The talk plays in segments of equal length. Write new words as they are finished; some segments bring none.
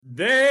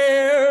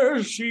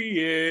There she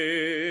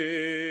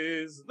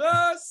is,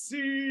 the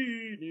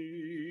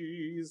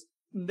Seenies.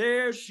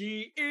 There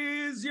she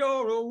is,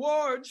 your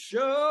award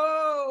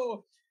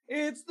show.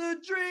 It's the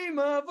dream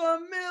of a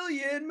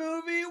million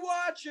movie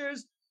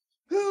watchers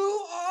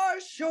who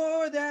are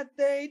sure that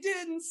they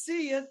didn't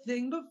see a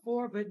thing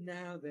before, but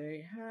now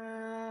they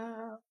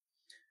have.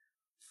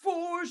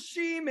 For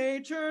she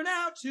may turn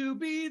out to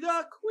be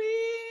the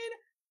queen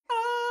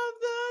of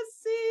the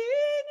Seenies.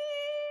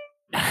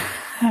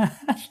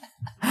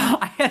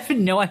 I have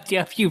no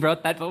idea if you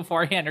wrote that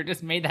beforehand or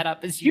just made that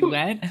up as you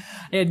went. I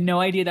had no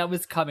idea that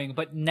was coming,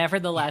 but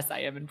nevertheless,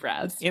 I am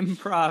impressed.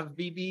 Improv,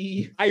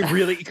 BB.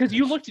 Because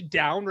you looked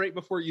down right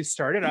before you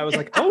started. I was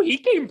like, oh, he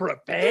came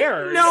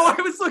prepared. No,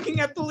 I was looking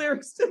at the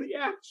lyrics to the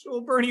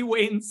actual Bernie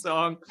Wayne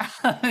song.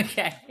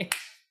 Okay.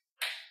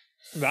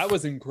 That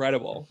was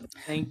incredible.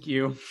 Thank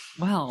you.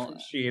 Well,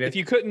 appreciate it. If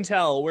you couldn't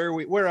tell, where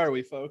are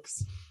we,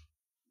 folks?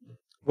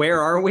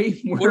 Where are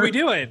we? What are we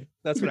doing?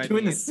 That's what I'm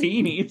doing. The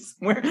Seenies.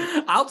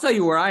 I'll tell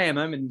you where I am.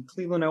 I'm in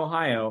Cleveland,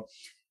 Ohio,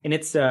 and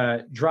it's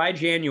dry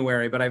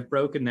January, but I've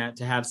broken that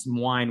to have some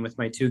wine with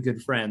my two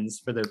good friends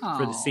for the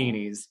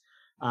Seenies.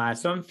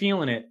 So I'm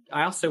feeling it.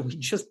 We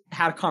just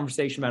had a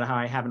conversation about how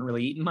I haven't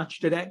really eaten much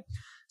today,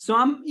 so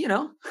I'm,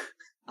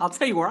 I'll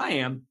tell you where I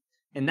am,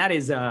 and that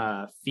is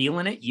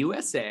feeling it,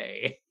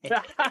 USA.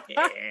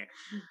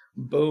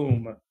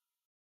 Boom.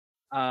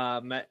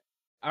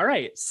 All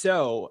right,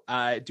 so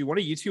do one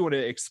of you two want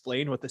to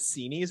explain what the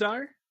Seenies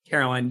are?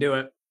 Caroline, do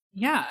it.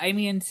 Yeah, I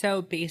mean,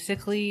 so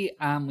basically,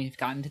 we've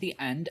gotten to the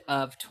end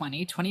of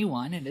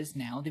 2021. It is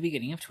now the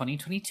beginning of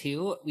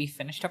 2022. We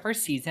finished up our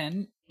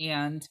season,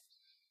 and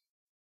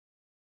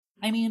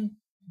I mean,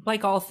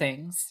 like all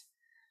things,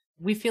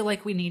 we feel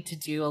like we need to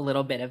do a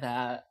little bit of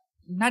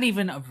not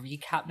even a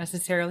recap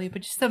necessarily,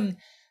 but just some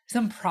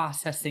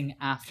processing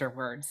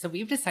afterwards. So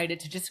we've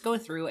decided to just go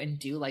through and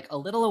do like a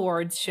little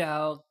awards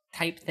show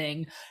type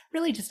thing,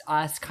 really just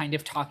us kind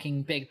of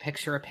talking big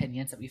picture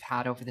opinions that we've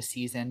had over the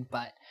season.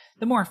 But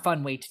the more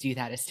fun way to do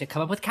that is to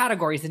come up with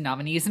categories and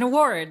nominees and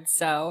awards.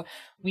 So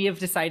we have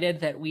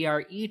decided that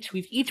we've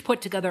each put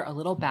together a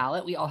little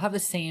ballot. We all have the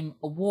same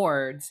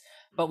awards,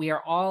 but we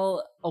are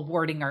all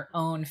awarding our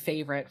own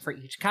favorite for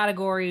each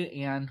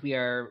category, and we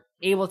are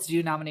able to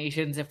do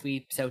nominations if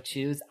we so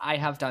choose. I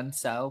have done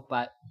so,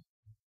 but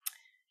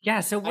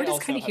yeah, so we're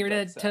just kind of here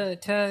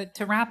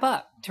to wrap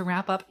up.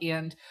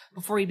 And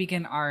before we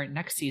begin our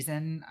next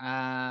season,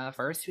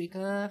 first week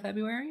of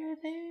February, I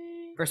think.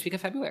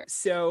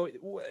 So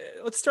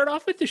let's start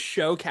off with the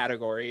show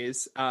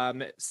categories.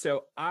 Let's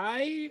start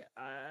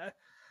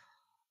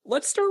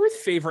with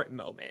favorite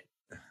moment.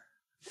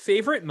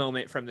 Favorite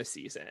moment from the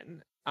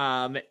season.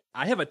 I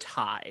have a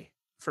tie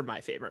for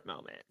my favorite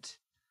moment.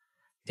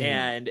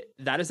 And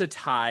that is a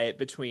tie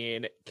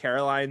between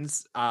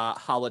Caroline's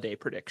holiday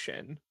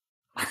prediction.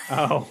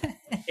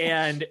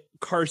 And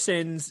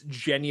Carson's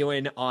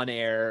genuine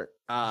on-air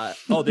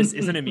this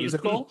isn't a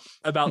musical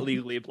about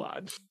Legally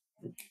Blonde.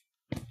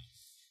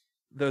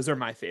 Those are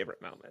my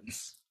favorite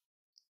moments.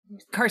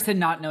 Carson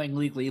not knowing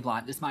Legally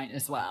Blonde is mine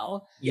as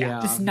well. Yeah.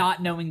 Just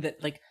not knowing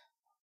that, like,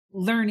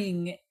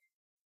 learning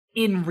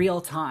in real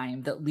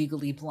time that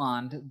Legally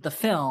Blonde, the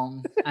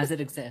film as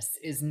it exists,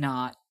 is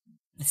not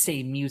the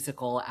same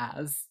musical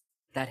as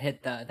that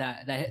hit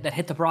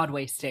the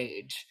Broadway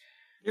stage.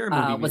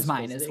 Was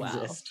mine as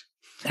well.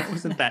 That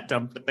wasn't that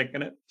dumb for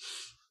thinking it.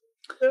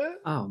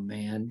 Oh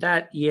man,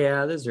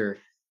 those are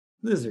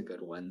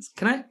good ones.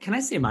 Can I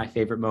say my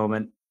favorite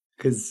moment?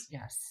 Because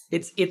yes,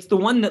 it's the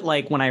one that,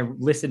 like, when I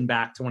listened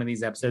back to one of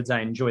these episodes,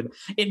 I enjoyed.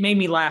 It made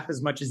me laugh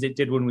as much as it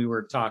did when we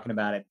were talking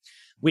about it,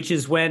 which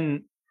is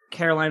when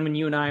Caroline, when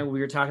you and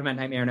we were talking about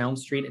Nightmare on Elm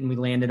Street, and we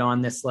landed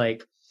on this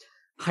like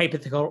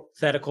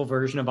hypothetical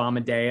version of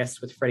Amadeus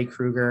with Freddy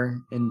Krueger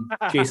and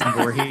Jason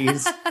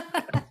Voorhees.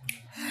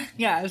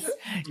 Yes.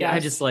 Yeah, I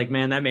just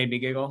man, that made me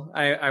giggle.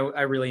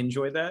 I really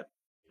enjoyed that.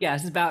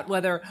 Yes, about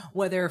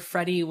whether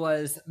Freddy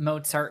was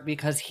Mozart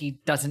because he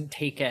doesn't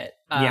take it.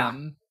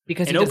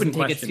 Because he doesn't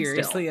take it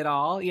seriously at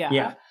all.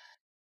 Yeah.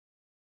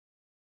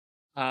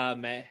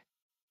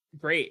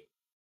 Great.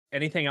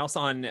 Anything else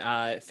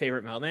on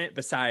favorite moment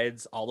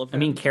besides all of them?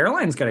 I mean,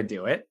 Caroline's got to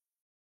do it.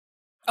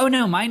 Oh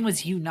no, mine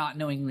was you not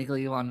knowing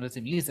Legally Blonde was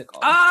a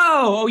musical.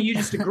 Oh, you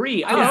just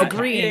agree. I just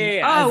agree.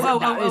 That is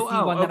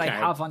the one that I okay.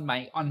 have on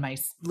my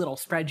little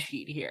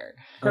spreadsheet here.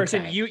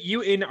 Carson, you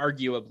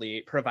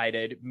inarguably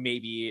provided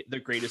maybe the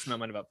greatest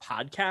moment of a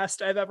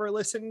podcast I've ever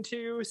listened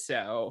to.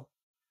 So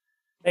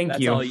thank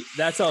you.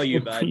 That's all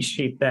you, bud.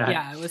 Appreciate that.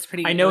 Yeah, it was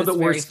pretty. I know the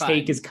worst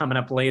take is coming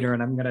up later,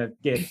 and I'm gonna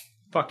get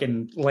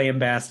fucking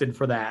lambasted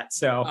for that.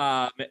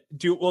 So,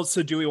 do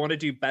we want to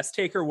do best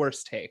take or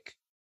worst take?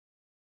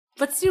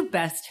 Let's do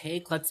best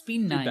take. Let's be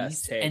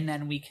nice, and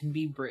then we can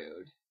be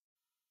rude.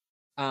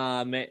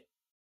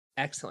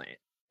 Excellent.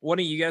 One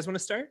of you guys want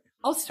to start?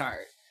 I'll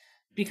start.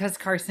 Because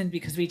Carson,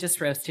 because we just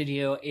roasted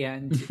you,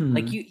 and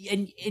like you,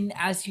 and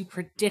as you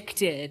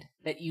predicted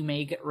that you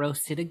may get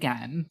roasted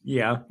again.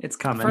 Yeah, it's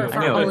coming.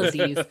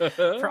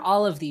 For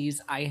all of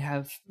these, I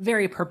have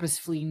very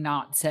purposefully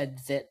not said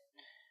that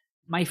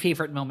my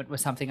favorite moment was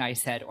something I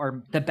said,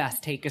 or the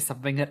best take is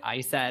something that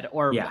I said,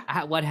 or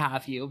what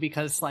have you,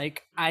 because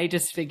like I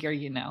just figure,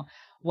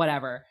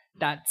 whatever,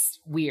 that's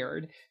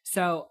weird.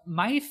 So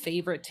my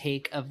favorite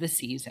take of the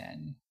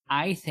season,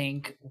 I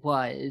think,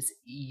 was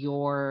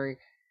your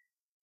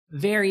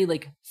very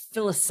like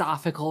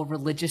philosophical,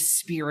 religious,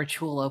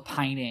 spiritual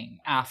opining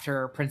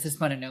after Princess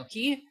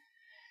Mononoke,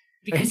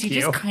 because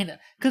just kind of,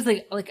 because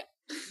like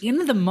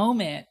in the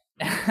moment.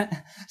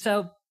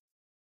 So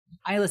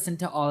I listened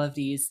to all of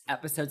these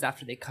episodes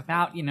after they come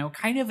out,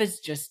 kind of as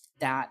just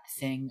that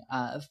thing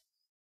of,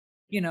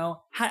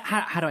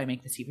 how do I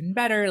make this even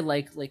better?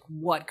 Like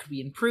what could we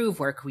improve?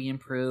 Where could we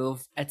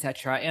improve,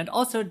 etc. And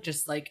also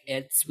just like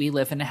we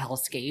live in a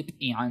hellscape,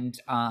 and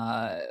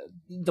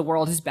the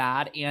world is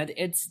bad, and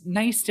it's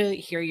nice to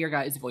hear your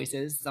guys'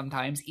 voices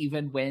sometimes,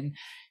 even when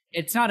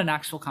it's not an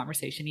actual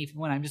conversation, even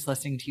when I'm just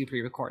listening to you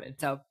pre-recorded.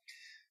 So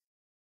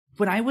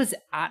when I was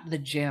at the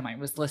gym, I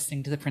was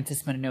listening to the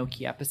Princess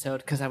Mononoke episode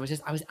because I was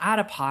at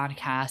a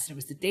podcast, and it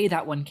was the day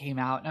that one came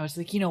out, and I was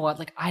like, you know what?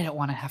 Like, I don't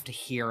want to have to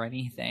hear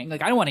anything.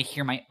 Like, I don't want to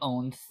hear my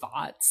own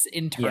thoughts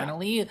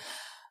internally.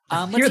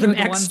 Let's hear them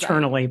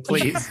externally,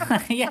 please.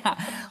 Yeah.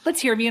 Let's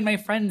hear me and my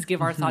friends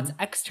give our thoughts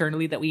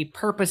externally that we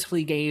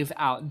purposefully gave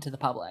out into the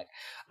public.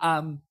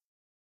 And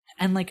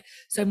like,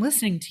 so I'm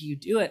listening to you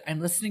do it.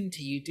 And I'm just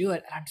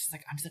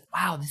like,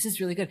 wow, this is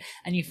really good.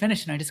 And you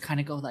finish, and I just kind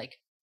of go like,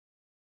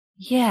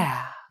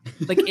 yeah,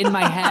 like in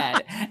my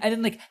head. And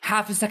then like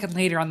half a second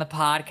later on the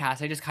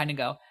podcast, I just kind of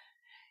go,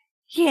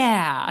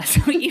 yeah.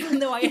 So even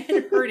though I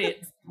had heard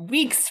it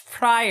weeks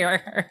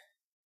prior,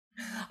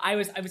 I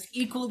was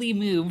equally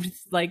moved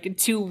like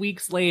 2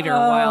 weeks later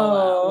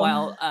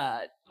while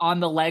on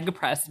the leg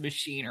press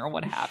machine or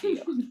what have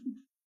you.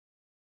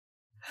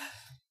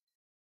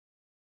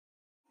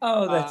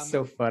 Oh, that's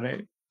so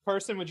funny.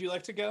 Carson, would you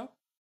like to go?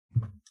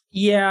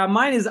 Yeah,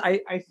 mine is.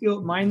 I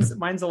feel mine's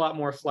a lot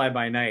more fly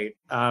by night.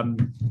 Because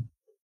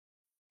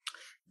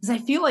I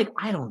feel like,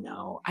 I don't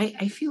know.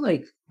 I feel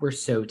like we're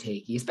so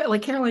takey. But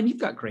like, Caroline, you've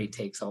got great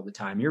takes all the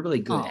time. You're really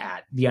good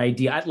at the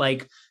idea. I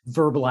like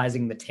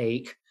verbalizing the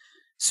take.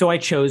 So I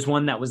chose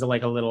one that was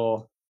like a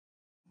little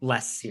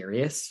less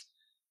serious.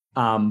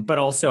 But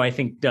also I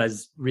think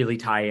does really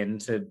tie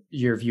into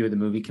your view of the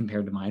movie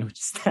compared to mine, which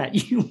is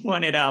that you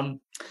wanted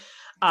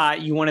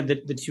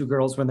the two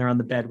girls when they're on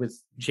the bed with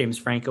James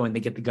Franco and they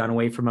get the gun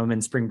away from him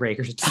in Spring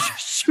Breakers to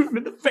shoot him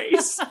in the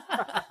face.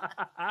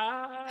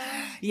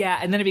 Yeah,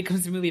 and then it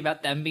becomes a movie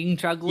about them being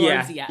drug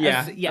lords. Yeah.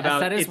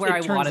 That is where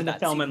I wanted that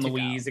Thelma and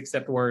Louise,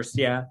 except worse.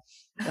 Yeah.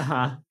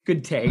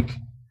 Good take.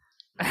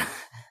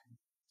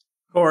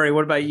 Corey,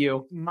 what about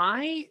you?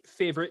 My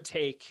favorite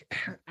take,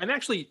 I'm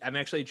actually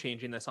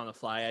changing this on the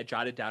fly. I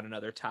jotted down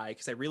another tie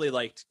because I really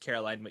liked,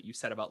 Caroline, what you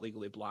said about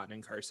Legally Blonde,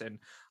 and Carson,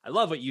 I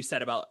love what you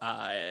said about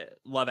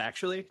Love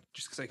Actually,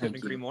 just because I couldn't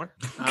agree more.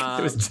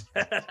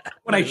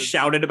 When I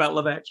shouted about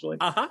Love Actually.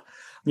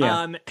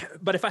 Yeah.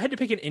 But if I had to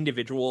pick an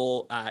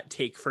individual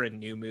take for a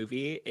new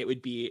movie, it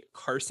would be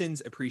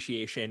Carson's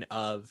appreciation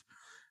of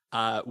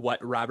what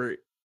Robert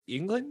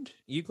Englund,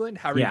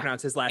 however you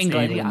pronounce his last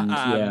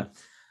name,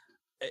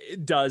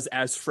 does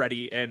as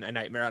Freddy in A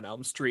Nightmare on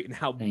Elm Street, and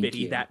how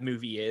bitty that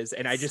movie is.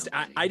 And I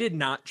did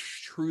not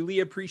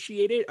truly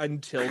appreciate it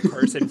until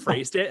Carson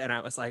phrased it, and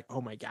I was like, oh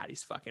my God,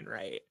 he's fucking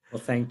right.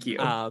 Well, thank you.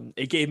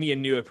 It gave me a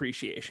new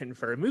appreciation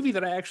for a movie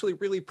that I actually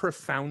really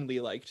profoundly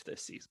liked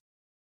this season.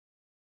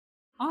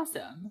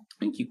 Awesome.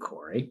 Thank you,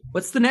 Corey.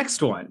 What's the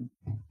next one?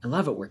 I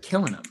love it. We're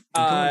killing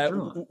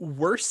them.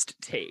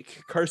 Worst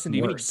take. Carson, do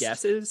you have any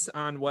guesses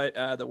on what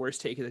the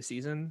worst take of the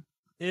season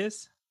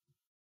is?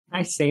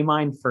 I say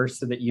mine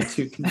first so that you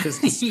two can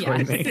just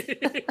destroy me.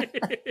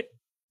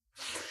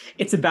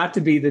 It's about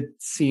to be the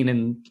scene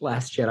in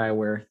Last Jedi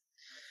where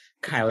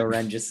Kylo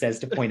Ren just says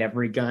to point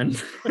every gun.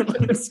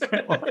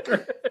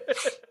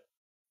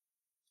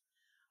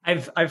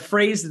 I've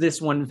phrased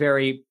this one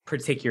very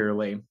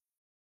particularly,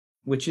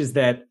 which is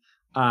that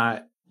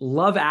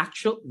love,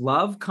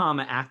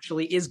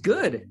 actually is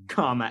good,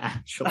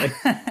 actually.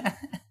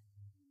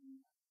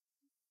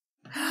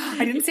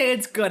 I didn't say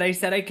it's good. I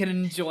said I can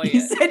enjoy it.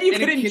 You said you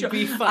could enjoy it.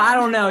 Be fun. I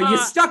don't know. You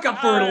stuck up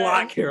for it a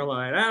lot,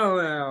 Caroline. I don't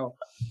know.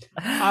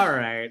 All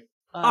right.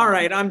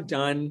 I'm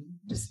done.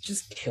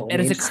 Just kill me. It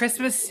is a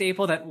Christmas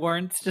staple that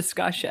warrants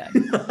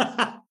discussion.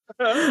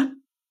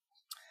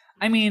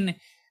 I mean,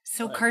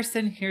 so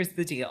Carson, here's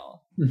the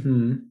deal.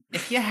 Mm-hmm.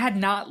 If you had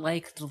not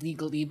liked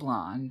Legally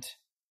Blonde,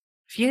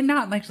 if you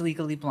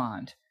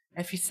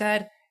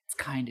said it's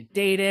kind of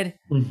dated,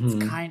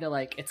 it's kind of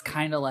like, it's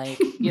kind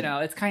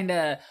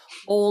of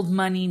old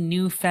money,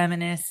 new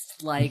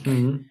feminist, like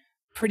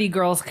pretty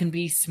girls can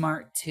be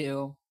smart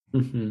too.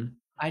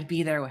 I'd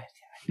be there with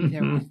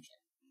you.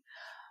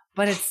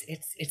 But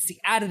it's the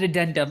added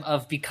addendum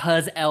of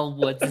because Elle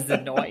Woods is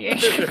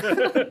annoying.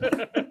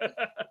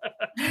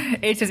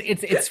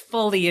 It's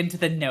fully into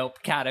the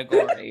nope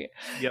category.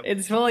 Yep.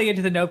 It's fully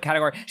into the nope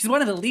category. She's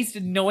one of the least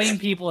annoying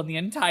people in the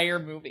entire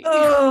movie.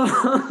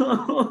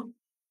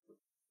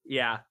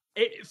 Yeah.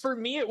 For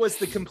me, it was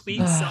the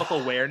complete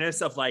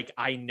self-awareness of like,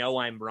 I know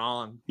I'm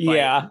wrong. But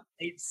Yeah.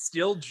 it's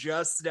still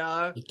just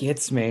It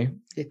gets me.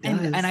 It does.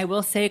 And I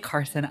will say,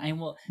 Carson, I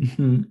will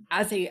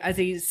as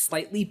a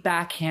slightly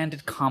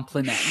backhanded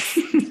compliment,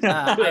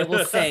 I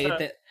will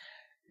say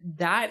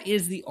that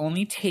is the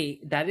only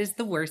take. That is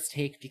the worst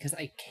take, because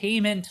I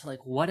came into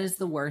like, what is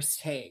the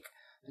worst take?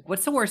 Like,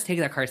 what's the worst take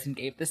that Carson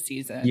gave this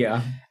season?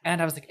 Yeah.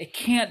 And I was like, it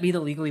can't be the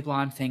Legally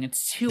Blonde thing.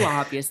 It's too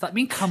obvious. Let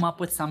me come up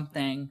with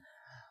something.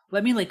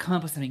 Let me like come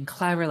up with something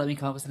clever. Let me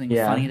come up with something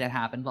funny that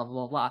happened, blah, blah,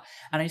 blah, blah.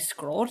 And I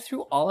scrolled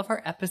through all of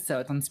our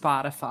episodes on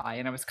Spotify,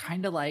 and I was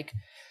kind of like,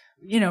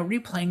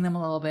 replaying them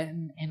a little bit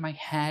in my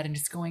head and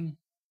just going,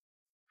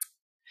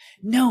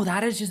 no,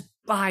 that is just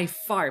by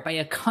far, by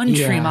a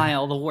country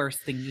mile, the worst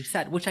thing you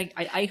said, which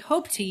I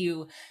hope to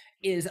you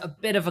is a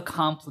bit of a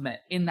compliment,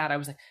 in that I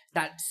was like,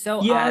 that's so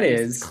obvious. It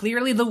is. It's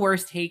clearly the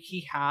worst take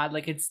he had.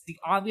 Like, it's the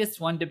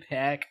obvious one to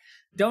pick.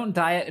 Don't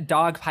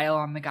dog pile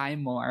on the guy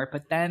more.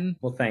 But then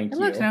thank I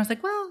you. looked and I was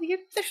like, well,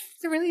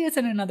 there really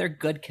isn't another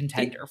good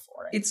contender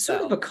for it. It's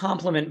sort of a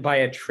compliment by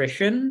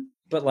attrition,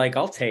 but like,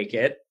 I'll take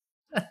it.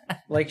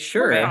 Like,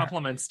 sure.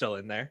 compliment's still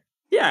in there.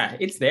 Yeah,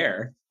 it's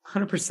there.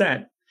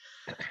 100%.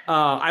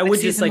 I would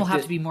Next just season like will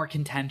have to be more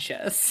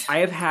contentious. I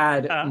have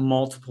had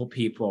multiple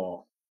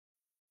people.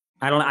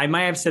 I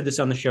might have said this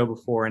on the show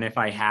before, and if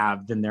I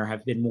have, then there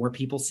have been more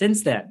people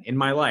since then in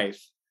my life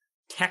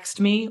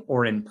text me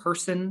or in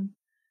person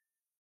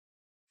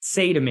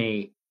say to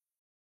me,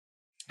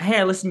 hey,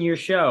 I listened to your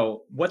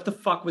show. What the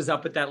fuck was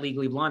up with that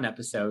Legally Blonde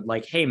episode?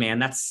 Like, hey man,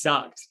 that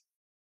sucked.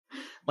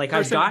 Like,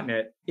 I've gotten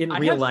it in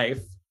real life.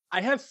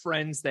 I have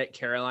friends that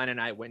Caroline and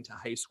I went to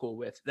high school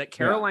with that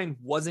Caroline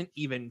wasn't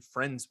even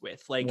friends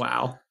with. Like,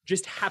 wow.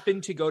 Just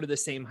happened to go to the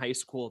same high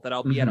school that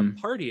I'll be at a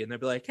party, and they'll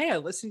be like, hey,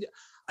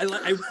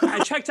 I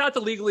checked out the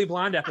Legally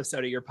Blonde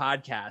episode of your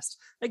podcast.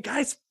 That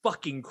guy's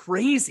fucking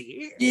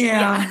crazy.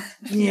 Yeah.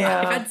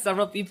 I've had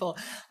several people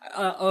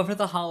over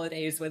the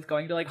holidays with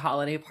going to like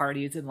holiday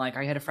parties, and like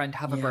I had a friend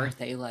have a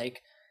birthday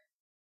like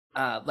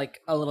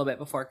a little bit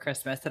before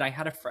Christmas, that I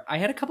had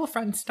a couple of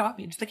friends stop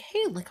me and just like,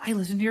 hey, like I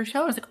listened to your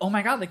show. I was like, oh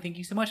my god, like thank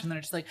you so much. And then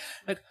it's just like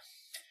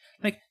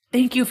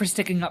thank you for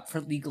sticking up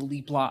for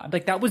Legally Blonde.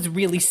 Like, that was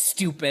really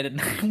stupid.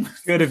 And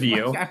good of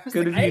you.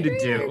 Good of you to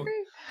do.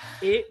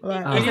 It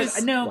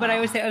is no, but I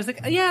was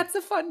like, yeah, it's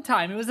a fun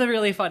time. It was a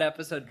really fun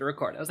episode to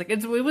record. I was like,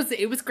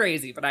 it was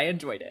crazy, but I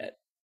enjoyed it.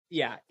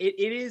 Yeah, it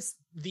is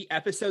the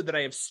episode that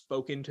I have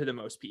spoken to the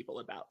most people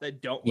about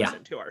that don't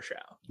listen to our show.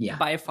 Yeah,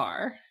 by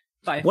far.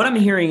 What I'm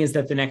hearing is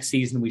that the next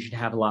season we should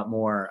have a lot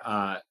more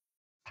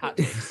hot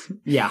takes.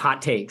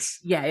 Hot takes.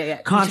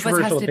 Yeah. Controversial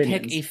Each of us has to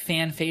opinions. pick a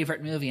fan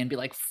favorite movie and be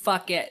like,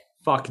 fuck it.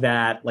 Fuck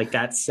that. Like,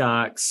 that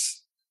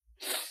sucks.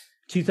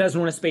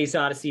 2001: A Space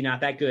Odyssey,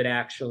 not that good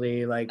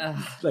actually. Like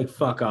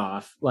fuck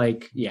off.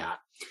 Like, yeah.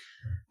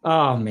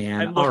 Oh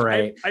man. All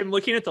right. I'm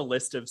looking at the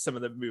list of some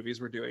of the movies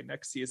we're doing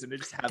next season to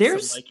just have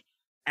some like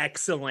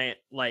excellent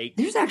like.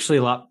 There's actually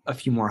a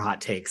few more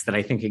hot takes that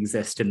I think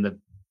exist in the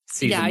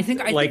season. Yeah, I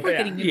think we're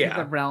getting into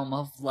the realm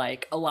of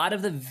like a lot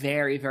of the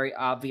very, very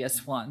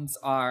obvious ones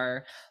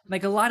are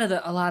like a lot of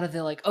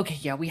the like, okay,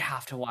 yeah, we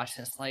have to watch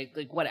this, like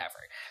whatever.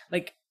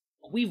 Like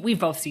we've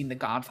both seen The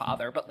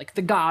Godfather, but like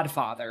the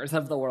Godfathers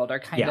of the world are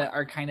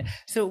kind of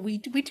so we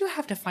do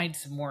have to find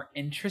some more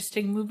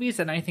interesting movies,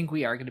 and I think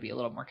we are going to be a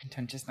little more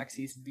contentious next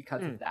season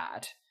because of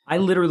that. I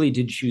literally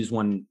did choose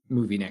one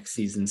movie next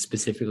season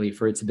specifically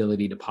for its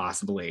ability to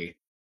possibly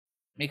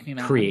make me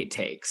mad. Create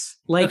takes.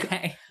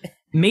 Like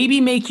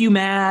maybe make you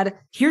mad.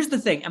 Here's the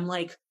thing. I'm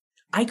like,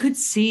 I could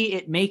see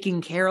it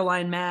making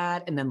Caroline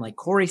mad, and then like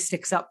Corey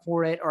sticks up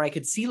for it, or I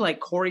could see like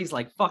Corey's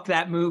like, fuck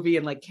that movie,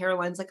 and like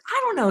Caroline's like,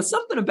 I don't know,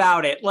 something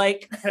about it.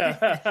 Like,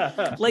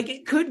 like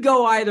it could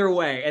go either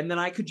way. And then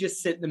I could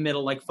just sit in the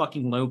middle like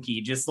fucking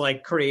Loki, just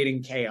like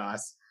creating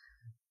chaos.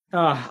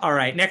 All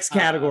right, next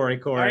category,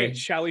 Corey. All right,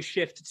 shall we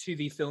shift to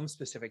the film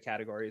specific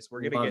categories?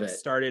 We're gonna get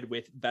started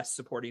with Best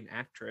Supporting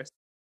Actress.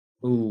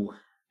 Ooh.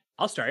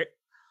 I'll start.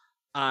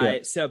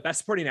 So Best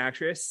Supporting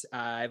Actress,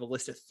 I have a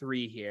list of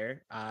 3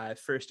 here.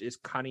 First is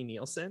Connie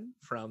Nielsen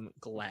from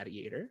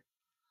Gladiator.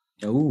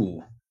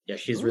 Oh, yeah,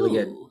 she's really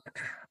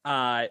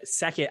good.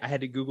 Second, I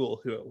had to Google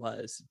who it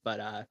was, but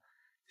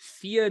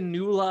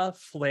Fionnuala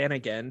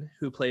Flanagan,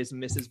 who plays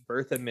Mrs.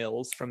 Bertha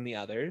Mills from The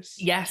Others.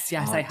 Yes,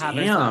 I have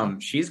it. Damn,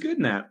 she's good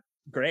in that.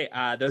 Great.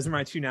 Those are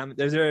my two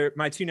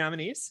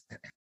nominees.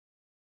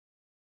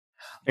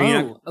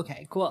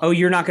 Okay, cool. Oh,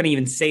 you're not going to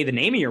even say the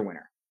name of your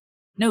winner.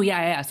 No,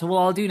 yeah. So we'll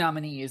all do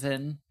nominees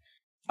and.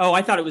 Oh,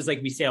 I thought it was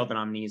like we say all the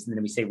nominees and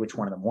then we say which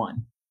one of them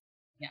won.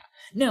 Yeah.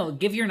 No,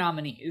 give your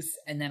nominees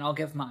and then I'll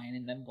give mine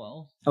and then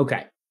we'll.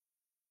 Okay.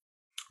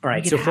 All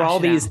right. So for all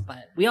these,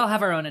 but we all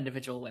have our own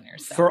individual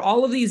winners. So. For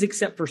all of these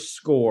except for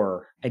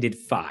score, I did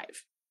 5.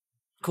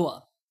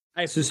 Cool.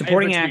 So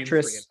supporting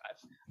actress.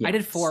 I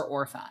did 4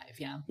 or 5.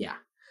 Yeah. Yeah.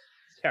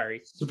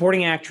 Sorry.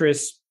 Supporting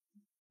actress.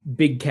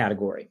 big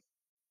category.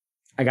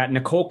 I got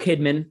Nicole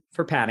Kidman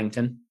for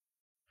Paddington.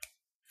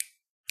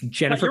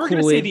 Jennifer you were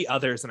Coolidge. going to say the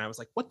others, and I was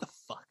like, what the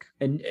fuck?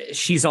 And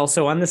she's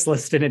also on this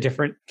list in a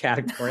different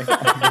category.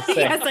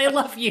 Yes, I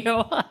love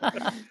you.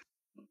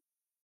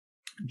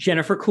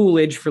 Jennifer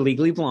Coolidge for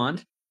Legally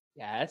Blonde.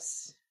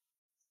 Yes.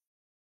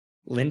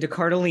 Linda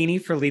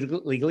Cardellini for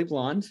Legally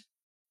Blonde.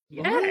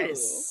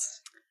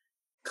 Yes.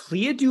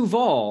 Clea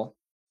Duvall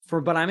for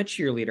But I'm a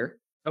Cheerleader.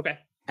 Okay.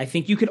 I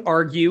think you could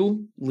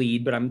argue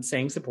lead, but I'm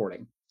saying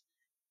supporting.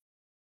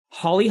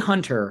 Holly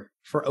Hunter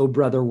for Oh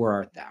Brother, Where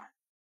Art Thou?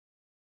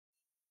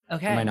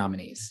 Okay. My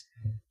nominees.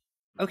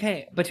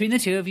 Okay. Between the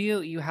two of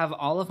you, you have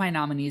all of my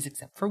nominees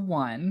except for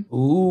one.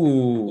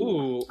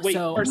 Ooh. Wait,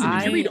 So Carson,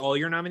 did you read all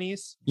your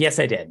nominees? Yes,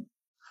 I did.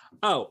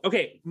 Oh,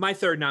 okay. My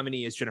third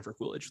nominee is Jennifer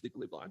Coolidge,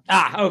 Legally Blonde.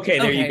 Okay,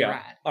 there you go.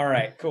 Right. All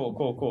right,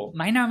 cool.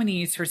 My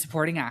nominees for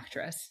supporting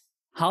actress,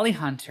 Holly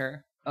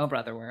Hunter, Oh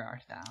Brother, Where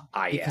Art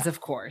Thou? Because of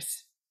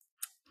course.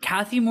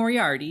 Kathy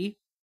Moriarty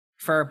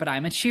for But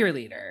I'm a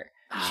Cheerleader.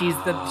 She's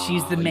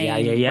the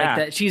main. Yeah.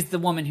 Like she's the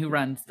woman who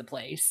runs the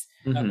place.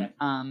 Mm-hmm.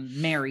 Okay.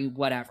 Mary,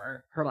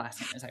 whatever her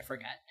last name is, I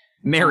forget.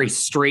 Mary,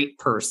 straight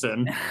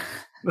person.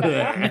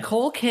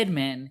 Nicole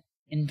Kidman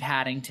in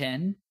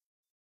Paddington,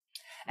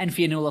 and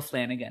Fionnuala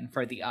Flanagan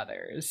for the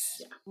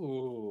others.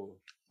 Ooh.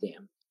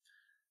 Damn.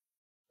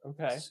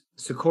 Okay.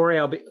 So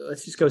Corey,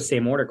 let's just go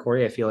same order.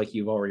 Corey, I feel like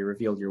you've already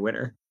revealed your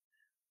winner.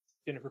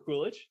 Jennifer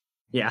Coolidge?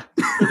 Yeah.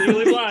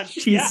 Legally Blonde.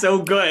 She's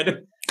so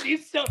good.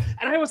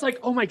 And I was like,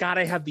 oh my God,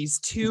 I have these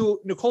two.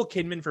 Nicole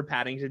Kidman for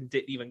Paddington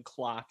didn't even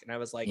clock. And I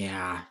was like,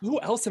 yeah, who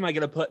else am I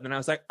going to put? And then I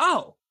was like,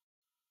 oh,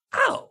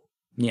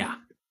 yeah.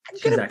 I'm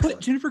going to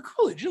put Jennifer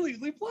Coolidge in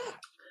Legally Blonde.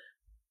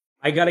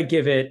 I got to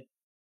give it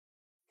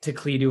to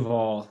Clea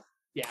Duvall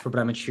for But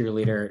I'm a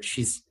Cheerleader.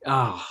 She's,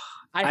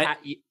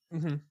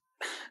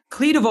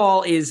 Clea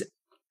Duvall is,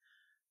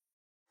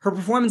 her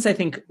performance, I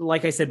think,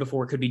 like I said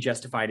before, could be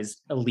justified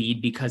as a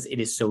lead because it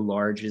is so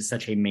large. It is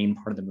such a main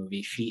part of the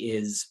movie. She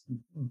is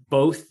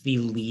both the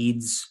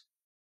lead's.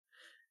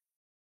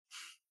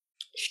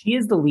 She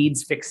is the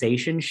lead's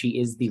fixation. She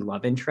is the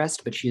love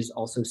interest, but she is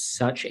also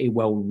such a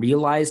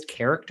well-realized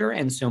character.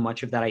 And so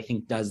much of that, I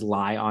think, does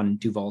lie on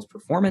Duvall's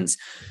performance.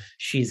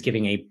 She's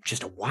giving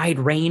just a wide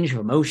range of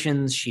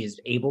emotions. She is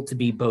able to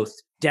be both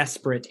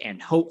desperate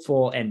and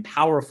hopeful and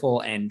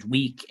powerful and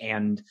weak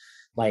and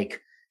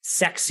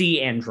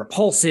sexy and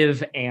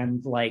repulsive,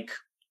 and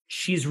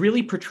she's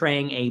really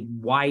portraying a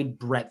wide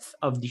breadth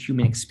of the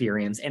human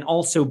experience and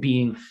also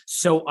being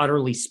so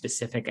utterly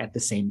specific at the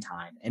same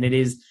time. And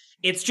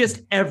it's just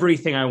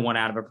everything I want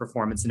out of a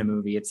performance in a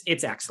movie.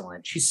 It's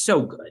excellent. She's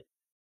so good.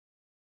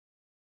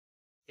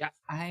 Yeah,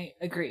 I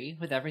agree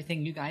with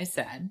everything you guys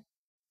said.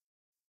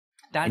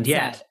 And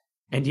yet,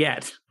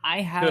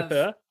 I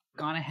have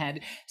gone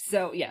ahead.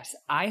 So yes,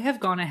 I have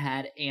gone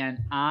ahead and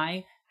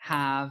I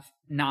have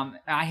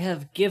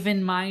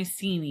given my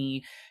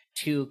Seenie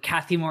to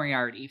Kathy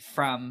Moriarty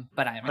from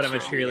But I'm a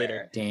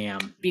Cheerleader.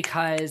 Damn.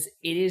 Because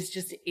it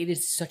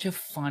is such a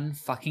fun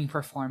fucking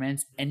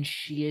performance, and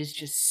she is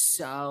just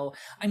so,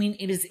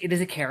 it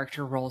is a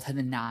character role to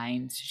the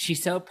nines.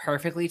 She's so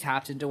perfectly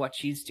tapped into what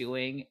she's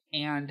doing,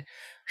 and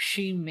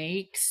she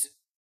makes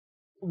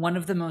one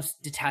of the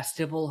most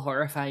detestable,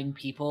 horrifying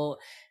people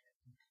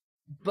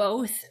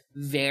both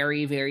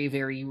very, very,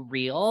 very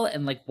real,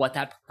 and what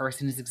that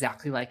person is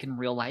exactly like in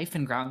real life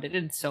and grounded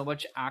in so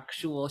much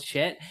actual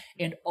shit,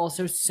 and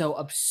also so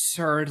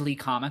absurdly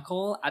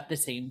comical at the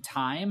same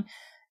time.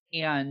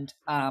 And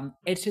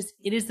it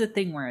is the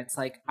thing where it's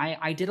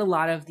I did a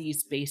lot of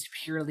these based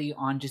purely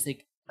on just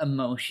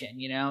emotion,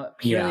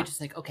 purely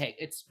just okay,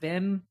 it's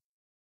been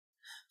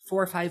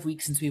 4 or 5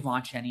 weeks since we've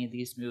watched any of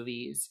these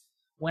movies.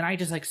 When I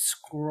just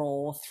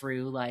scroll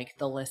through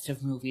the list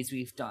of movies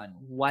we've done,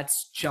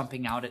 what's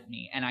jumping out at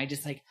me? And I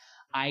just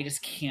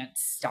can't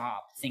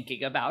stop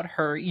thinking about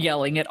her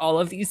yelling at all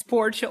of these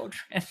poor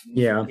children.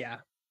 Yeah.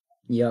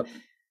 Yep.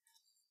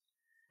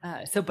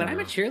 But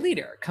I'm a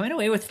Cheerleader, coming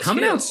away with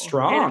coming 2. out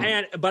strong.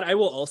 But I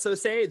will also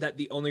say that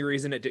the only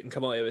reason it didn't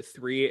come away with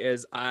 3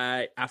 is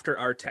after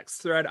our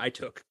text thread, I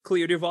took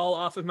Clea Duvall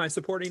off of my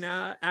supporting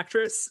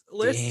actress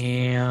list.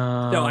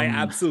 Damn. So I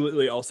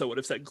absolutely also would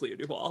have said Clea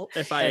Duvall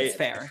if I.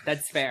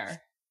 That's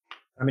fair.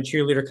 I'm a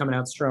Cheerleader coming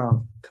out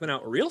strong. Coming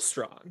out real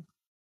strong.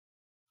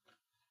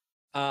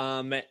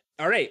 All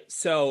right.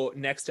 So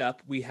next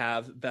up, we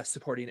have Best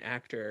Supporting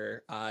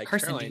Actor. Carson,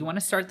 Caroline. do you want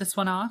to start this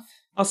one off?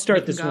 I'll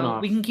start this one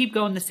off. We can keep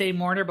going the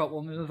same order, but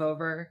we'll move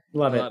over.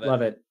 Love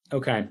it.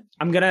 Okay.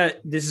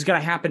 This is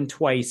gonna happen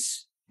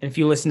twice. And if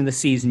you listen to the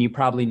season, you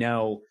probably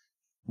know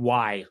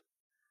why.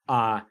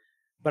 But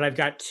I've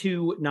got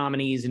 2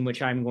 nominees in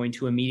which I'm going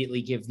to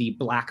immediately give the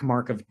black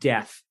mark of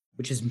death,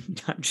 which is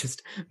not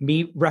just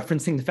me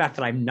referencing the fact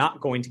that I'm not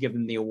going to give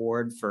them the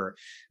award for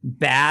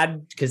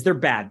bad, because they're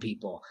bad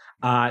people.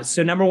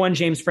 So number 1,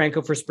 James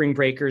Franco for Spring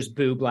Breakers.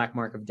 Boo, black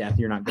mark of death.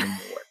 You're not getting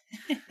the award.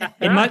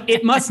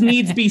 It must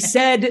needs be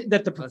said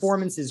that the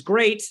performance is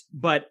great,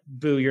 but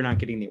boo, you're not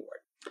getting the award.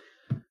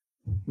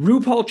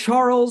 RuPaul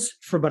Charles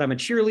for But I'm a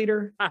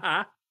Cheerleader.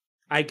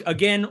 I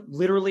again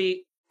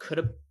literally could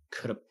have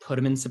put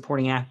him in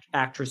supporting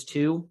actress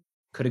too.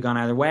 Could have gone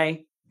either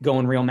way.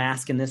 Going real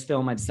mask in this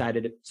film. I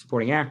decided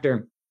supporting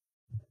actor.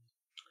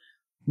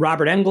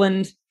 Robert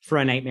Englund for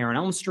A Nightmare on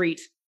Elm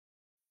Street.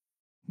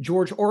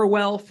 George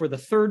Orwell for The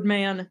Third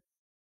Man.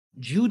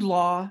 Jude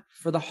Law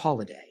for The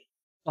Holiday.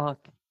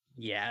 Fuck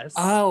yes.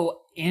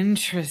 Oh,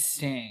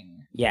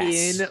 interesting.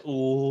 Yes. In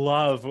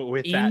love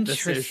with that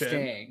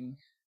decision.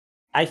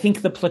 I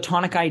think the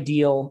platonic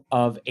ideal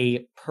of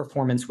a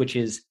performance which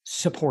is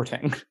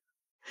supporting.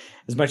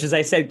 As much as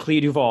I said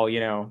Clea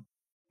Duvall,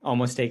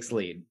 almost takes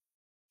lead.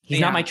 He's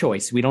not my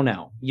choice. We don't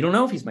know. You don't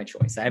know if he's my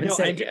choice. I haven't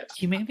said it yet.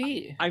 He may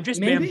be. I'm just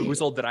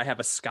bamboozled that I have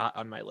a Scott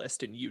on my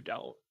list and you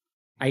don't.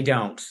 I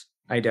don't.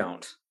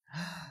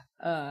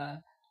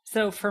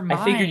 So for mine,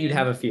 I figured you'd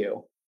have a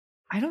few.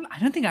 I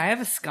don't think I have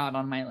a Scott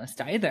on my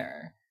list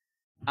either.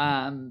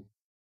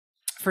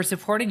 For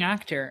supporting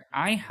actor,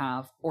 I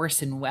have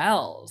Orson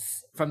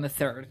Welles from The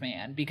Third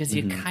Man because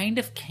you kind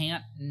of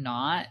can't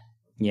not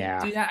do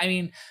that. I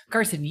mean,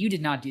 Carson, you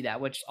did not do that.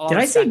 Did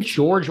I say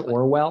George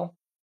Orwell?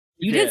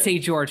 You did say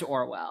George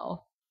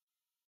Orwell.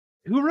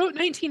 Who wrote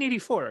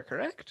 1984,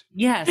 correct?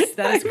 Yes,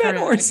 that is correct.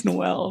 Orson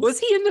Welles. Was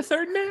he in The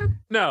Third Man?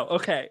 No,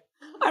 okay.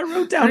 I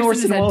wrote down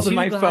Orson Welles on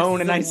my phone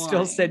and I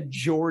still said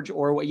George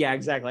Orwell. Yeah,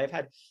 exactly. I've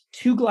had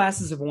 2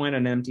 glasses of wine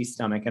on an empty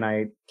stomach and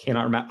I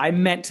cannot remember. I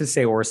meant to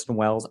say Orson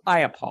Welles. I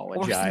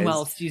apologize. Orson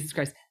Welles, Jesus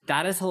Christ.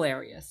 That is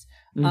hilarious.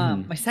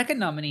 My second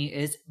nominee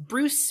is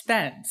Bruce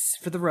Spence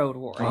for The Road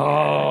Warrior.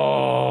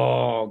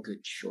 Oh,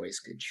 good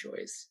choice.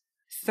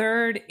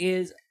 Third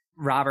is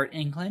Robert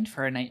Englund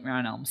for A Nightmare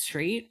on Elm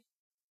Street,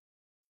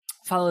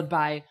 followed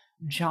by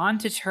John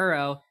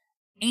Turturro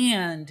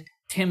and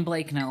Tim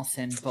Blake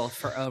Nelson, both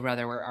for Oh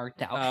Brother Where Art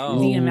Thou. Oh.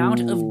 The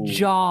amount of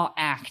jaw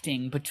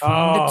acting between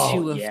the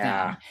two of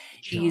them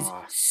is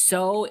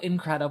so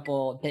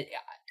incredible that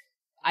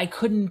I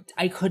couldn't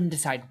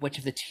decide which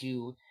of the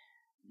two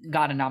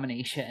got a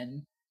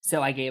nomination,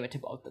 so I gave it to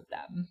both of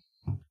them.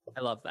 I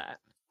love that.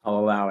 I'll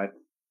allow it.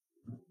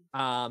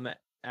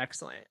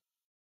 Excellent.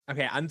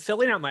 Okay, I'm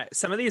filling out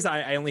some of these.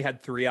 I only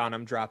had 3 on.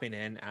 I'm dropping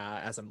in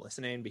as I'm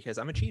listening because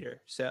I'm a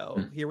cheater.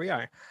 So here we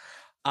are.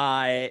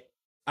 I'm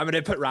going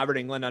to put Robert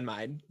Englund on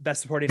mine.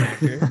 Best supporting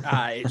actor.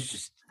 It's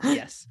just,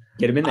 yes.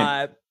 Get him in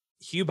there.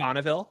 Hugh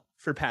Bonneville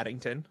for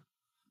Paddington.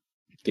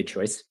 Good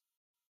choice.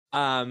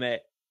 A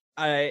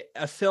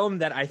film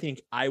that I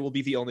think I will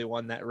be the only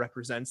one that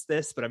represents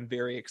this, but I'm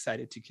very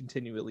excited to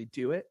continually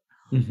do it.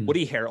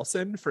 Woody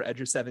Harrelson for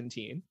Edge of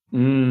 17.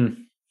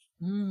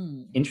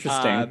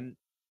 Interesting.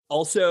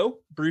 Also,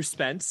 Bruce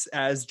Spence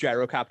as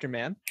Gyrocopter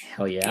Man.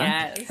 Hell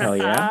yeah. Yes. Hell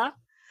yeah.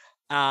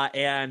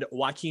 And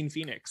Joaquin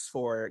Phoenix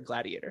for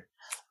Gladiator.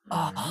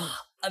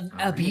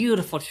 A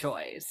beautiful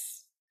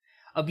choice.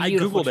 I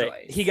Googled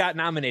it. He got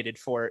nominated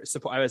for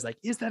support. I was like,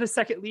 is that a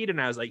second lead?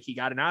 And I was like, he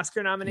got an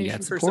Oscar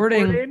nomination for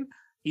supporting.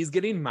 He's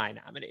getting my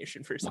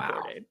nomination for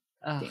supporting.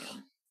 Wow.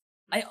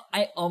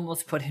 I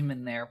almost put him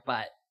in there,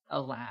 but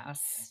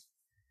alas.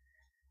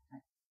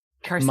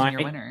 Carson,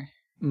 your winner.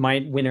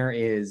 My winner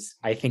is,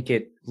 he's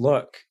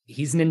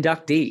an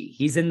inductee.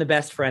 He's in the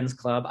Best Friends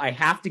Club. I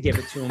have to give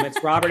it to him.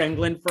 It's Robert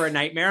Englund for A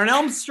Nightmare on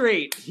Elm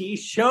Street. He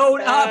showed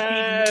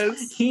up.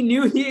 He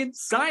knew the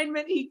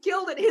assignment. He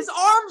killed it. His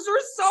arms were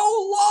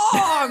so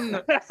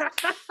long.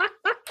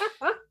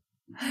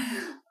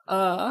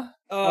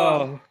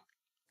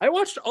 I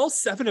watched all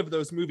 7 of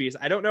those movies.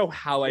 I don't know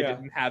how I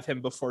didn't have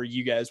him before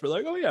you guys were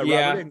like, oh yeah,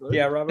 Robert Englund.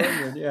 Yeah, Robert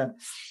Englund, yeah.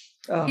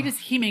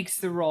 He makes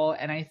the role,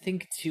 and I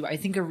think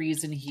a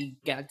reason he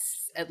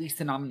gets at least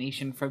the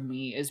nomination from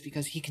me is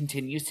because he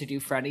continues to do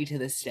Freddy to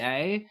this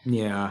day.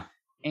 Yeah.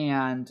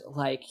 And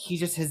he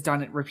just has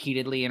done it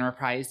repeatedly and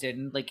reprised it,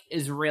 and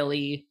is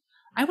really,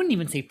 I wouldn't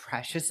even say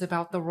precious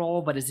about the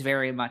role, but is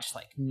very much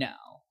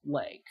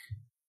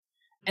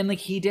and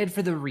he did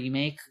for the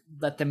remake,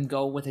 let them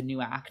go with a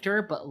new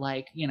actor, but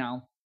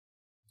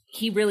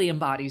he really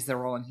embodies the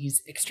role, and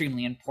he's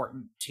extremely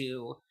important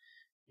to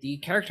the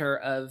character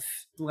of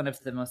one of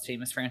the most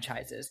famous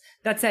franchises.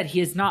 That said, he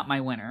is not my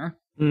winner.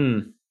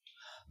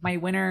 My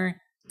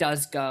winner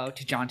does go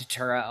to John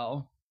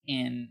Turturro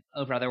in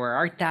Oh Brother, Where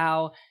Art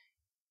Thou?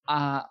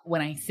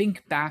 When I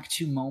think back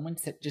to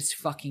moments that just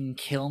fucking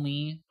kill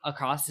me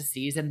across the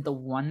season, the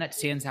one that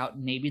stands out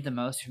maybe the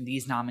most from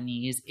these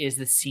nominees is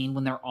the scene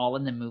when they're all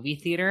in the movie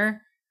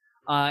theater.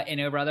 In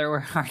Oh Brother,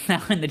 Where Art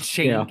Thou? And the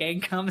chain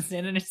gang comes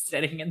in and is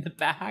sitting in the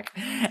back,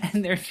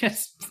 and they're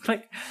just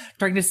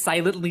trying to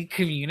silently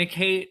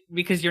communicate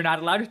because you're not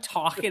allowed to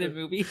talk in a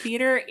movie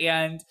theater.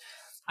 And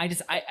I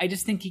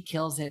just think he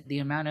kills it. The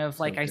amount of,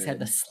 said,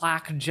 the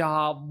slack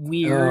jaw,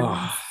 weird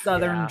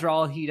southern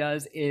drawl he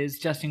does is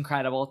just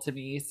incredible to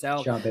me.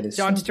 So John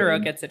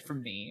Turturro gets it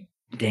from me.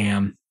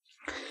 Damn.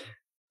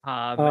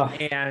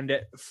 And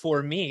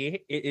for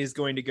me, it is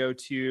going to go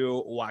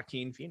to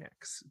Joaquin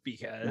Phoenix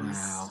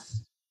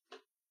because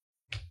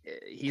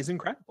he's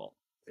incredible.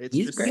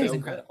 He's great. He's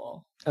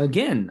incredible.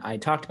 Again, I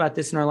talked about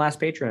this in our last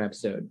Patreon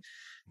episode.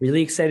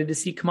 Really excited to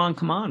see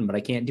Come On, but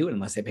I can't do it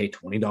unless I pay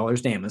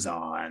 $20 to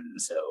Amazon.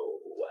 So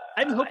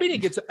I'm hoping it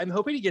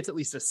gets at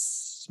least a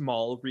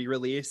small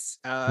re-release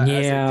as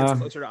it gets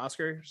closer to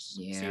Oscars.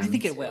 Yeah, I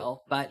think it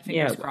will, but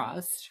fingers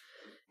crossed.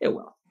 It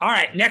will. All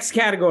right, next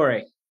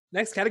category.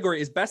 Next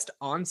category is Best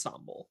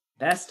Ensemble.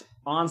 Best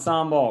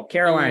Ensemble.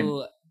 Caroline.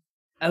 Ooh,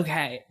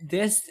 okay,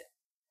 this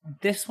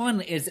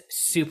one is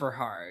super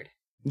hard.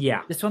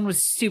 Yeah. This one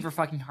was super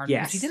fucking hard.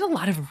 Yes. Because we did a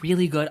lot of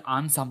really good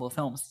ensemble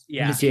films.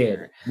 Yeah.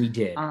 We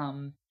did.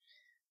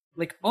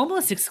 Like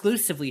almost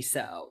exclusively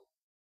so.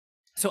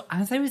 So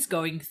as I was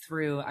going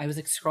through, I was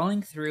like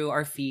scrolling through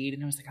our feed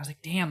and I was like,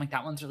 damn, like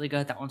that one's really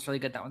good. That one's really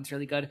good. That one's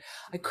really good.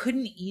 I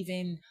couldn't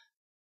even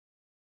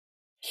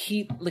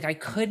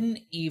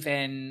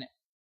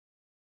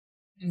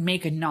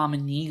make a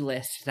nominee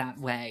list that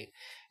way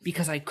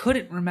because I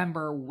couldn't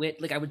remember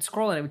I would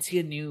scroll and I would see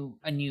a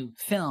new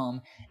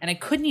film and I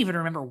couldn't even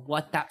remember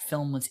what that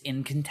film was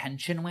in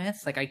contention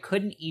with. Like I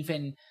couldn't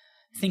even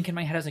think in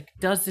my head. I was like,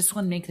 does this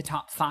one make the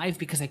top 5?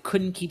 Because I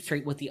couldn't keep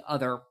straight what the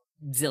other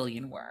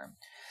zillion were.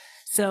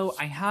 So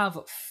I have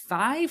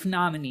 5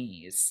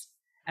 nominees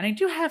and I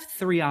do have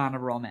 3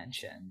 honorable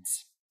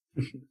mentions.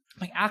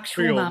 My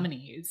actual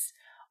nominees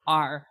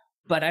are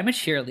But I'm a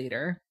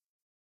Cheerleader,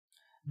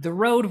 The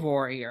Road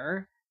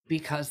Warrior,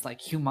 because like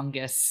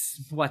humongous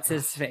what's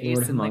his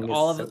face and like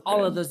all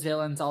of those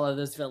villains, all of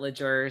those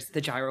villagers,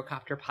 the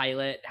gyrocopter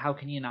pilot, how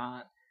can you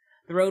not?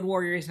 The Road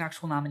Warrior is an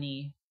actual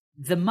nominee.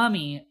 The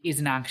Mummy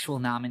is an actual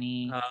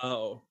nominee.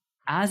 Oh.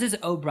 As is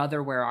Oh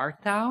Brother, Where Art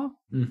Thou?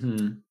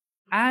 Mm-hmm.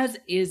 As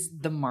is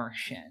The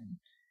Martian.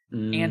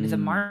 And The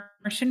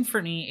Martian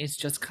for me is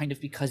just kind of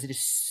because it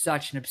is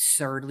such an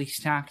absurdly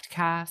stacked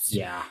cast.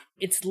 Yeah.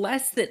 It's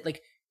less that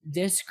like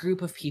this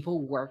group of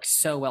people works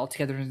so well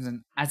together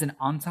as an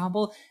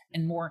ensemble,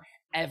 and more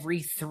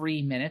every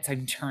 3 minutes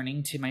I'm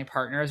turning to my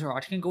partner as we're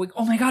watching and going,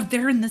 oh my God,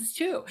 they're in this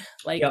too.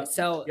 Like,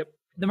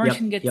 The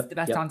Martian gets the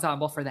best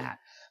ensemble for that.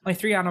 My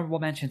 3 honorable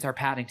mentions are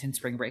Paddington,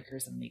 Spring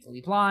Breakers, and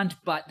Legally Blonde,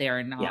 but they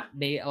are not,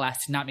 they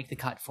alas did not make the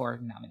cut for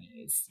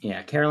nominees.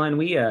 Yeah, Caroline,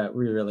 we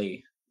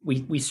really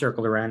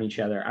circled around each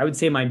other. I would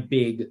say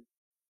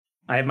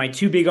I have my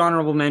 2 big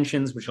honorable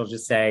mentions, which I'll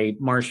just say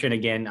Martian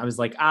again. I was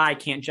like, I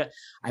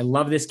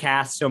love this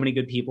cast. So many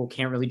good people.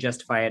 Can't really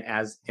justify it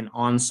as an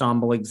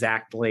ensemble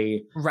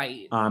exactly.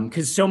 Right.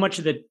 Because so much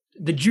of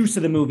the juice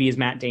of the movie is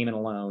Matt Damon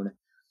alone.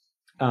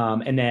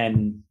 And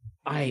then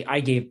I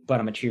gave But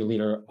I'm a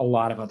Cheerleader a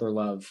lot of other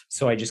love.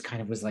 So I just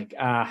kind of was like,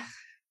 I'll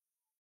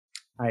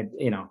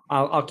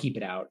keep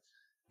it out.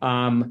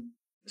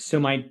 So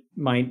my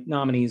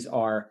nominees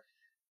are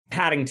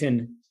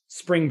Paddington,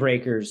 Spring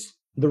Breakers,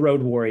 The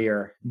Road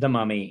Warrior, The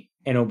Mummy,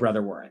 and Oh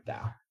Brother, Where Art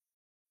Thou?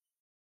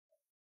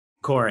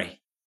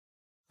 Corey.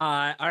 All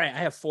right, I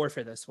have 4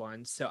 for this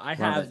one. So I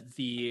have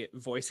the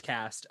voice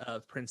cast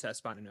of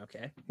Princess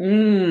Mononoke.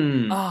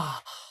 Oh,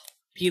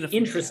 beautiful.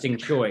 Interesting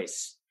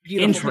choice.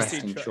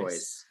 Interesting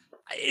choice.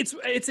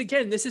 It's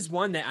again, this is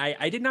one that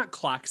I did not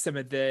clock some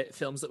of the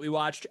films that we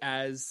watched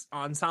as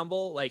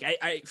ensemble. Like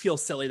I feel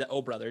silly that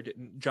Oh Brother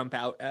didn't jump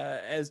out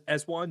as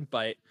one,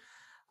 but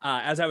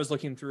as I was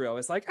looking through, I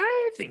was like,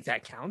 I think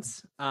that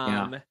counts.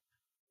 The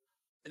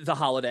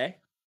Holiday.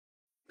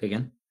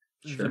 Again.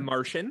 Sure. The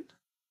Martian.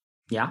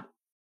 Yeah.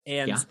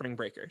 And Spring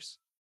Breakers.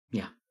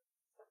 Yeah.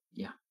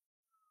 Yeah.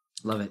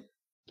 Love it.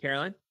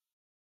 Caroline?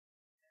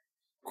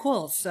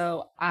 Cool.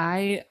 So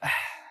I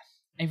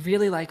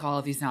really like all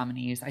of these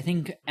nominees. I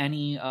think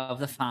any of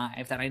the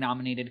 5 that I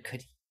nominated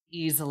could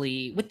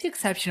easily, with the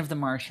exception of The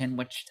Martian,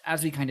 which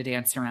as we kind of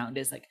danced around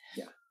is like,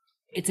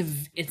 it's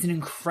an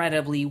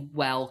incredibly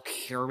well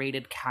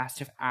curated cast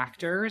of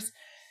actors.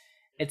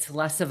 It's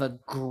less of a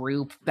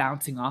group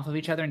bouncing off of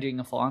each other and doing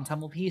a full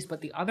ensemble piece, but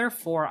the other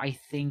 4 I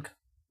think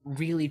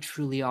really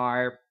truly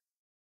are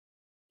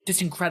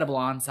just incredible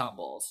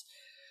ensembles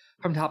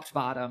from top to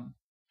bottom.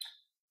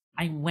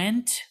 I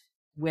went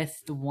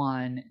with the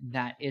one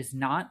that is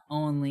not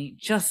only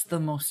just the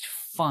most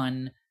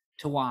fun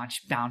to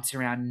watch bounce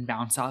around and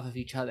bounce off of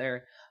each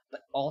other,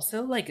 but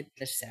also like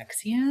the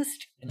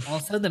sexiest and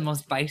also the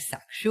most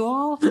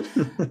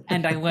bisexual.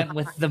 And I went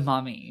with The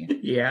Mummy.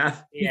 Yeah.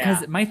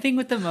 Because my thing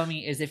with The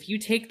Mummy is if you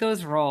take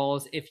those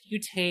roles, if you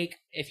take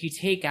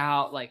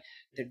out like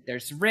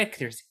there's Rick,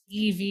 there's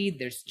Evie,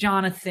 there's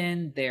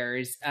Jonathan,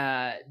 there's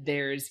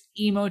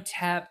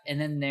Emotep,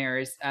 and then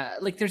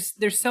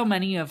there's so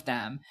many of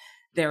them.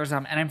 There's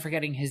and I'm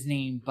forgetting his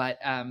name, but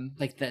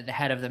like the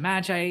head of the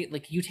Magi,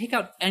 like you take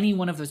out any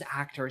one of those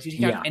actors, you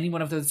take out any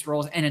one of those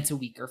roles, and it's a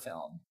weaker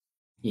film.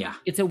 Yeah.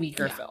 It's a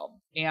weaker film.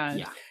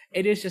 And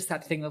it is just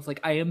that thing of like,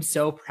 I am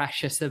so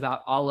precious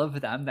about all of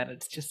them that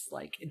it's just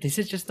like, this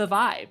is just the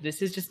vibe.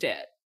 This is just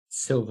it.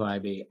 So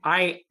vibey.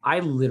 I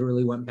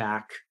literally went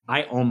back.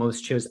 I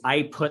almost chose,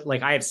 I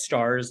have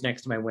stars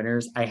next to my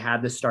winners. I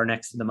had the star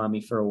next to The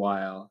Mummy for a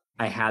while.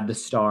 I had the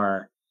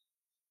star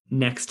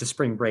next to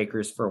Spring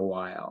Breakers for a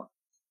while.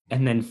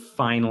 And then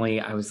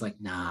finally I was like,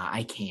 nah,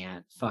 I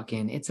can't.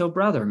 Fucking, it's Oh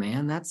Brother,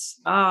 man. That's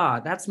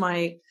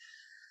my,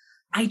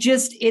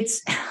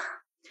 it's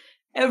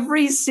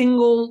every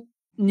single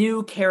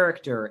new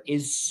character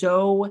is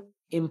so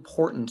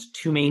important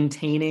to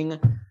maintaining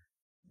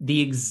the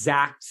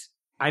exact,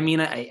 I mean,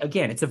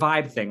 again, it's a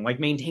vibe thing, like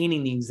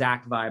maintaining the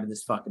exact vibe of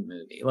this fucking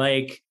movie.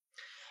 Like,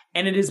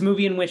 and it is a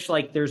movie in which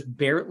like there's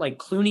like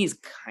Clooney's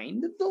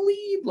kind of the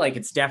lead. Like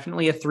it's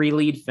definitely a 3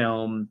 lead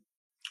film.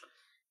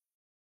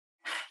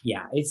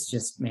 Yeah, it's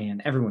just,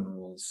 man, everyone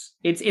rules.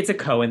 It's a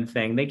Cohen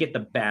thing. They get the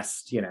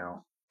best,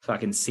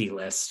 fucking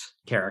C-list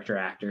character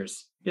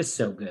actors. Just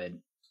so good.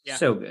 Yeah.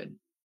 So good.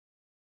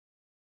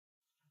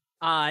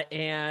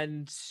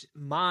 And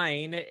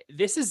mine,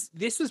 this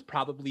was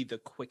probably the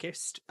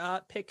quickest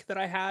pick that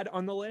I had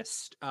on the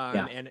list.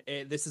 And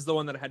this is the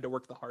one that I had to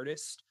work the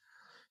hardest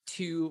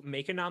to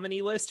make a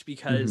nominee list,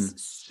 because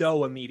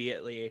so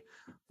immediately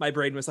my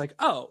brain was like,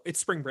 oh, it's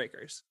Spring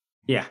Breakers.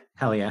 Yeah,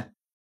 hell yeah.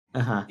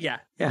 Yeah.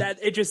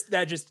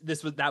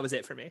 That was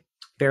it for me.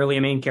 Barely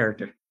a main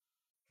character.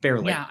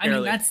 Barely. Yeah, I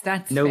mean that's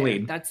no fair.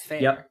 lead. That's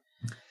fair. Yep.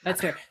 That's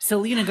fair.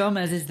 Selena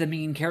Gomez is the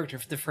main character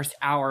for the first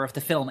hour of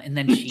the film, and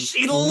then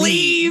she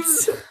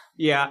leaves.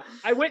 Yeah.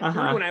 I went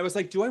through and I was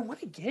like, do I want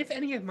to give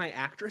any of my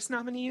actress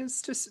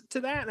nominees to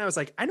that? And I was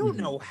like, I don't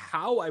know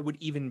how I would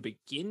even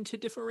begin to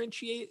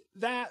differentiate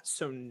that.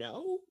 So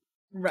no.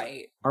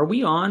 Right. Are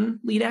we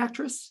on lead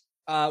actress?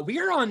 We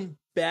are on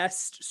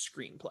best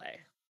screenplay.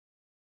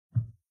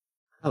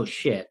 Oh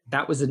shit.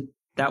 That was a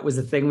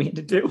thing we had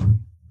to do.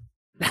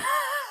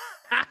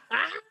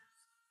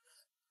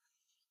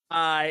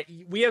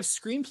 We have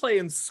screenplay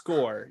and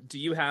score. Do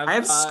you have? I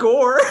have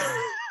score.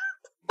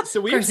 So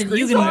we Carson, have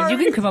you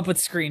can come up with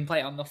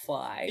screenplay on the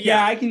fly.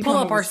 Yeah, I can pull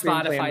up our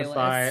Spotify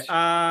list.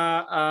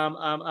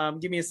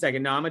 Give me a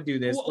second. No, I'm gonna do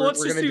this. Well,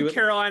 let's just do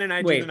Caroline and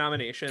I do the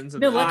nominations.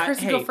 No, let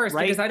Carson go first,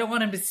 because I don't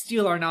want him to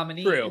steal our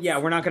nominee. True. Yeah,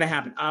 we're not gonna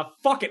happen.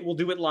 Fuck it, we'll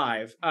do it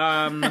live.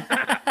 I'm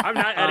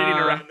not editing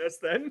around this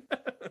then.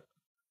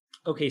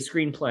 Okay,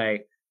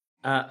 screenplay.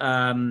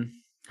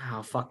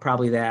 Oh fuck,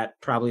 probably that.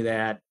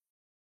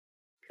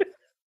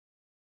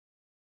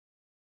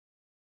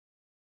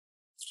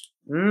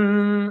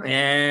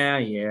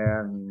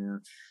 Yeah.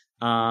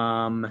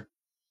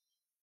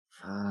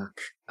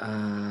 Fuck.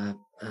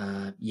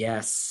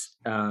 Yes.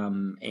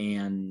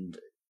 And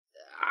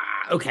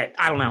okay,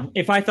 I don't know.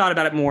 If I thought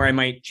about it more, I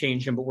might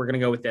change him, but we're gonna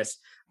go with this.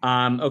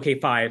 Okay,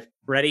 5.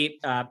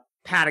 Ready?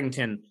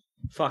 Paddington.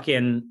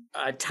 Fucking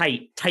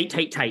tight.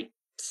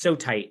 So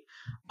tight.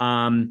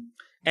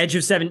 Edge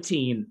of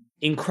 17.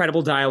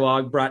 Incredible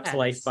dialogue brought to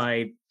life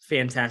by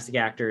fantastic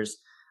actors.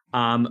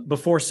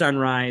 Before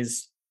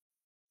Sunrise.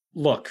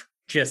 Look,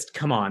 just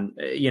come on.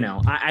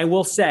 I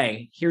will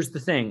say, here's the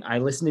thing. I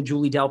listened to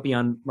Julie Delpy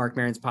on Mark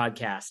Maron's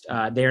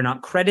podcast. They are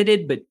not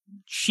credited, but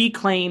she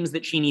claims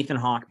that she and Ethan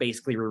Hawke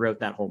basically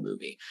rewrote that whole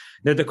movie.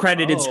 They're the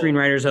credited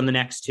screenwriters on the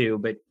next 2,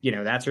 but,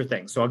 that's her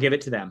thing. So I'll give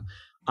it to them.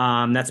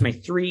 That's my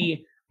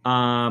 3.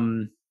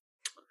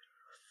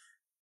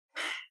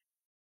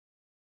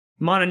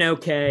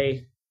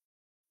 Mononoke,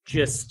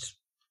 just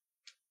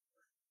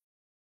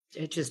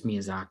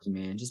Miyazaki,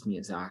 man. Just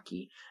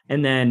Miyazaki.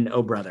 And then,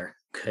 Oh Brother.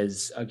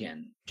 Because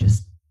again,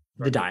 just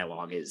the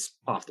dialogue is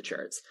off the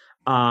charts.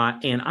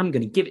 And I'm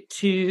gonna give it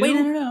to. Wait,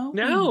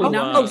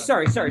 no.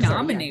 Sorry.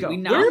 Nominate.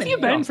 Where have you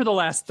been for the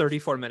last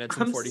 34 minutes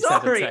and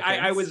 47 seconds?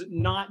 I was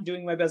not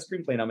doing my best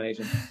screenplay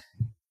nomination.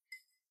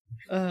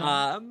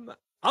 I'll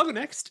go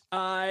next.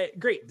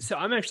 Great. So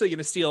I'm actually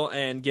gonna steal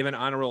and give an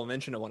honorable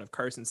mention to one of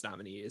Carson's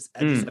nominees,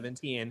 Edge of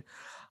 17.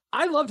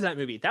 I loved that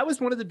movie. That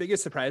was one of the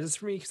biggest surprises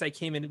for me, because I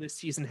came into this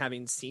season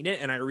having seen it,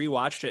 and I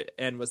rewatched it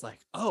and was like,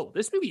 oh,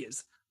 this movie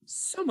is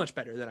so much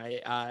better than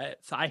I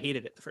thought. I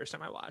hated it the first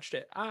time I watched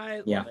it.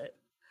 I love it.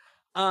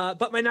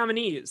 But my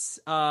nominees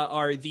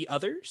are The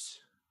Others,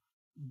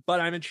 But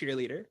I'm a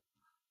Cheerleader,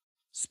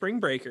 Spring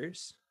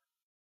Breakers,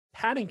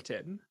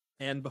 Paddington,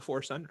 and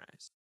Before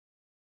Sunrise.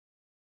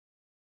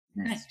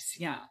 Nice.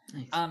 Yeah.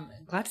 Nice.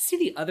 Glad to see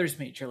The Others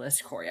made your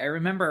list, Corey. I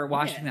remember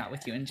watching that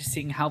with you and just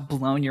seeing how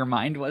blown your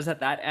mind was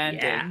at that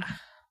ending.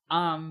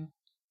 Yeah.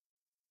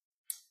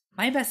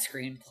 My best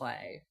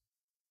screenplay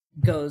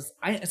goes.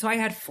 I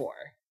had 4.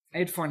 I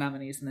had 4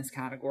 nominees in this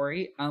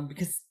category.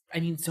 Because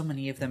so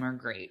many of them are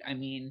great.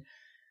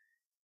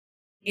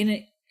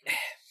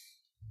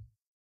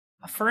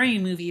 For a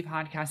movie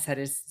podcast that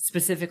is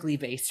specifically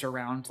based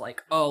around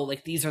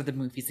these are the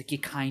movies you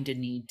kind of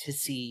need to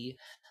see.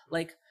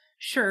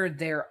 Sure,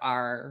 there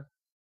are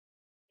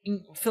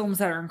films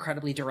that are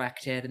incredibly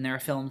directed, and there are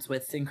films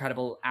with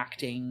incredible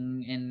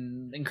acting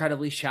and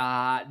incredibly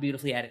shot,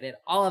 beautifully edited,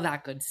 all of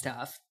that good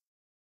stuff.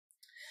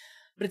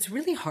 But it's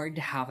really hard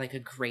to have a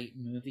great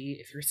movie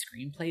if your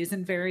screenplay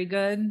isn't very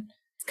good.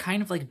 It's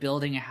kind of like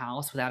building a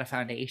house without a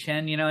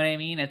foundation, you know what I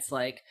mean? It's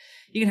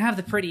you can have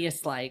the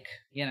prettiest, you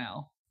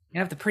can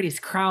have the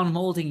prettiest crown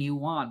molding you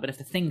want, but if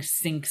the thing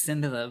sinks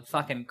into the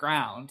fucking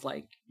ground,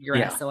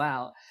 you're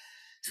SOL.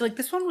 So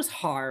this one was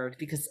hard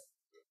because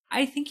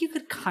I think you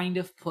could kind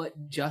of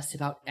put just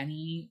about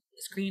any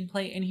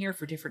screenplay in here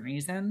for different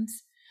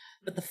reasons.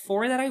 But the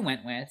 4 that I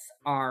went with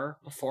are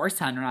Before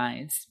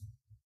Sunrise,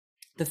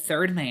 The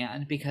Third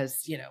Man,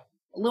 because,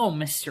 little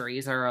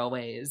mysteries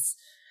always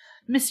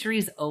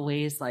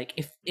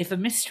if a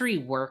mystery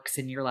works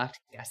and you're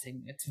left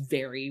guessing, it's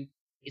very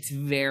It's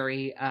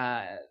very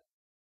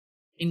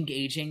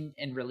engaging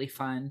and really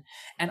fun.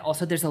 And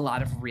also there's a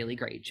lot of really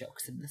great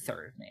jokes in The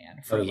Third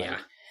Man for like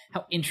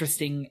how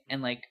interesting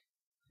and like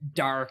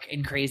dark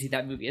and crazy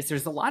that movie is.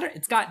 There's a lot of,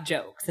 it's got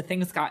jokes. The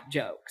thing's got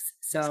jokes.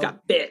 So it's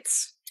got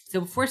bits. So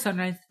Before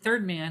Sunrise,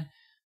 Third Man,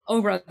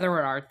 Oh Brother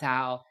Where Art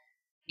Thou,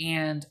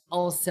 and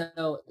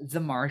also The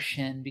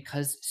Martian,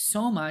 because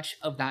so much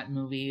of that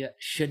movie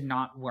should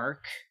not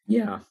work.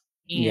 Yeah.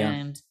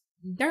 And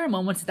there are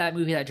moments of that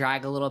movie that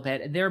drag a little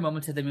bit, and there are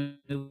moments of the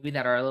movie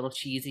that are a little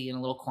cheesy and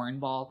a little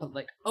cornball, but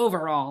like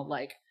overall,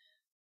 like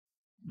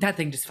that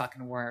thing just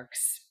fucking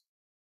works.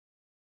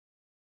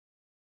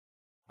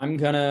 I'm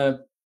gonna,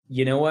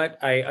 you know what?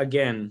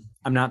 I'm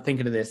not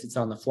thinking of this. It's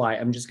on the fly.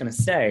 I'm just gonna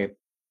say,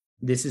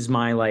 this is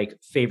my like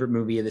favorite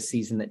movie of the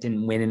season that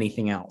didn't win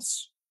anything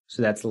else.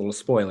 So that's a little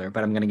spoiler,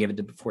 but I'm gonna give it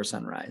to Before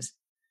Sunrise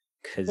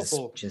because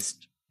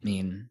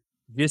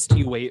just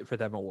you wait for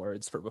them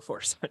awards for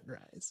Before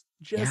Sunrise.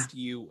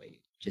 You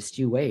wait. Just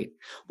you wait.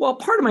 Well,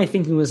 part of my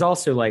thinking was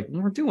also like,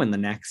 we're doing the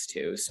next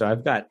two, so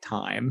I've got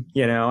time.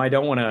 You know, I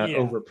don't want to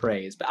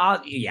overpraise,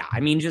 but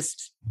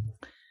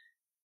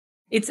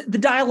it's the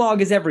dialogue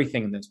is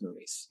everything in those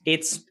movies.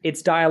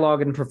 It's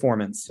dialogue and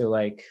performance. So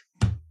like,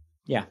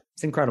 yeah,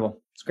 it's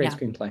incredible. It's great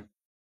screenplay.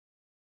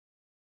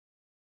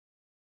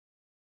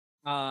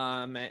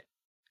 Caroline,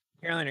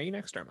 are you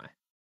next or am I?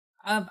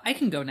 I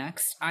can go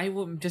next.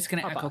 I'm just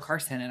going to echo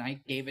Carson, and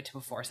I gave it to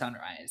Before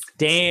Sunrise.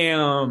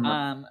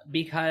 Damn.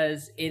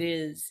 Because it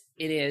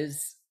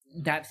is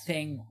that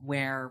thing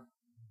where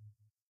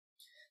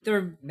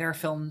there are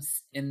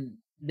films in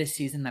this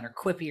season that are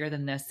quippier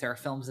than this. There are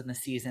films in this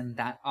season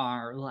that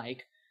are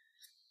like,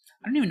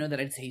 I don't even know that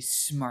I'd say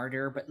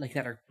smarter, but like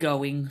that are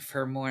going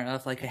for more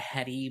of like a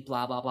heady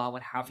blah, blah, blah,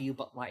 what have you.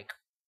 But like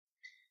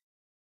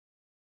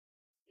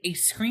a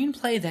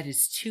screenplay that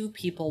is two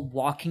people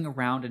walking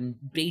around and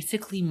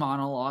basically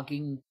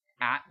monologuing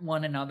at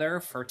one another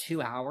for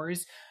 2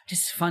 hours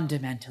just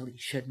fundamentally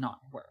should not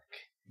work.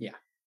 Yeah.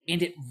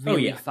 And it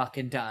really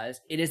fucking does.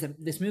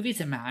 This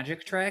movie's a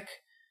magic trick.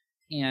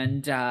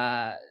 And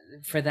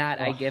for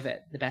that, I give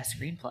it the best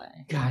screenplay.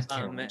 God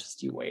damn it.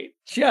 Just you wait.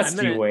 You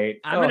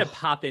wait. I'm going to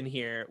pop in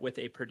here with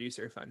a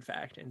producer fun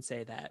fact and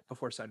say that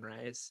Before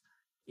Sunrise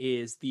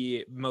is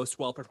the most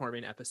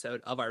well-performing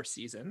episode of our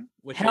season.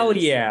 Which Hell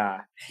is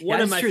yeah.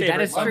 One of my favorites.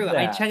 That is true.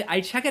 I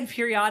check it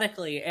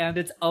periodically, and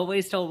it's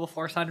always still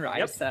Before Sunrise.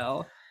 Yep.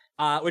 So...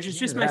 which is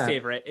just my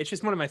favorite. It's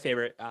just one of my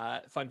favorite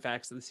fun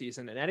facts of the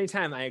season. And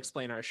anytime I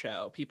explain our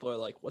show, people are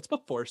like, what's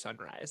Before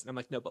Sunrise? And I'm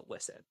like, no, but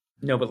listen.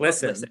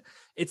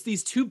 It's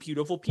these two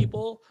beautiful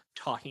people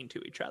talking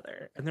to each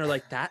other. And they're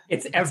like,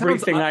 it's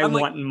everything I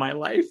want in my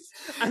life.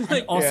 I'm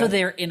like, also,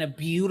 they're in a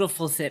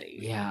beautiful city.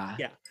 Yeah.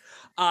 Yeah.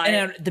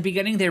 And at the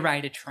beginning, they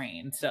ride a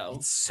train. So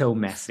it's so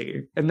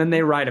messy. And then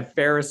they ride a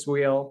Ferris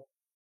wheel.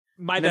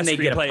 My best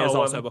screenplay is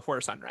also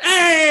Before Sunrise.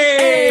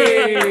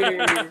 Hey!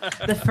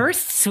 The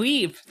first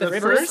sweep.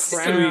 The first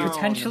sweep.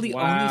 Potentially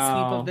only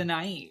sweep of the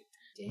night.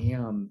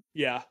 Damn.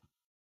 Yeah.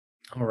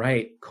 All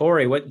right.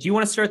 Corey, do you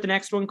want to start the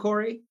next one,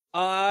 Corey?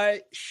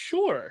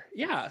 Sure.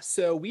 Yeah.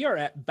 So we are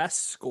at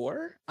best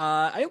score.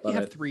 I only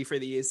have 3 for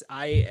these.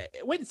 I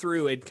went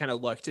through and kind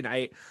of looked, and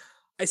I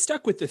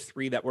stuck with the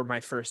 3 that were my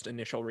first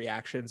initial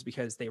reactions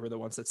because they were the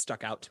ones that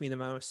stuck out to me the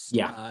most.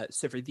 Yeah.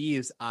 So for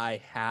these,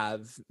 I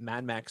have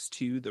Mad Max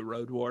 2, The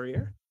Road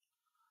Warrior,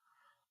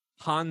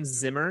 Hans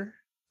Zimmer,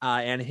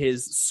 and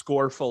his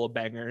score full of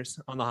bangers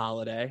on the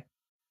holiday.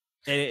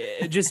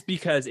 And just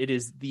because it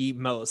is the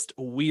most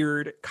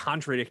weird,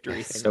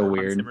 contradictory thing. So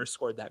weird. Hans Zimmer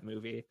scored that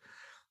movie.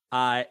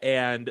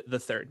 And The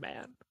Third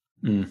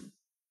Man.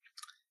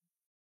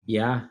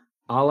 Yeah.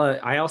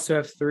 I also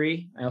have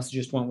 3. I also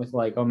just went with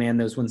like, oh man,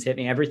 those ones hit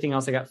me. Everything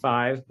else I got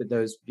 5, but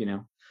those,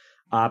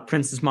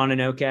 Princess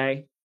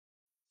Mononoke,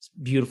 it's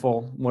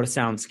beautiful. What a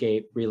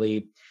soundscape,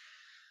 really.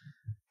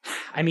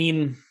 I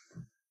mean,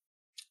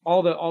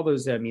 all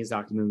those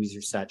Miyazaki movies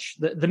are such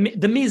the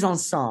mise en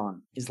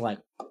scène is like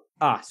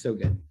so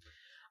good.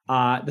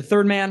 The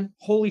Third Man,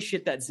 holy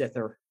shit, that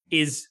zither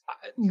is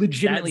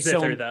legitimately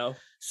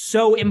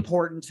so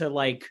important to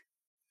like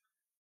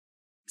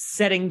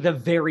setting the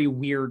very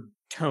weird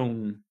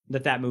tone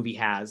that movie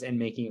has and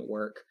making it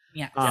work.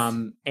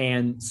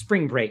 And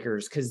Spring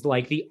Breakers, because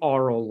like the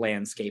aural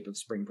landscape of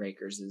Spring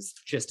Breakers is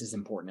just as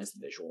important as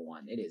the visual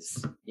one. It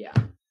is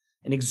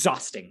an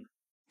exhausting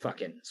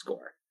fucking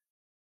score.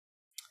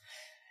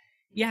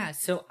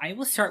 So I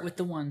will start with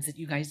the ones that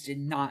you guys did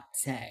not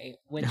say,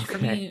 which for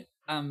me,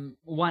 I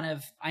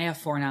have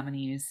 4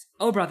 nominees.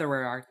 Oh Brother,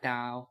 Where Art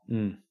Thou?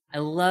 I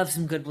love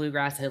some good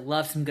bluegrass. I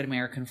love some good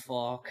American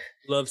folk.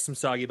 Love some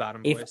Soggy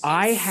Bottom Boys. If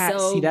I had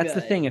that's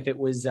the thing. If it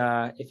was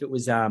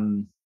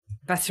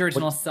best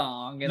original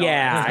song.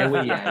 I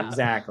would. Yeah,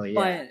 exactly.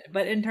 Yeah.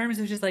 But in terms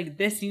of just like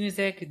this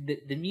music,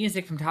 the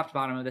music from top to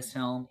bottom of this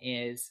film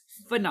is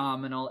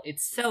phenomenal.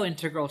 It's so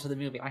integral to the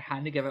movie. I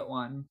had to give it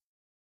 1.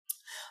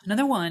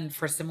 Another one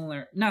for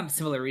not a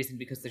similar reason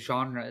because the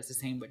genre is the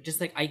same, but just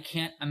like I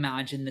can't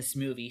imagine this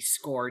movie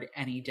scored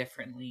any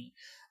differently.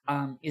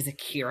 Is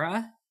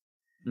Akira.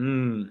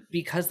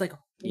 Because like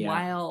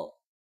while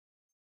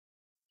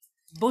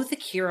both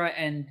Akira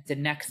and the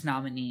next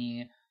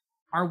nominee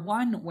are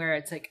one where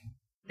it's like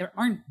there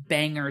aren't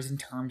bangers in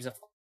terms of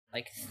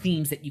like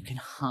themes that you can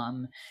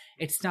hum.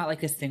 It's not like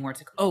this thing where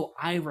it's like, oh,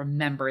 I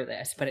remember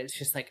this, but it's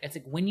just like, it's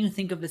like when you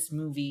think of this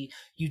movie,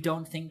 you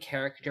don't think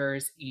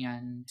characters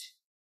and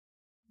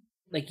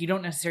like you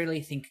don't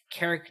necessarily think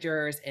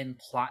characters and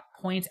plot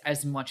points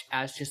as much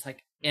as just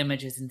like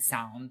images and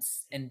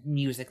sounds and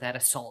music that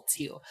assaults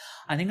you.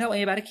 I think that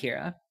way about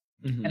Akira.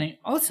 And I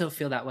also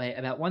feel that way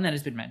about one that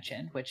has been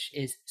mentioned, which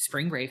is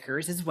Spring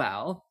Breakers as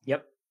well.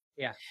 Yep.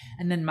 Yeah.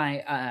 And then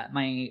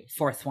my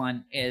fourth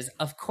one is,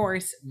 of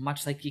course,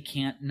 much like you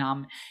can't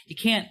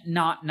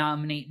not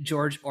nominate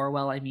George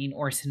Orwell,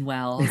 Orson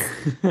Welles,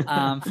 for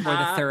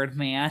The Third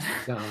Man.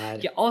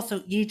 God.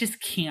 You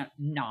just can't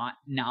not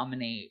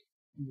nominate,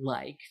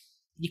 like,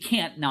 you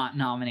can't not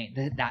nominate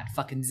that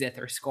fucking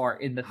zither score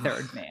in The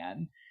Third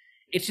Man.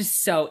 It's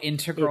just so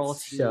integral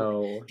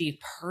to the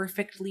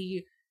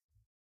perfectly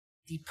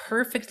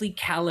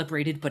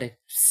calibrated but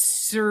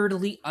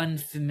absurdly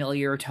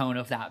unfamiliar tone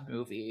of that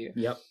movie.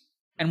 Yep.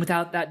 And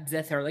without that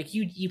zither, like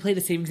you play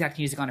the same exact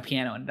music on a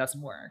piano and it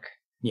doesn't work.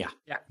 Yeah.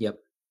 Yep.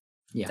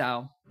 Yeah.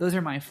 So those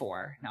are my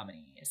 4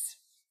 nominees.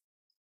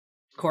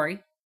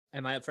 Corey?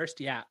 Am I up first?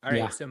 Yeah. All right.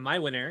 Yeah. So my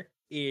winner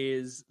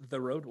is The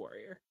Road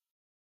Warrior.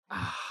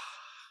 A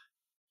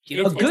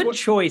good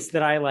choice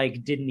that I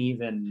like didn't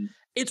even.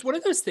 It's one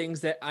of those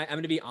things that I'm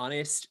going to be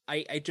honest.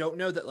 I don't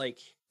know that like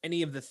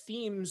any of the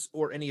themes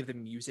or any of the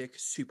music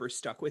super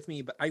stuck with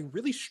me, but I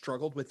really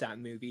struggled with that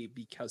movie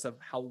because of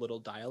how little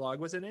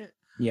dialogue was in it.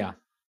 Yeah.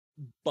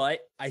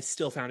 But I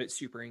still found it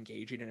super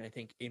engaging, and I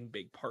think in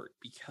big part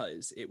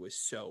because it was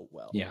so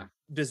well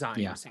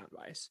designed sound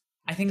wise.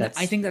 I think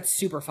that's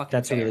super fucking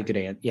That's fair. a really good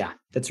answer. Yeah,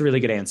 that's a really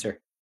good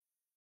answer.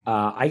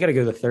 I gotta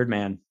go The Third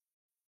Man.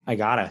 I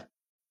gotta.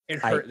 It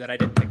hurt that I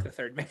didn't pick The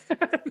Third Man.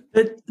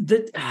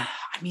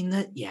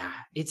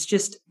 It's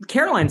just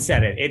Caroline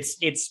said it.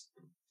 It's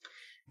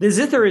the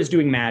zither is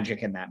doing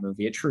magic in that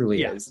movie. It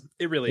truly is.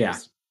 It really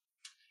is.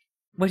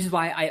 Which is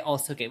why I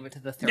also gave it to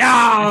The Third.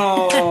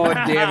 Oh,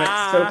 damn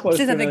it! So close.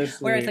 To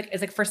where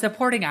it's like for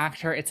supporting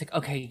actor, it's like,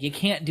 okay, you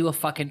can't do a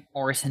fucking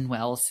Orson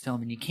Welles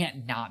film, and you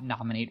can't not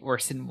nominate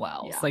Orson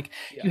Welles.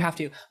 You have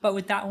to. But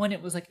with that one,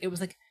 it was like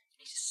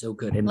he's so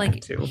good in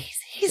that too.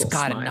 He's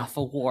got enough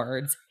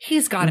awards.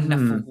 He's got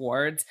enough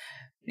awards.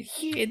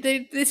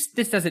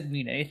 This doesn't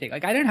mean anything.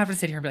 Like, I don't have to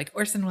sit here and be like,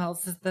 Orson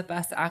Welles is the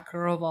best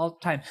actor of all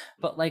time.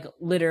 But like,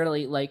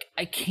 literally, like,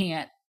 I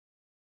can't.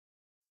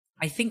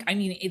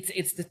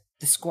 It's the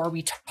score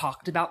we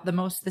talked about the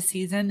most this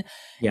season.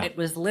 Yeah. It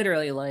was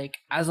literally like,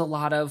 as a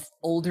lot of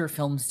older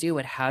films do,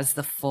 it has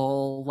the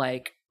full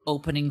like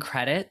opening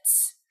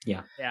credits.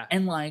 Yeah. Yeah.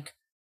 And like,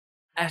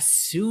 as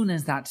soon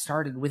as that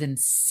started, within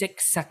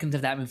 6 seconds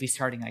of that movie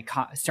starting, I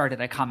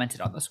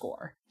commented on the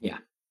score. Yeah.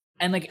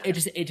 And like,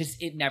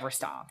 it never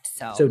stopped.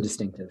 So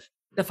distinctive.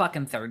 The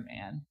fucking Third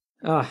Man.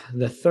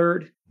 The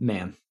Third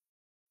Man.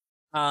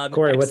 Corey,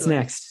 excellent. What's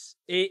next?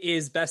 It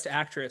is Best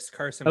Actress.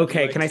 Carson.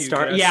 Okay, can I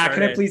start? Yeah,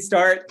 can I please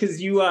start?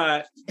 Because you,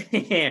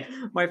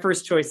 my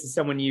first choice is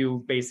someone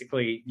you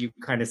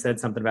kind of said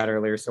something about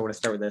earlier, so I want to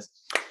start with this.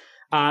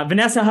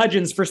 Vanessa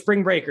Hudgens for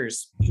Spring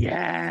Breakers.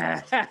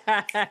 Yeah.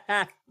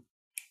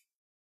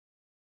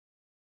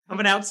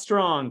 Coming out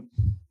strong.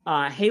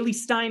 Haley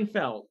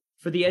Steinfeld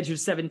for The Edge of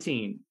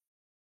 17.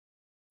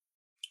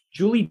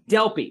 Julie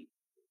Delpy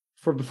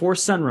for Before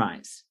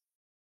Sunrise.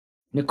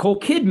 Nicole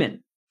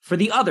Kidman for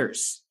The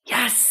Others.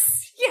 Yes.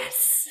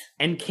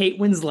 And Kate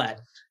Winslet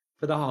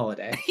for The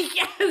Holiday.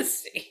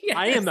 Yes.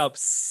 I am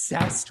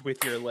obsessed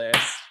with your list.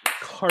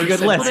 Carson, good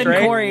list,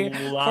 right? Corey,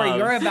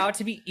 you're about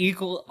to be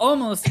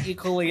almost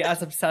equally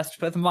as obsessed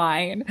with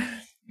mine.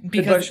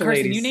 Because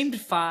Carson, you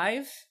named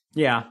 5.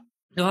 Yeah.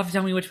 You'll have to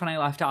tell me which one I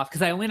left off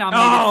because I only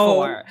nominated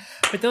 4.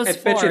 But those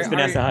 4 it's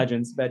Vanessa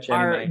Hudgens.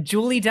 Are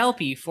Julie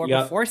Delpy for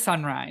Before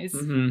Sunrise.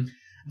 Mm-hmm.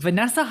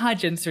 Vanessa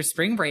Hudgens for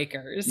Spring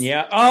Breakers.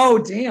 Yeah. Oh,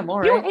 damn. All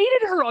right. You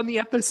hated her on the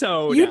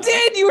episode. You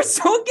did. You were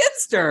so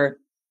against her.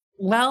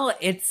 Well,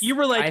 you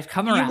were like, I've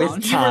come around.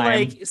 You were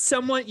like,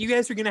 you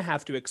guys are going to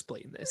have to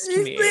explain this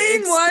to me. You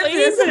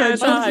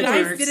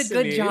guys did a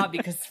good job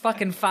because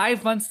fucking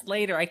 5 months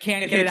later, I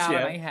can't get it out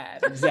of my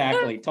head.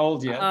 Exactly.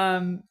 Told you.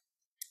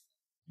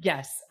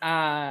 Yes.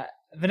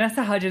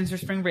 Vanessa Hudgens for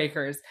Spring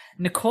Breakers.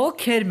 Nicole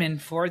Kidman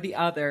for The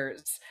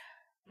Others.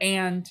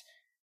 And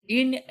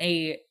in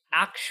a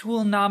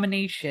actual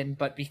nomination,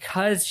 but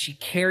because she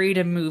carried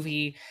a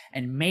movie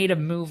and made a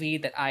movie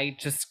that I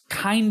just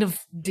kind of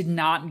did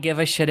not give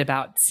a shit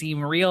about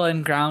seem real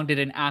and grounded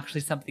and actually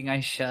something I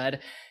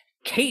should,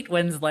 Kate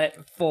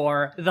Winslet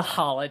for The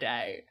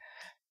Holiday.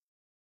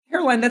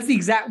 Caroline,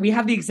 we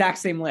have the exact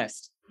same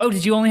list. Oh,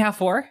 did you only have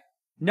 4?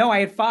 No, I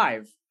had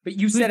 5. But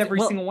you said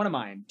every single one of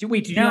mine.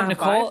 Did you not have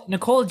 5?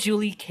 Nicole,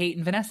 Julie, Kate,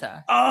 and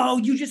Vanessa. Oh,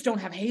 you just don't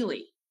have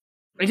Haley.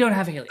 I don't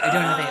have Haley.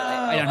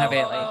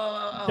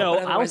 So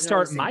but I'll otherwise they're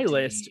all start the my same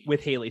list team.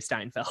 with Haley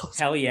Steinfeld.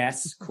 Hell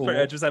yes, cool. For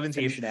Edge of 17.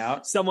 Finish it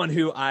out. Someone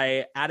who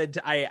I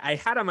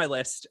had on my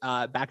list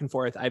back and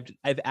forth.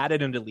 I've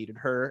added and deleted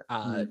her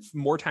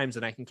more times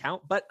than I can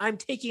count, but I'm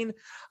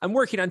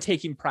working on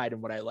taking pride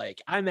in what I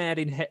like. I'm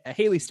adding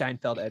Haley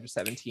Steinfeld, Edge of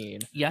 17.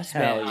 Yes,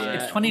 Hell bitch. yeah.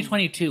 It's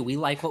 2022. We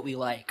like what we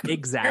like.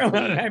 Exactly.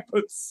 I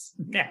put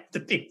snap to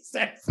the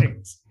exact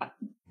same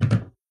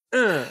time.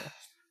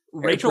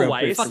 Rachel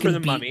Weisz Fucking for the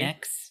Mummy.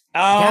 beatniks.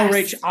 Oh, Yes,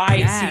 Rachel! I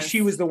yes. see.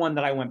 She was the one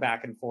that I went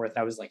back and forth.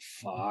 I was like,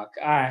 "Fuck!"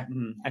 I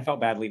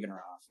felt bad leaving her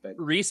off, but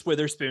Reese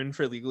Witherspoon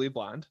for Legally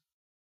Blonde.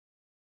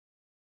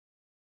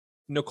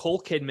 Nicole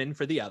Kidman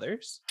for The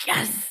Others.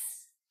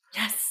 Yes.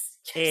 Yes.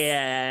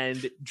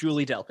 And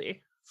Julie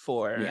Delpy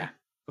for yeah,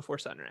 Before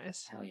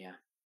Sunrise. hell yeah,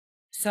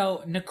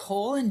 So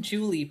Nicole and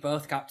Julie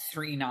both got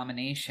 3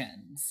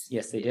 nominations.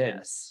 yes, they did.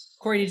 Yes.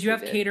 Corey, did you They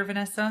have did. Kate or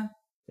Vanessa?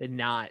 Did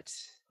not.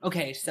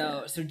 Okay,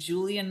 so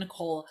Julie and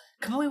Nicole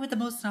come away with the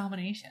most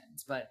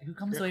nominations, but who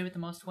comes away with the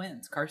most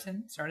wins?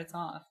 Carson, start us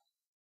off.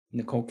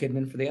 Nicole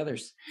Kidman for The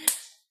Others.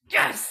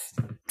 Yes.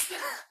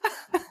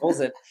 Pulls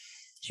it.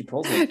 She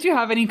pulls it. Do you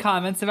have any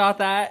comments about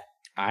that?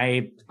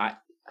 I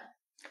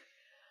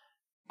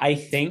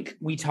think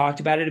we talked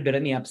about it a bit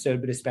in the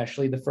episode, but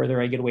especially the further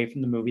I get away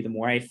from the movie, the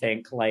more I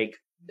think like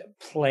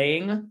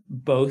playing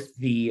both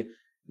the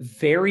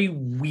very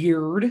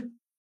weird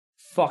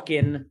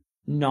fucking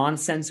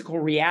nonsensical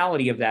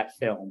reality of that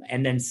film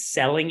and then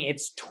selling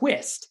its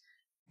twist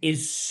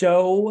is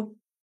so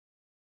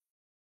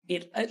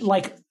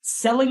like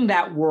selling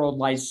that world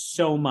lies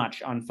so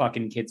much on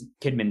fucking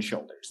Kidman's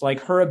shoulders.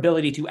 Like her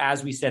ability to,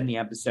 as we said in the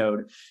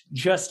episode,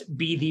 just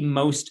be the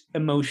most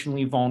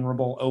emotionally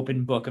vulnerable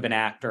open book of an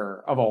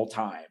actor of all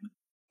time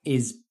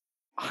is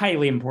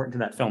highly important to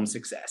that film's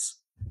success.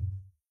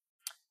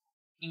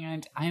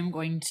 And I'm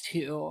going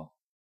to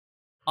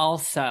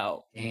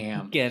also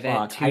give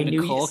it to I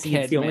knew Nicole It's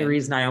the only Kidman.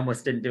 reason I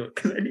almost didn't do it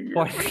because I knew you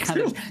were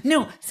going to.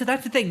 No, so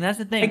that's the thing. That's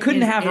the thing. I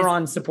couldn't have her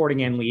on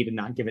supporting and lead and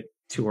not give it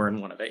to her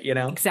in one of it, you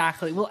know?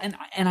 Exactly. Well, and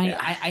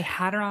I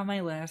had her on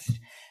my list,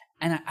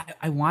 and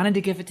I wanted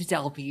to give it to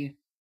Delpy.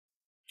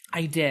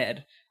 I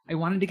did. I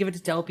wanted to give it to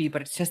Delpy,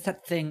 but it's just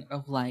that thing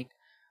of like,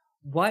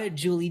 what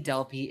Julie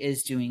Delpy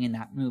is doing in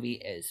that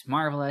movie is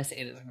marvelous.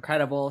 It is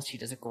incredible. She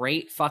does a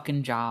great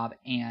fucking job,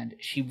 and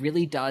she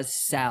really does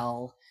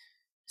sell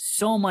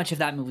so much of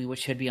that movie,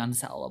 which should be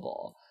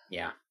unsellable.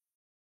 Yeah.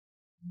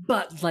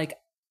 But like,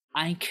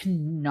 I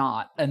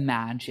cannot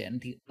imagine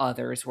the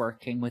others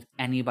working with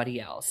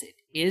anybody else. It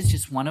is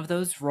just one of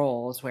those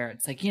roles where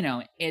it's like, you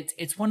know,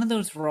 it's one of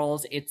those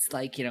roles. It's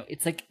like, you know,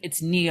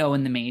 it's Neo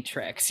in the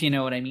Matrix. You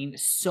know what I mean?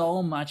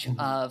 So much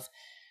of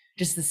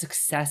just the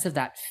success of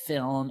that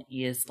film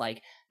is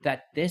like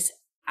that this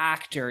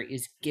actor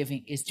is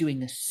doing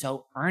this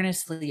so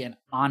earnestly and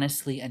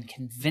honestly and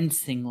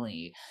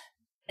convincingly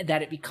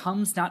that it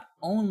becomes not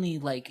only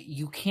like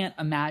you can't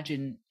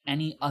imagine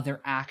any other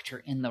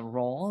actor in the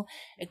role,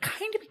 it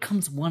kind of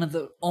becomes one of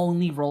the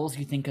only roles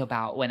you think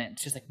about when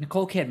it's just like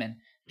Nicole Kidman,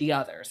 The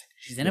Others.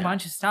 She's in a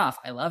bunch of stuff.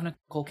 I love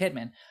Nicole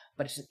Kidman,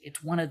 but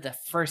it's one of the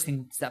first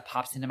things that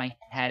pops into my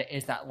head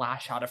is that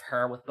last shot of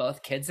her with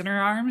both kids in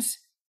her arms,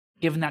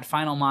 given that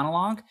final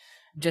monologue,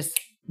 just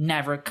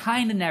never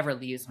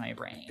leaves my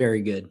brain.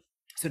 Very good.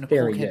 So Nicole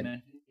Very Kidman,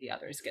 good. The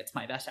Others, gets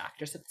my best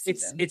actress of the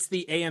season. It's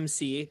the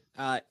AMC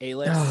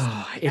A-list.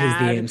 Oh, it is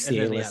the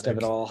AMC list of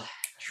it all.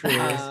 Truly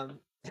is.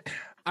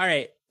 All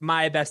right.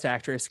 My best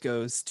actress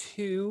goes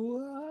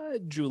to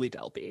Julie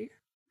Delpy.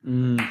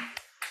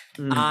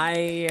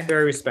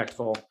 Very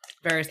respectful.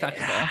 Very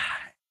respectable.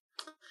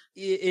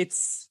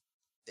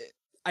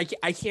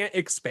 I can't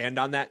expand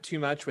on that too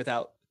much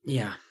without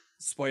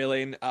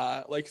spoiling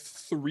like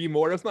 3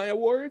 more of my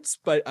awards,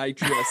 but I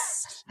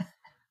just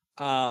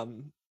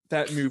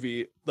that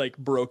movie like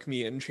broke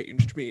me and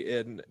changed me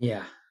in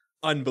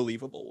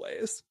unbelievable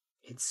ways.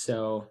 It's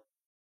so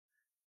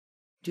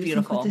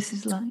beautiful. What this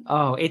is like?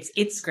 Oh,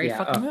 it's great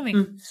fucking movie.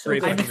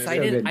 I'm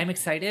excited. I'm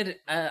excited.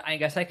 I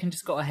guess I can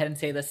just go ahead and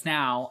say this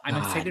now. I'm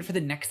excited for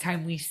the next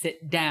time we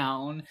sit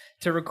down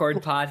to record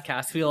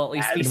podcasts. We'll at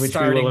least be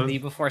starting the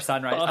Before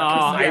Sunrise.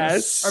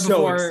 Yes.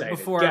 Or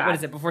before what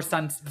is it? Before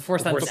sunset.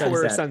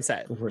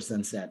 Before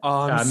sunset.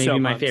 Oh, maybe so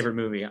my pumped. favorite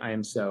movie. I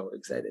am so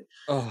excited.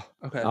 Oh,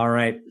 okay. All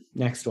right,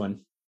 next one.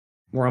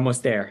 We're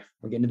almost there.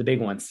 We're getting to the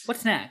big ones.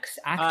 What's next?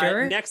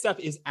 Actor. Next up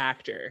is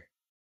actor.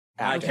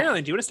 Okay.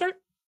 Caroline, do you want to start?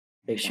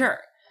 Big sure.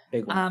 One.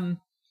 Big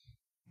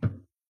one.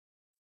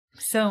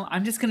 So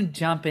I'm just gonna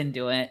jump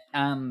into it.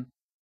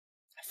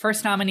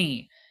 First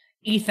nominee,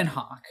 Ethan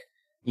Hawke.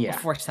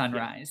 Before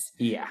Sunrise.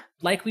 Yeah.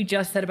 Like we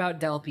just said about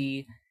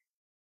Delpy,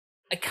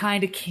 I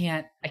kind of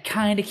can't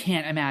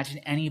imagine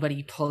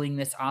anybody pulling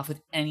this off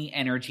with any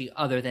energy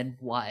other than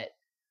what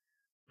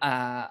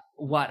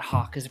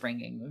Hawke is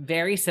bringing.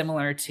 Very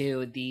similar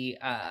to the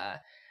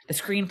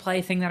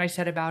screenplay thing that I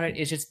said about it.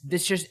 Is just the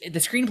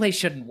screenplay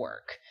shouldn't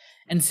work,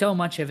 and so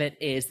much of it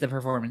is the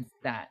performance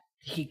that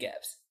he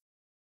gives.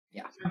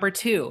 Yeah. Number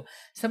 2,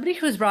 somebody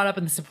who was brought up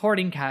in the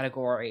supporting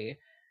category.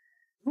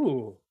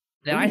 Ooh.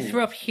 That I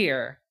threw up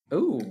here.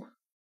 Ooh.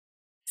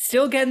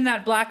 Still getting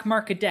that black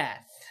mark of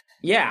death.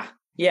 Yeah.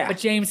 But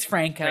James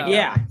Franco.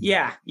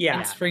 Yeah.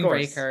 And Spring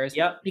Breakers.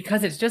 Yep.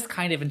 Because it's just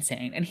kind of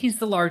insane. And he's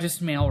the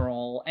largest male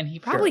role. And he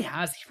probably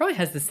has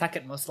the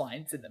second most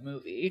lines in the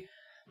movie.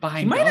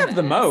 Behind He might have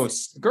the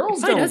most.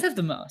 Girls don't. He does have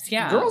the most,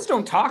 yeah. Girls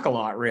don't talk a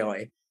lot,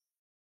 really.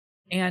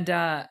 And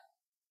third,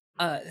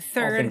 all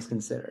things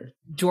considered,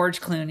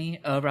 George Clooney,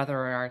 Oh Brother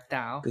Where Art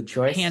Thou. Good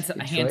choice. A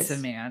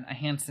handsome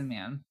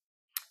man.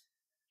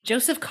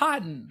 Joseph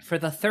Cotton for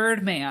the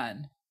third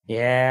man.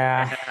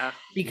 Yeah.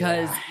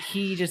 Because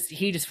he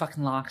just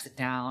fucking locks it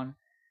down.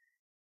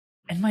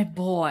 And my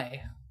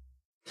boy,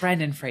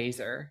 Brendan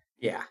Fraser.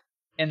 Yeah.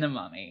 In The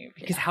Mummy.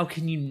 Because how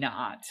can you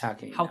not? How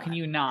can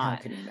you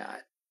not?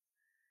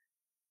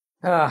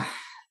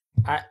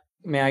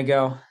 May I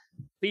go?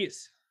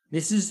 Please.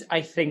 This is,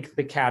 I think,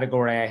 the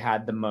category I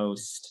had the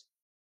most.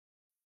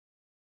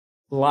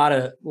 A lot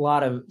of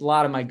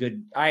my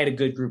good. I had a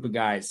good group of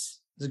guys.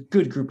 It was a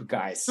good group of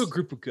guys. Good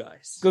group of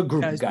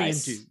guys.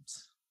 Guys being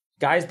dudes.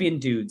 Guys being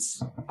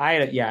dudes. I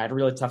had a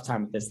really tough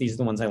time with this. These are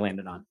the ones I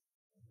landed on.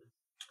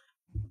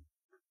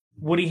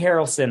 Woody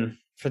Harrelson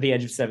for The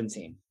Edge of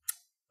 17.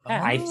 Oh.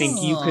 I think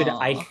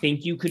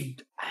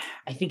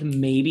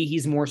maybe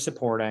he's more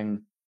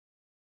supporting.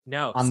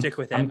 No, stick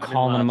with it. I'm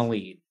calling him a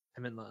lead.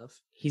 I'm in love.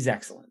 He's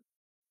excellent.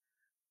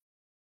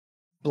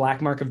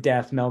 Black Mark of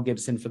Death, Mel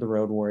Gibson for The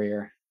Road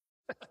Warrior.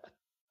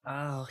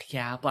 Oh,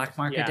 yeah. Black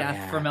Mark of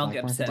Death for Mel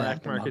Gibson.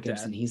 Black Mark of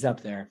Death. He's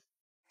up there.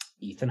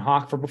 Ethan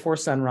Hawke for Before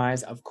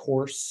Sunrise, of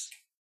course.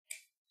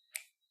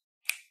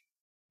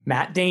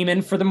 Matt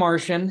Damon for The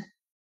Martian.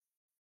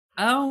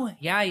 Oh,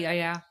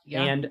 yeah.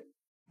 And,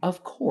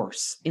 of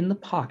course, in the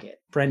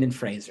pocket, Brendan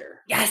Fraser.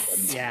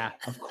 Yes! Yeah.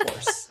 Of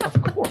course.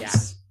 Of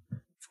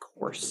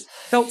course.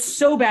 Felt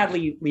so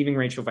badly leaving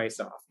Rachel Weisz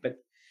off, but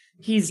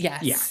he's...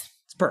 Yes. Yeah,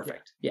 it's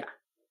perfect. Yeah.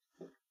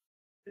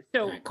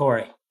 So, right,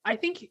 Corey. I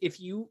think if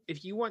you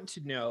want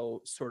to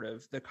know sort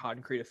of the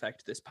concrete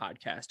effect this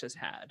podcast has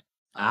had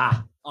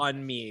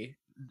on me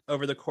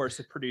over the course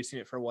of producing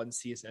it for one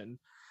season,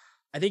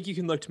 I think you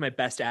can look to my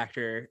Best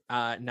Actor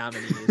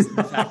nominees and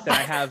the fact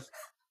that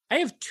I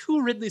have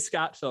 2 Ridley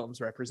Scott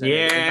films represented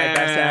in my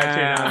Best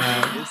Actor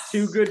nominees.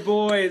 2 good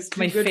boys.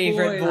 My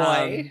favorite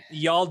boy.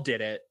 Y'all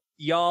did it.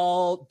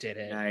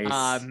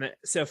 Nice.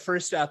 So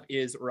first up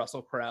is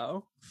Russell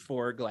Crowe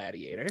for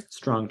Gladiator.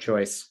 Strong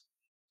choice.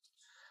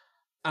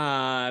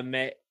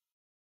 Next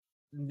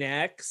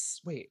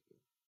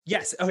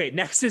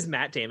is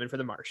Matt Damon for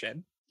The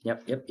Martian.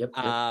 Yep.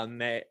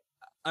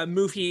 A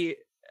movie,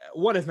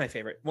 one of my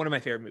favorite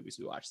movies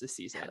we watched this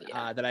season,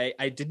 that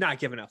I did not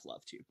give enough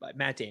love to, but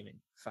Matt Damon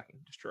fucking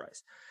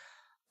destroys.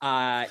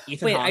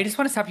 Ethan Hawke. I just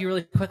want to stop you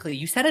really quickly.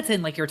 You said it's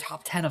in like your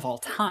top 10 of all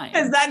time.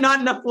 Is that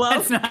not enough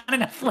love? That's not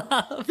enough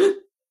love.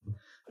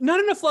 Not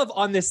enough love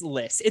on this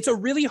list. It's a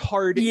really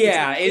hard.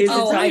 Yeah, it is.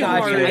 I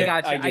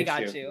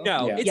got you.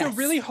 No, it's a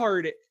really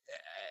hard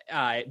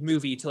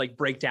movie to like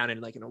break down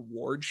in like an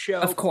award show.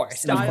 Of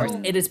course.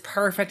 It is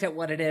perfect at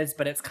what it is,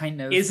 but it's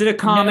kind of. Is it a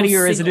comedy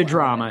or is it a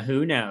drama?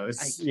 Who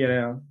knows?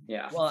 Yeah.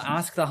 Well,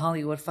 ask the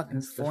Hollywood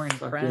fucking foreign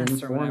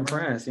press or whatever.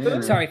 Press,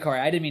 yeah. Sorry, Corey.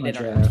 I didn't mean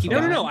to.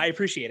 No. I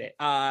appreciate it.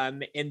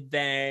 And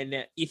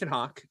then Ethan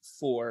Hawke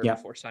for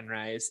Before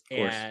Sunrise,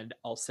 and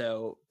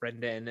also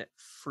Brendan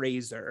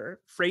Fraser.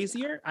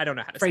 I don't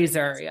know how to say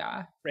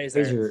it.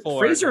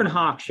 Fraser and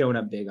Hawke showing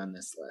up big on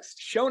this list.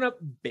 Showing up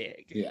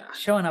big. Yeah.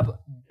 Showing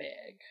up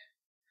big.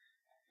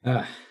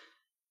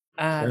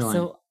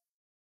 So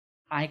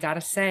I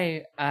gotta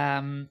say,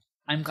 I'm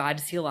glad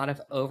to see a lot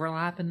of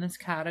overlap in this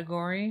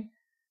category.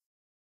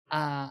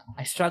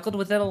 I struggled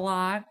with it a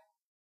lot,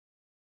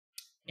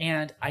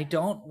 and I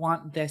don't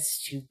want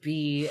this to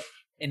be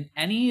in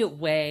any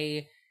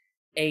way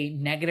a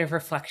negative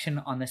reflection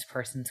on this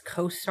person's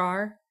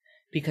co-star,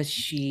 because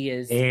she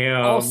is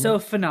also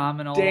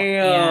phenomenal.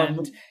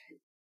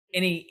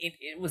 And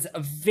it was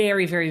a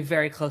very, very,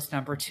 very close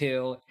number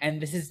 2.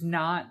 And this is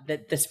not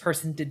that this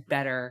person did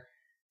better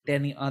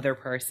than the other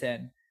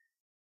person.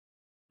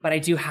 But I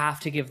do have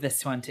to give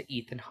this one to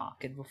Ethan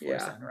Hawke in Before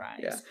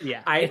Sunrise.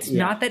 Yeah. It's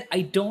not that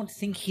I don't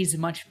think he's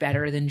much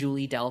better than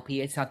Julie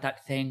Delpy. It's not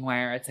that thing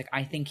where it's like,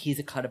 I think he's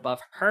a cut above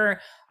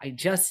her. I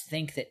just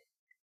think that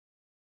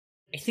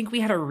I think we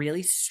had a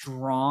really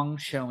strong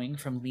showing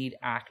from lead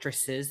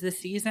actresses this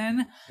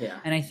season. Yeah.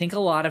 And I think a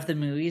lot of the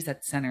movies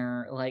that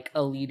center like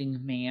a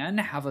leading man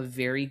have a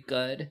very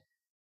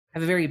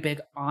big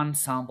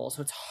ensemble.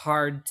 So it's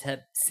hard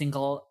to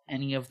single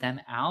any of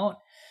them out.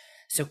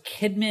 So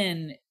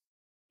Kidman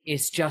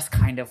is just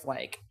kind of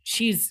like,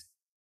 she's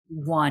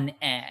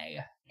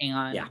 1A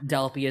and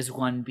Delpy is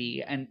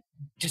 1B, and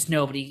just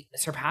nobody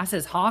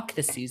surpasses Hawke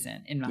this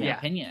season, in my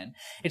opinion.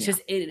 It's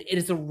just, it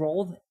is a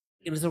role.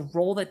 It was a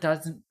role that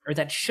doesn't, or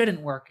that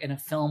shouldn't work in a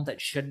film that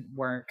shouldn't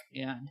work,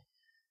 and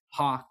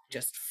Hawke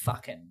just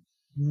fucking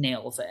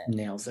nails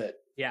it.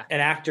 Yeah. An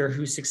actor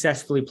who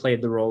successfully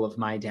played the role of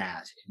my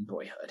dad in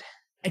Boyhood.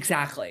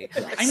 Exactly.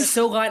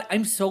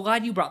 I'm so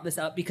glad you brought this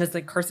up because,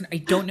 like, Carson, I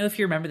don't know if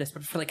you remember this,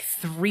 but for like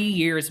 3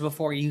 years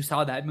before you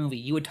saw that movie,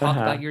 you would talk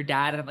about your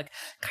dad, and I'm like,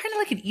 kind of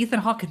like an Ethan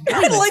Hawke and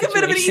Boyhood. Kind of like a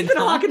bit of an Ethan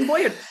Hawke and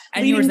Boyhood.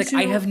 And you were like,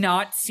 I have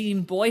not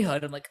seen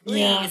Boyhood. I'm like,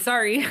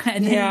 sorry.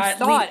 And then you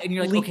saw it, and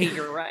you're like, okay,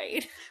 you're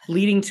right.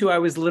 Leading to, I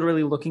was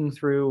literally looking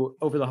through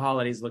over the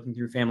holidays, looking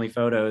through family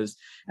photos,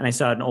 and I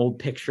saw an old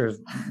picture of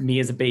me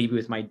as a baby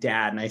with my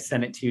dad, and I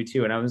sent it to you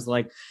too. And I was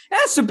like,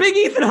 that's a big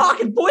Ethan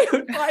Hawke and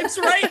Boyhood vibes,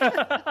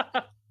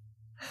 right?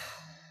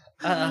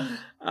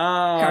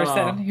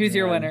 Carson, who's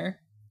your winner?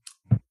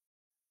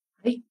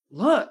 Hey,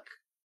 look,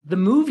 the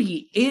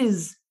movie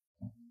is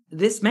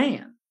this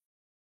man.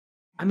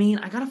 I mean,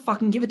 I gotta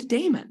fucking give it to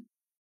Damon.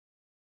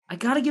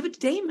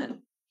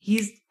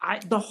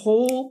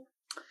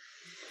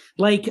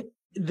 Like,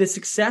 the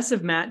success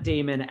of Matt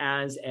Damon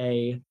as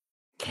a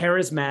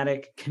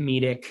charismatic,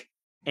 comedic,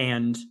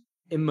 and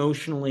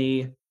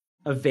emotionally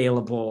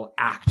available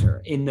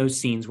actor in those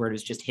scenes where it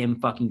is just him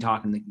fucking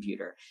talking to the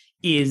computer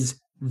is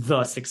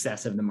the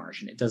success of The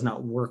Martian. It does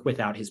not work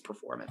without his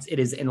performance. It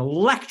is an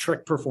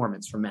electric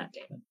performance from Matt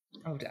Damon.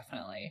 Oh,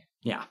 definitely.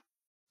 Yeah.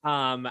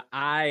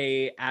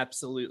 I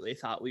absolutely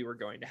thought we were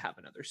going to have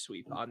another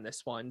sweep on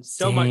this one.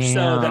 So much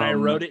so that I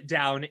wrote it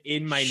down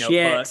in my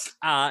notebook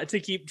to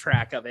keep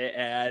track of it.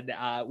 And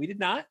we did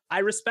not. I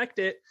respect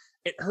it.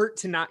 It hurt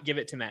to not give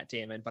it to Matt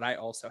Damon, but I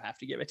also have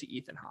to give it to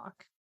Ethan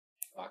Hawke.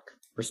 Fuck.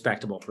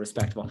 Respectable.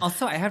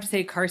 Also, I have to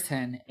say,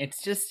 Carson,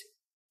 it's just,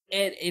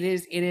 it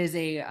is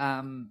a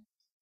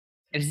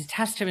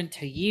testament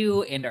to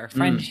you and our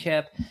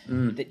friendship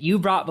that you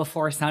brought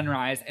Before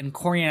Sunrise, and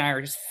Corey and I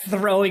are just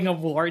throwing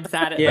awards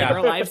at it like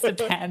our lives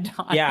depend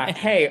on it. Yeah.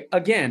 Hey,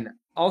 again,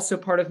 also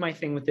part of my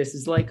thing with this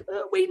is like,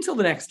 wait until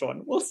the next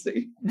one. We'll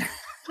see.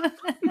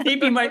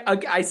 Maybe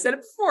I said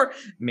it before,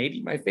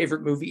 maybe my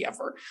favorite movie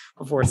ever,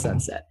 Before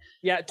Sunset.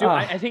 Yeah, dude,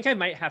 I think I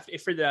might have to,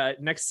 for the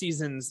next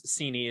season's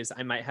Seenies,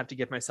 I might have to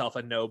give myself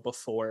a no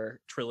before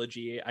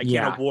trilogy. I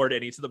can't award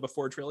any to the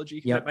Before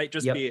trilogy. It might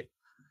just be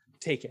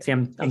take it. See,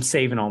 I'm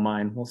saving all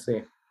mine. We'll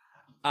see.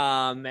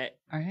 All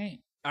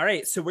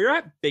right. So we're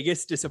at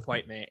biggest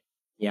disappointment.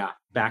 Yeah.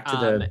 Back to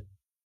the.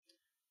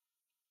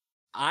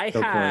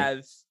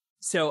 I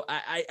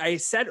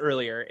said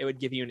earlier it would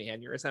give you an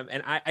aneurysm,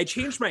 and I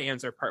changed my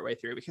answer partway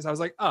through because I was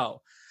like,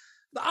 oh,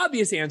 the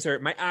obvious answer,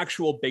 my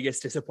actual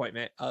biggest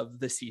disappointment of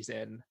the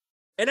season.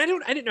 And I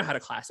didn't know how to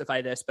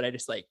classify this, but I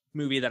just like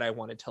movie that I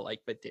wanted to like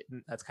but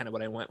didn't. That's kind of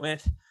what I went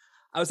with.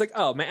 I was like,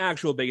 oh, my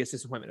actual biggest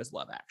disappointment is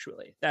Love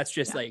Actually. That's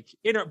just like,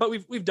 but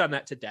we've done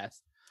that to death.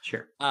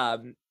 Sure.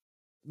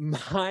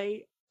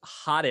 My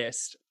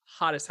hottest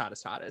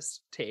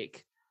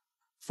take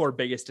for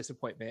biggest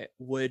disappointment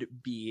would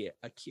be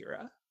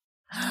Akira.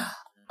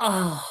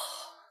 Oh,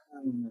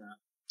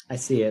 I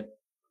see it.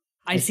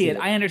 I see it.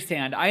 I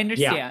understand.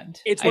 Yeah.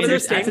 It's one of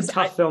those things. It's a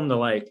tough film to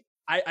like.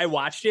 I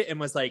watched it and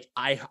was like,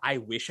 I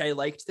wish I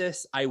liked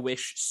this. I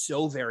wish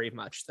so very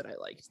much that I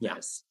liked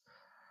this.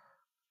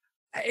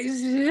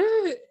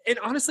 And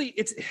honestly,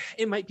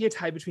 it might be a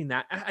tie between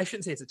that. I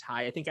shouldn't say it's a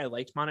tie. I think I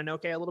liked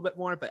Mononoke a little bit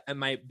more, but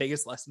my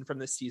biggest lesson from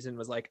this season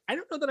was like, I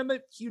don't know that I'm a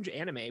huge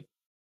anime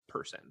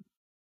person.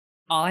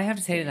 All I have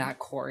to say to that,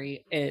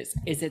 Corey, is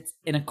it's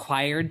an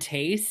acquired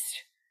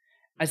taste.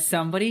 As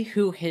somebody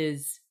who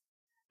has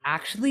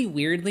actually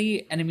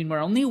weirdly, and I mean, we're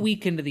only a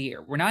week into the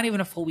year. We're not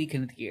even a full week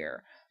into the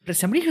year. But as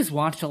somebody who's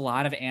watched a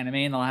lot of anime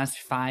in the last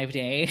 5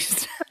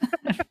 days,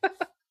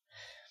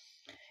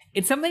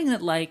 it's something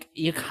that like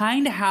you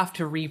kind of have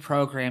to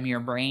reprogram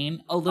your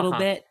brain a little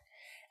bit.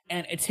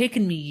 And it's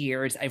taken me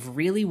years. I've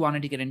really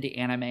wanted to get into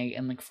anime,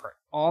 and like for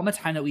all the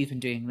time that we've been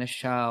doing this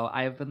show,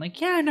 I've been like,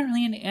 yeah, I'm not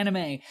really into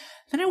anime.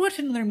 Then I watch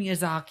another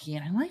Miyazaki,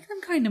 and I like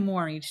them kind of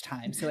more each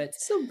time. So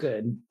it's so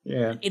good.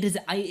 Yeah, it is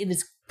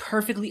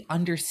perfectly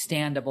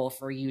understandable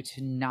for you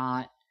to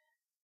not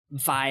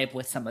vibe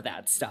with some of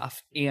that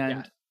stuff.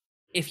 And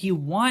if you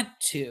want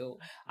to,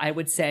 I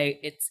would say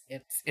it's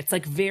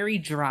like very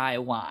dry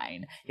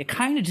wine. You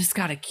kind of just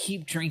got to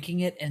keep drinking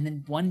it, and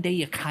then one day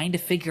you kind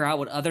of figure out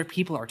what other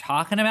people are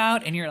talking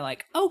about, and you're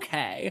like,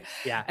 okay.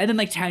 Yeah. And then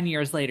like 10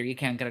 years later, you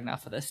can't get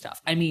enough of this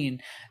stuff. I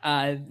mean,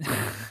 but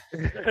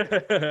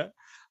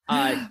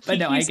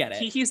no, I get it.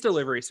 Kiki's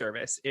Delivery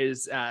Service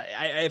is,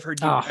 I've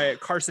heard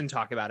Carson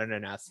talk about it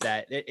enough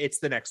that it's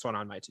the next one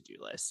on my to-do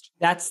list.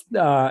 That's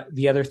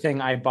the other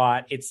thing I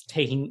bought. It's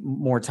taking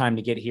more time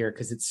to get here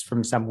because it's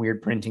from some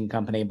weird printing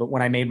company. But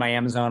when I made my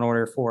Amazon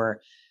order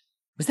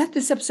was that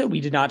this episode?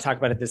 We did not talk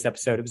about it this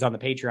episode. It was on the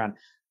Patreon.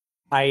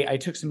 I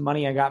took some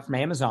money I got from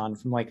Amazon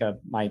from like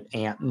my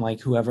aunt and like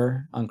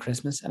whoever on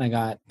Christmas. And I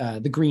got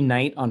The Green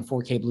Knight on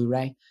 4K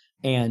Blu-ray.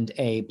 And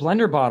a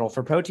blender bottle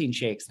for protein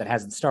shakes that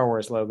has the Star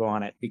Wars logo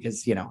on it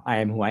because, I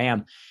am who I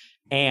am.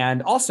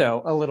 And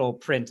also a little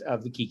print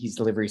of the Kiki's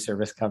Delivery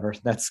Service cover.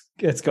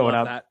 It's going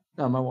up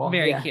on my wall.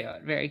 Very cute.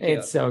 Very cute.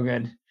 It's so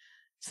good.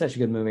 Such a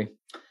good movie.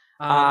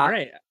 All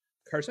right.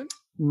 Carson?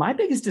 My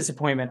biggest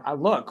disappointment.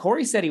 Look,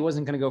 Corey said he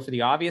wasn't going to go for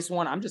the obvious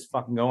one. I'm just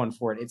fucking going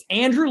for it. It's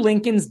Andrew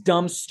Lincoln's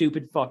dumb,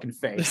 stupid fucking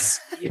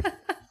face.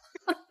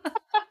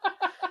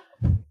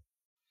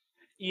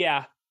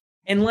 Yeah.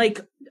 And like,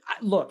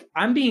 look,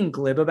 I'm being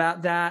glib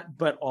about that,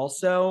 but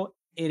also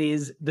it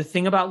is the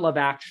thing about Love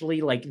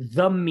Actually, like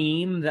the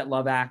meme that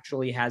Love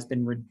Actually has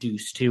been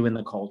reduced to in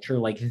the culture,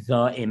 like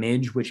the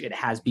image which it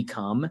has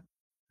become,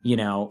 you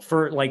know,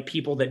 for like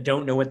people that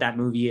don't know what that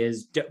movie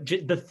is,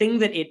 the thing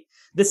that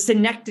the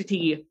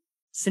synecdoche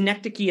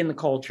in the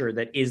culture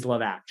that is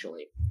Love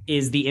Actually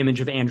is the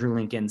image of Andrew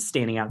Lincoln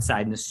standing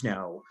outside in the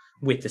snow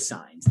with the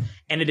signs.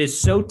 And it is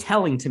so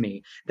telling to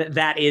me that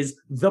that is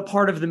the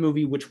part of the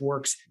movie which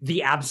works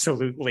the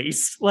absolute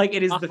least. Like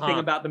it is the thing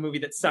about the movie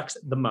that sucks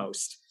the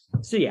most.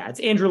 So yeah, it's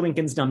Andrew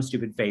Lincoln's dumb,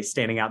 stupid face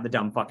standing out in the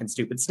dumb, fucking,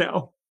 stupid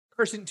snow.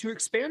 Carson, to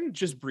expand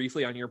just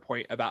briefly on your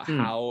point about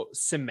how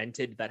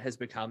cemented that has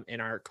become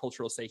in our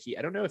cultural psyche,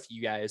 I don't know if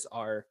you guys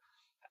are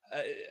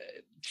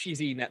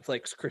cheesy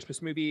Netflix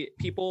Christmas movie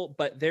people,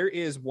 but there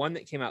is one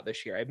that came out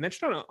this year. I've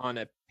mentioned on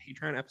a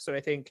Patreon episode,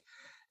 I think.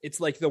 It's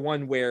like the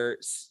one where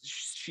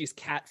she's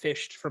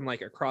catfished from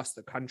like across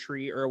the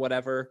country or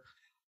whatever.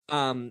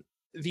 The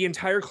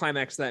entire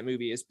climax of that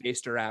movie is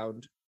based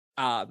around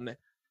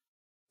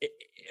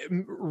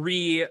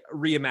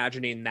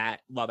reimagining that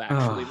Love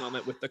Actually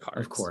moment with the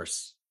cards.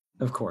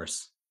 Of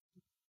course.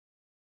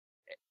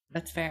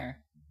 That's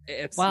fair.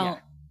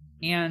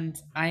 And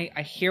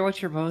I hear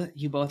what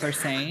you both are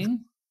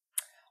saying.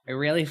 I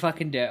really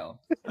fucking do.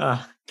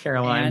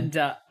 Caroline. And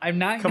I'm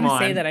not going to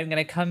say that I'm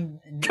going to I'm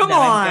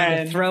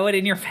going to throw it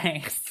in your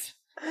face.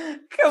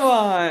 Come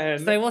on.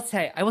 So I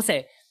will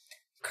say,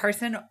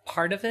 Carson,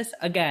 part of this,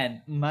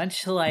 again,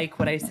 much like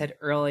what I said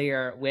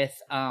earlier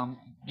with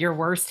your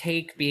worst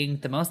take being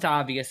the most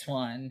obvious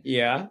one.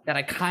 Yeah. That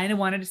I kind of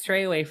wanted to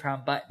stray away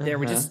from, but there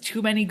were just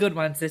too many good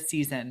ones this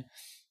season.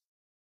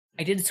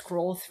 I did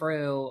scroll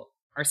through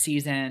our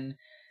season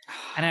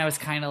and I was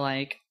kind of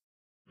like,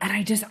 and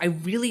I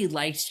really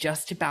liked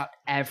just about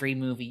every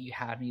movie you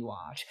had me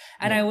watch.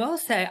 And I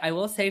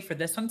will say for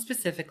this one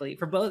specifically,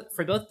 for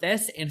both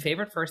this and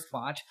Favorite First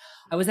Watch,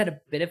 I was at a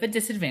bit of a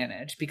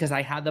disadvantage because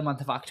I had the month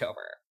of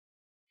October.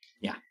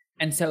 Yeah.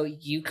 And so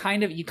you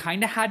kind of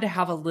had to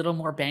have a little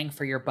more bang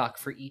for your buck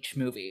for each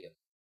movie.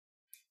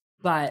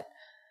 But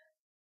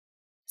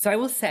so I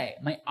will say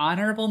my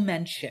honorable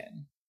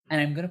mention, and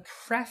I'm going to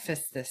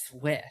preface this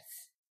with,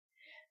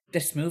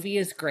 this movie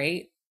is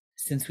great.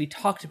 Since we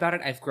talked about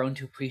it, I've grown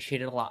to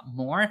appreciate it a lot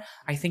more.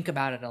 I think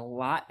about it a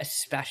lot,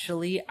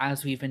 especially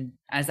as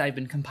I've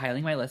been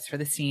compiling my list for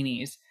the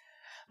Seenies.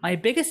 My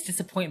biggest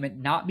disappointment,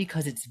 not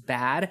because it's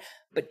bad,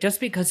 but just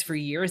because for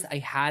years I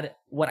had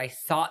what I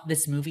thought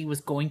this movie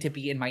was going to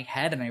be in my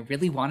head, and I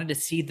really wanted to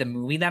see the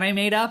movie that I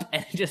made up,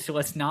 and it just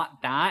was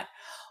not that,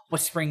 was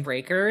Spring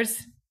Breakers.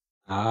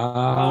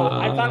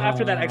 I thought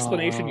after that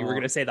explanation you were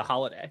going to say The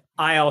Holiday.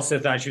 I also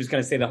thought she was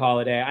going to say The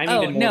Holiday.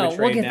 I'm even more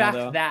betrayed we'll get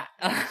now, back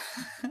though. to that.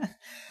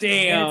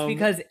 Damn. It's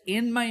because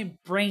in my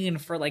brain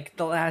for like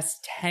the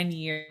last 10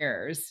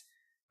 years,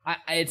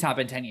 it's not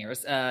been 10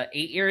 years, 8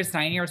 years,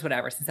 9 years,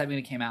 whatever, since that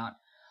movie came out,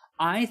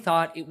 I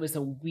thought it was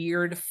a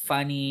weird,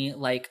 funny,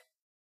 like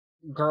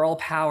girl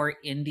power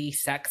indie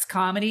sex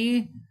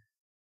comedy.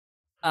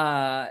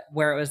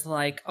 Where it was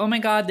like, oh my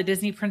god, the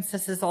Disney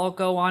princesses all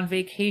go on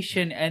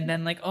vacation, and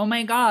then like, oh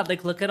my god,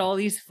 like look at all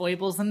these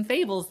foibles and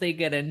fables they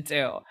get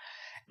into.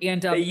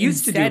 And they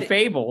used to do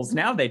fables,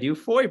 now they do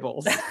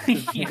foibles.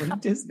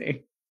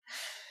 Disney.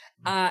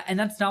 And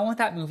that's not what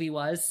that movie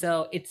was.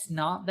 So it's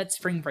not that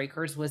Spring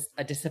Breakers was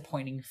a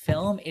disappointing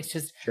film. It's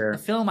just a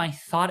film I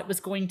thought it was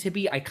going to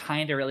be. I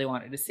kind of really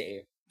wanted to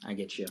see. I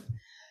get you.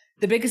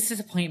 The biggest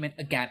disappointment,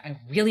 again, I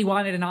really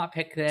wanted to not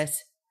pick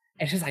this.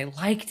 It's just I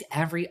liked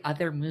every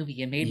other movie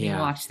you made me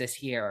watch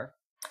this year.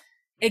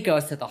 It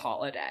goes to The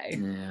Holiday.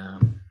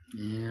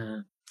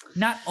 Yeah.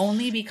 Not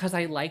only because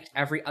I liked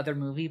every other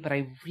movie, but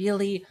I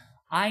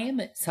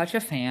am such a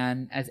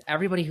fan, as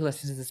everybody who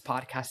listens to this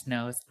podcast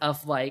knows,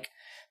 of like,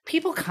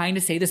 people kind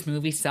of say this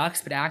movie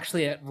sucks, but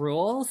actually it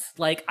rules.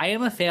 Like, I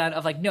am a fan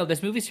of like, no,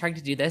 this movie's trying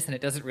to do this and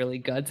it does it really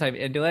good, so I'm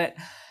into it.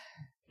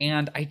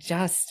 And I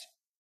just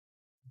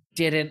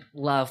didn't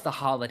love The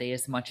Holiday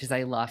as much as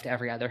I loved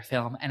every other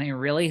film. And I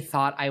really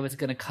thought I was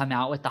going to come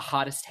out with the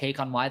hottest take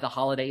on why The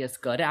Holiday is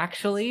good,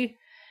 actually.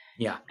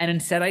 Yeah. And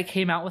instead I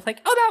came out with like,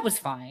 oh, that was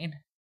fine.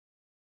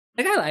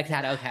 Like, I like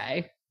that.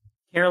 Okay.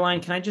 Caroline,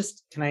 can I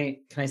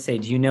say,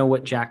 do you know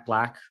what Jack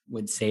Black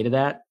would say to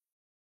that?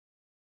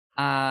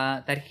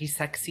 That he's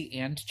sexy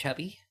and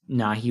chubby.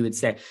 Nah, he would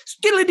say,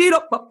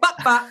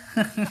 "Skilly-dee-do-ba-ba-ba."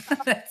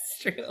 That's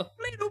true.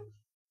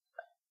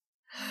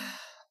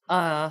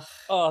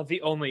 The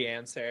only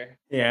answer.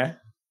 Yeah.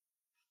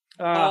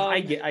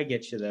 I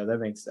get you though. That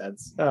makes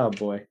sense. Oh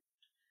boy.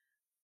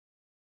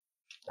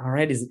 All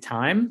right, is it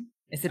time?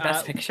 Is it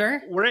Best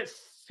Picture? We're at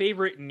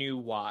Favorite New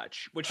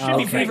Watch, which should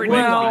be Favorite New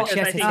Watch.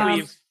 Yes,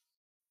 I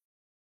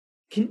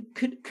think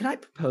Could I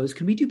propose?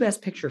 Can we do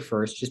Best Picture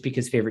first, just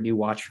because Favorite New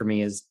Watch for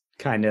me is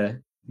kind of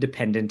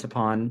dependent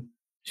upon.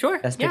 Sure.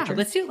 Best Picture.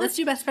 Let's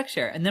do Best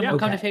Picture, and then we'll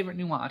come to Favorite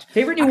New Watch.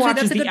 Favorite New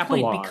Watch is the good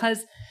epilogue.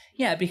 point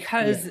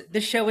because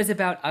the show is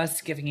about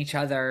us giving each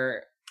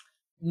other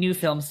new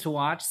films to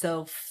watch.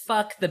 So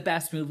fuck the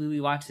best movie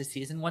we watched this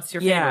season. What's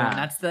your favorite one?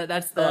 That's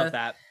I love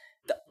that.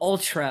 the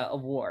Ultra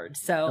Award.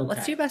 So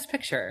let's do Best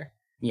Picture.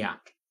 Yeah.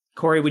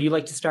 Corey, would you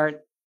like to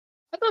start?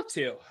 I'd love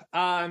to.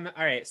 All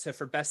right. So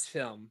for best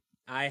film,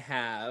 I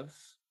have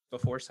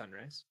Before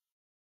Sunrise.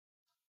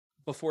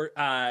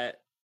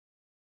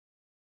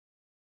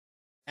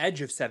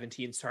 Edge of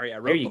 17. Sorry, I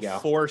wrote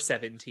Before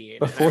 17.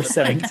 Before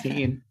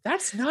 17. Like,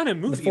 that's not a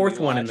movie. The fourth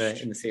one in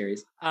the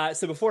series.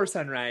 So Before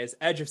Sunrise,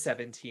 Edge of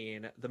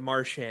 17, The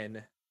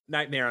Martian,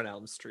 Nightmare on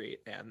Elm Street,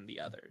 and the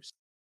others.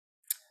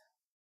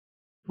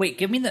 Wait,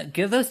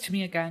 give those to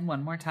me again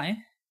one more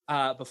time.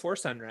 Before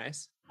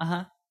Sunrise.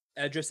 Uh-huh.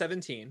 Edge of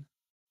 17,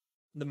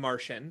 The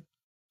Martian,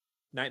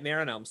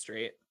 Nightmare on Elm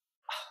Street,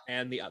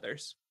 and the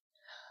others.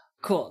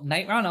 Cool.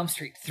 Nightmare on Elm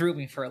Street threw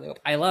me for a loop.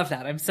 I love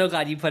that. I'm so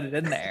glad you put it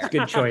in there.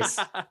 Good choice.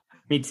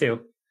 Me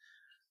too.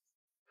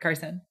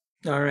 Carson.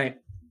 All right.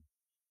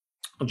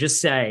 I'll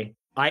just say,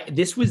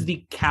 this was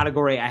the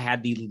category I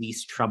had the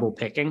least trouble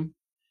picking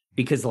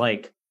because,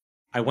 like,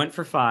 I went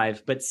for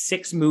 5, but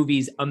 6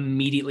 movies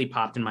immediately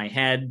popped in my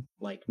head.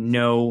 Like,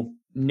 no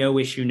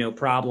issue, no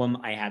problem.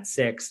 I had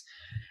 6.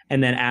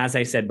 And then, as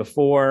I said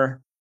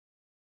before,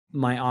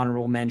 my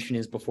honorable mention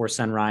is Before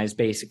Sunrise,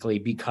 basically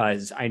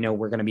because I know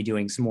we're going to be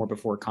doing some more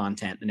Before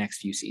content the next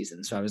few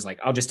seasons. So I was like,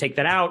 I'll just take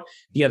that out.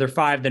 The other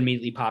 5 that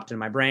immediately popped in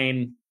my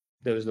brain,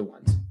 those are the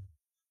ones.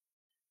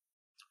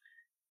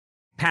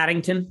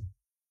 Paddington,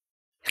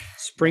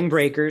 Spring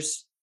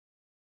Breakers,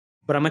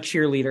 But I'm a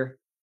Cheerleader,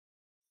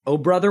 Oh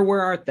Brother,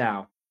 Where Art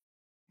Thou,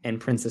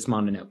 and Princess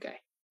Mononoke.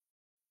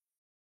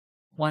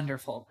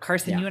 Wonderful.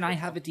 Carson, you and I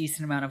have a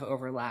decent amount of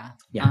overlap.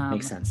 Yeah,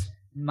 makes sense.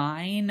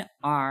 Mine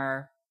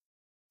are...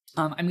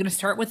 I'm going to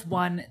start with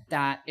one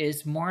that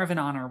is more of an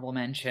honorable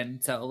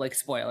mention. So, like,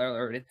 spoiler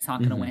alert, it's not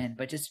going to win.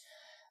 But just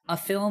a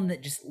film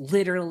that just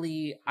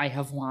literally I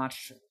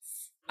watched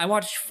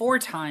 4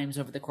 times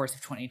over the course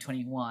of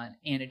 2021.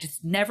 And it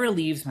just never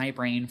leaves my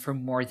brain for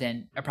more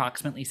than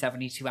approximately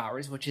 72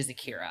 hours, which is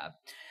Akira.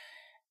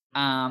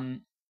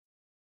 And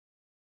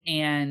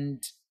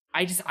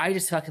I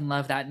just fucking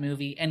love that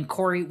movie. And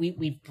Corey,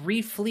 we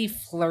briefly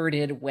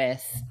flirted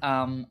with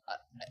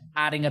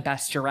adding a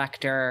best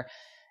director.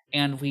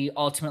 And we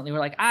ultimately were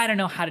like, I don't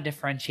know how to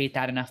differentiate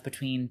that enough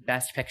between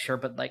Best Picture,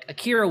 but like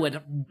Akira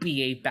would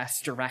be a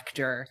Best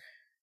Director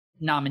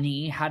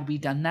nominee had we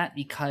done that,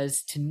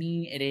 because to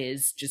me it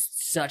is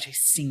just such a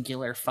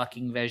singular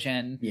fucking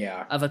vision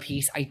of a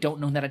piece. I don't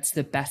know that it's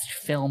the best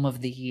film of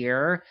the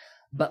year,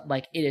 but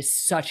like it is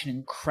such an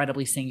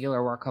incredibly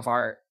singular work of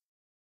art.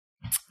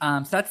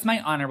 So that's my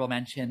honorable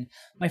mention.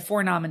 My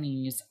 4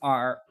 nominees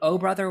are Oh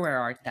Brother, Where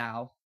Art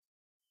Thou,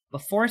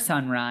 Before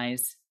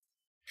Sunrise,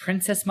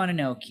 Princess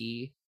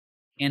Mononoke,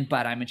 and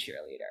But I'm a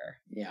Cheerleader.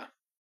 Yeah.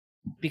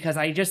 Because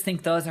I just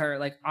think those are,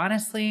 like,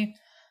 honestly,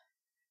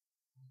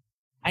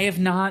 I have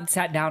not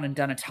sat down and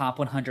done a top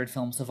 100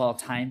 films of all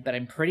time, but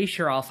I'm pretty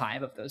sure all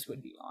 5 of those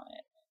would be on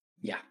it.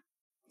 Yeah.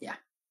 Yeah.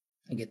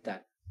 I get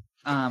that.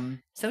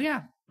 So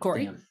yeah,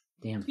 Corey.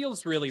 Damn.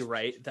 Feels really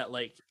right that,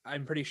 like,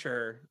 I'm pretty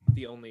sure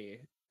the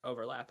only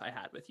overlap I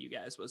had with you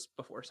guys was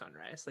Before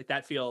Sunrise. Like,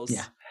 that feels...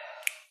 Yeah.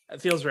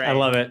 It feels right. I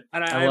love it.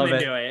 And I'm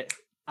into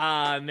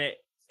it.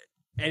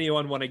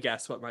 Anyone want to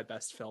guess what my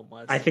best film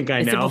was? I think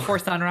I know. Is it Before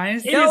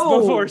Sunrise? It is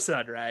Before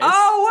Sunrise.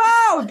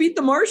 Oh, wow. Beat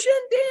The Martian?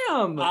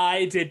 Damn.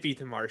 I did beat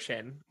The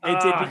Martian. It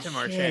did beat The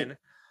Martian.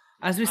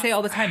 As we say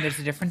all the time, there's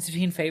a difference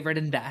between favorite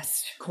and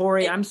best.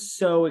 Corey, I'm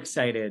so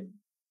excited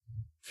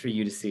for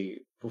you to see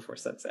Before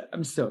Sunset.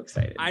 I'm so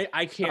excited.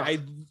 I can't. I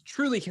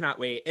truly cannot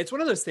wait. It's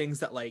one of those things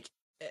that, like,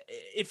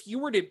 if you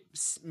were to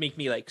make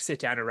me, like, sit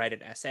down and write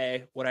an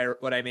essay, would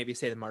I maybe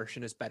say The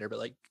Martian is better? But,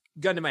 like,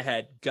 gun to my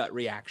head, gut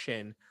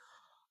reaction,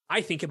 I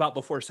think about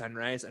Before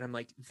Sunrise and I'm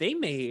like, they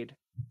made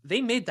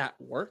that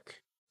work.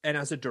 And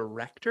as a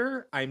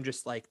director, I'm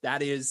just like,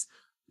 that is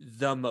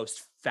the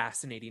most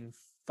fascinating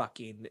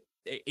fucking,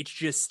 it's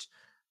just,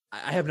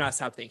 I have not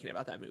stopped thinking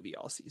about that movie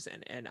all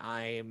season, and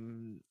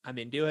I'm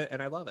into it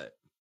and I love it.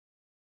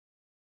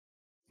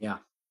 Yeah.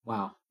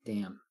 Wow.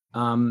 Damn.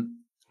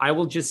 I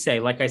will just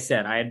say, like I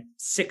said, I had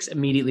 6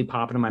 immediately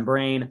pop into my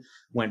brain,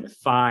 went with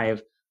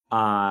 5.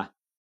 I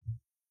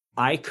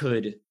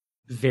could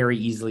very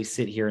easily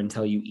sit here and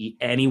tell you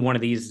any one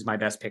of these is my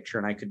best picture,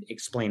 and I could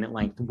explain at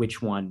length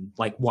which one,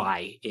 like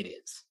why it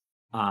is.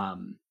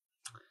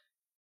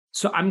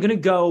 So I'm going to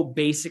go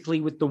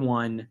basically with the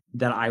one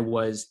that I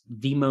was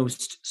the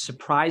most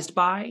surprised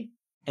by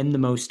and the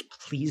most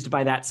pleased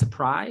by that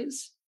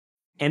surprise,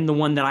 and the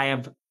one that I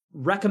have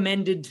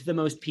recommended to the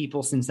most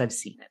people since I've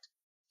seen it.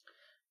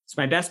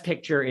 So my best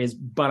picture is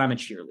But I'm a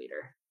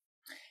Cheerleader.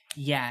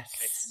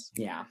 Yes.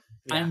 Yeah.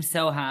 I'm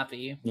so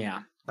happy. Yeah.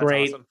 That's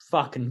great. Awesome.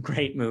 Fucking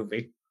great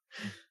movie.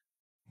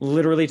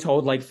 Literally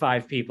told like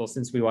 5 people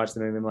since we watched the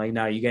movie. I'm like,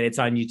 no, it's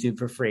on YouTube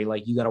for free.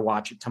 Like, you got to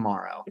watch it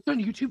tomorrow. It's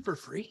on YouTube for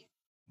free?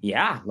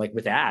 Yeah. Like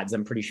with ads.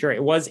 I'm pretty sure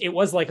it was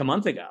like a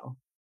month ago.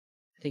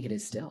 I think it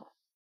is still.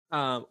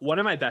 One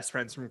of my best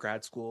friends from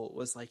grad school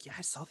was like, yeah,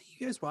 I saw that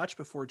you guys watched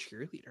Before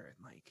Cheerleader.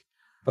 And like,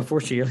 Before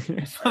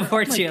cheerleader.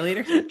 Before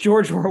cheerleader.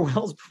 George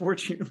Orwell's Before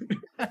Cheerleader.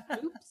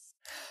 Oops.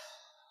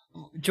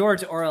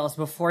 George Orwell's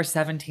Before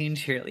 17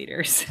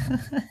 Cheerleaders.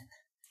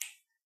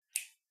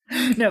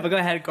 No, but go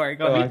ahead, Corey.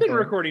 Go ahead. We've been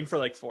recording for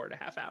like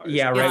 4.5 hours.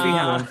 Yeah,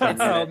 right.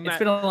 It's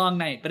been a long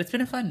night, but it's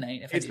been a fun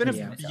night. It's been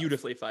a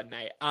beautifully fun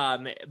night.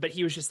 But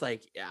he was just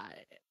like,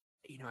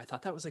 I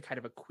thought that was like kind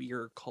of a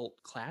queer cult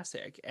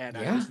classic, and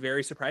I was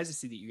very surprised to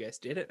see that you guys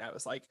did it. And I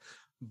was like,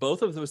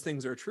 both of those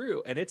things are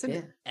true, and it's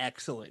an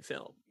excellent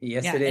film.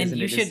 Yes, it is.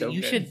 And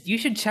you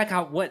should check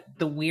out what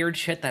the weird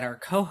shit that our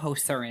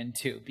co-hosts are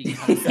into,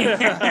 because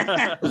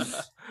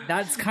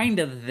that's kind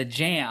of the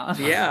jam.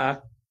 Yeah,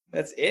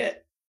 that's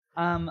it.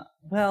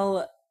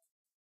 Well,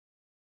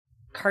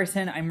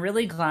 Carson, I'm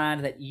really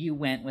glad that you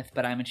went with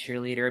But I'm a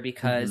Cheerleader,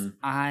 because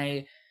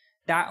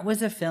that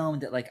was a film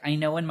that, like, I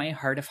know in my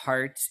heart of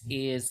hearts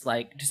is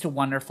like just a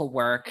wonderful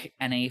work,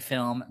 and a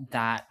film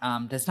that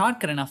does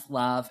not get enough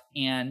love.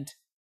 And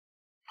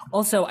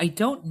also, I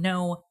don't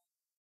know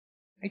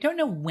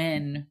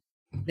when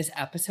this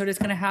episode is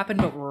going to happen,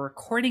 but we're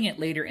recording it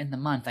later in the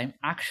month. I'm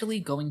actually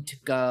going to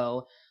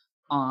go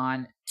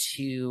on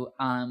to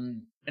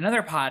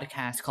another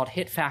podcast called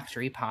Hit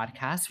Factory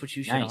Podcast, which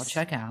you should all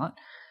check out.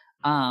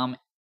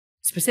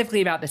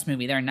 Specifically about this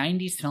movie. They're a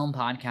 90s film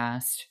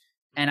podcast,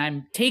 and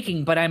I'm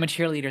taking But I'm a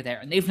Cheerleader there,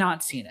 and they've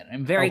not seen it.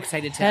 I'm very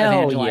excited to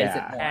evangelize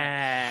it more.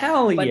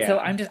 Hell yeah. But so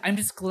I'm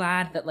just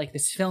glad that, like,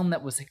 this film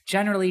that was like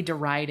generally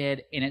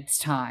derided in its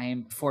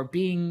time for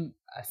being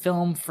a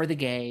film for the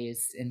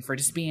gays and for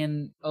just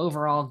being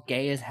overall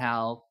gay as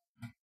hell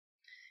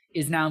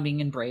is now being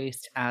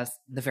embraced as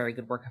the very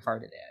good work of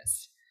art it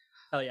is.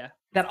 Hell yeah.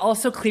 That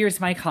also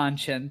clears my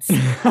conscience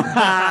for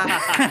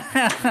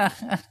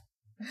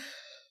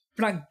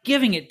not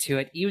giving it to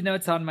it, even though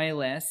it's on my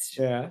list.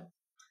 Yeah.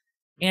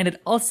 And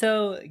it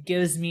also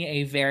gives me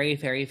a very,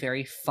 very,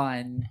 very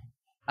fun,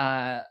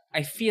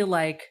 I feel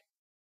like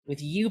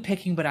with you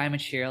picking But I'm a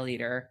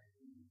Cheerleader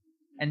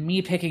and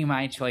me picking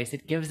my choice,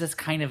 it gives us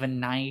kind of a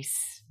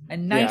nice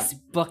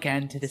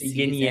bookend to the season.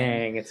 Yin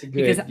yang. It's a good,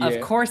 because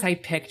of course I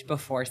picked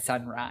Before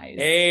Sunrise.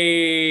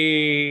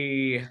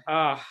 Hey.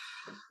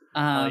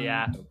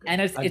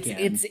 And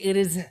it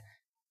is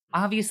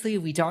obviously,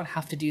 we don't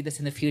have to do this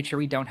in the future.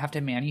 We don't have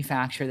to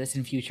manufacture this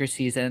in future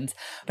seasons.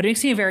 But it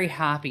makes me very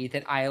happy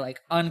that I, like,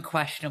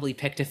 unquestionably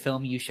picked a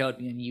film you showed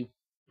me, and you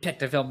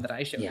picked a film that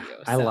I showed you.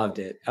 So. I loved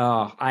it.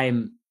 Oh,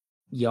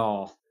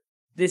 y'all.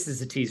 This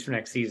is a tease for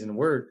next season.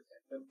 We're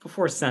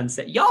Before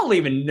Sunset. Y'all don't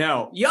even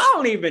know.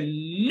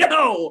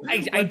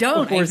 I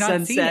don't. Before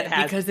Sunset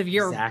has, because of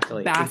your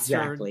bastard.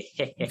 Exactly.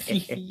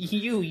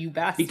 you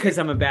bastard. Because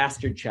I'm a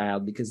bastard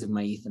child, because of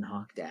my Ethan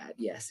Hawke dad.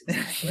 Yes,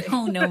 exactly.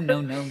 No.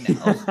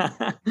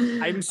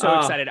 I'm so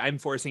excited. I'm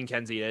forcing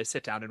Kenzie to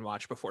sit down and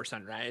watch Before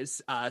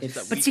Sunrise.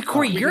 But see,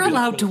 Corey, you're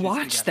allowed to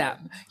watch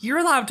them. You're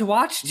allowed to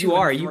watch 2 You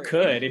are. You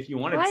could if you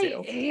wanted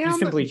to. You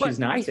simply choose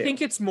not to. I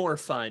think it's more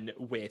fun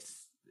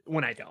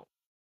when I don't.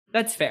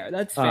 That's fair.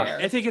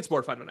 I think it's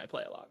more fun when I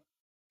play along.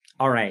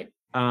 All right.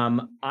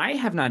 I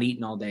have not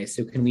eaten all day,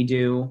 so can we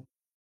do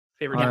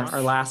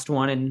our last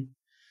one and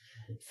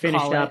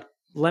finish up?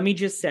 Let me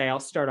just say,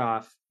 I'll start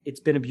off. It's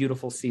been a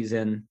beautiful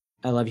season.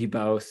 I love you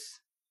both.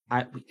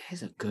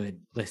 It's a good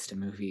list of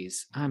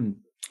movies.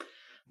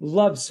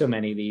 Love so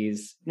many of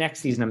these. Next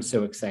season, I'm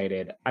so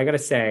excited. I gotta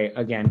say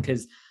again,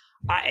 because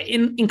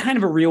in kind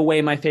of a real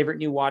way, my favorite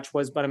new watch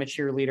was But I'm a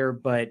Cheerleader,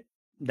 but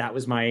that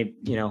was my,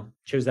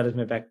 chose that as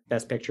my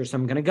best picture. So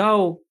I'm going to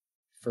go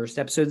first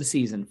episode of the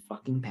season,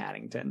 fucking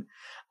Paddington.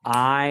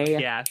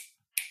 I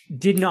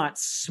did not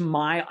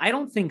smile. I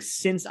don't think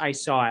since I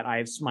saw it, I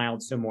have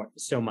smiled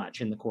so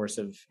much in the course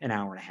of an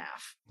hour and a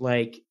half.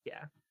 Like,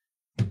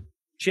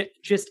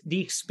 just the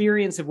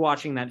experience of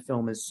watching that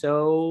film is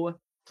so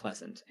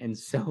pleasant and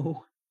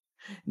so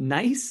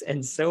nice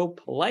and so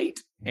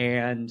polite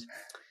and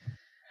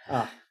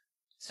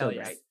so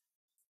great.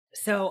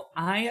 So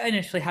I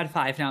initially had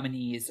 5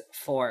 nominees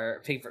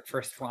for favorite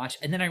first watch,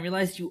 and then I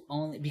realized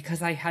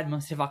because I had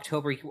most of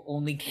October, you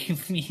only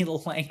gave me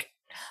like,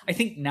 I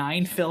think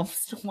 9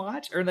 films to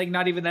watch, or like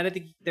not even that. I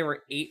think there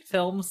were 8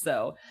 films,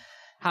 so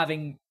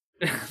having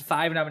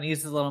 5 nominees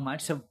is a little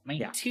much. So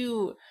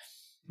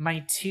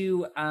my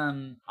two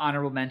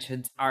honorable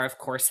mentions are, of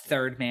course,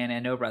 Third Man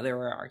and Oh Brother,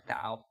 Where Art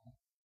Thou.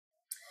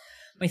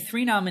 My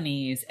 3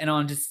 nominees, and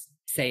I'll just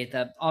say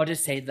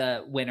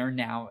the winner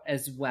now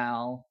as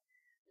well.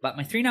 But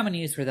my 3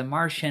 nominees were The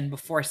Martian,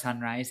 Before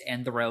Sunrise,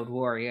 and The Road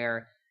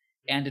Warrior.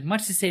 And in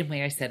much the same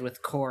way I said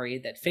with Corey,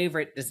 that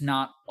favorite does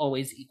not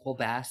always equal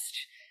best.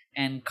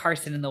 And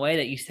Carson, in the way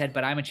that you said,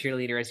 But I'm a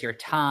Cheerleader is your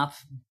top.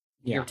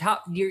 Yeah.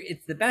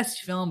 It's the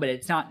best film, but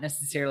it's not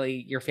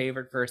necessarily your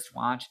favorite first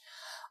watch.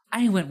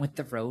 I went with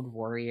The Road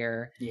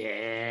Warrior.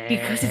 Yeah.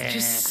 Because it's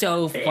just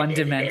so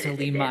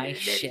fundamentally my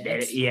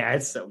shit. Yeah,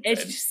 it's so good.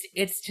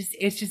 It's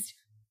just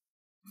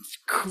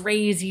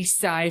crazy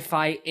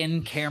sci-fi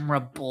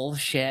in-camera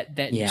bullshit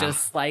that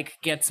just like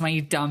gets my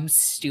dumb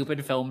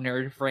stupid film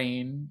nerd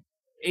brain,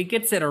 it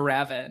gets it a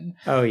revving.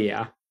 Oh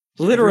yeah.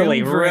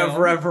 Literally, Vroom,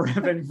 rev,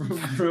 and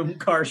vroom,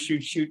 car,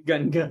 shoot,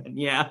 gun.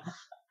 Yeah.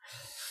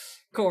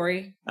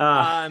 Corey,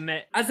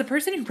 as a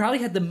person who probably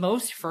had the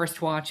most first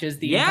watches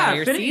the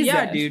entire season.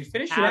 Yeah, dude,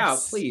 finish it out,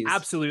 please.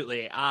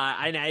 Absolutely.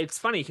 And it's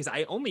funny because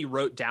I only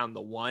wrote down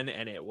the one,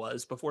 and it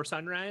was Before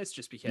Sunrise,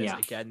 just because,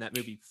 again, that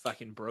movie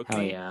fucking broke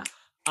me. Yeah.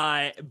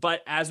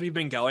 But as we've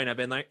been going, I've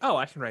been like, oh,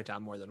 I can write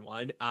down more than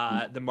one.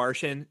 The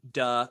Martian,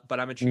 duh. But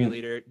I'm a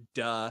cheerleader,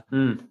 duh.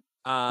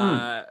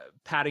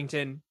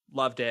 Paddington,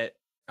 loved it.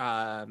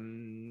 I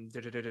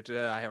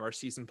have our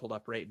season pulled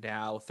up right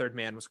now. Third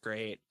Man was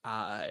great.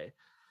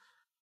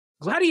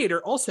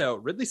 Gladiator, also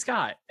Ridley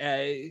Scott.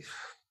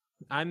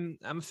 I'm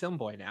a film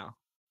boy now.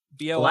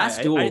 BOI.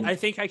 Last Duel. I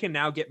think I can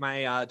now get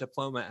my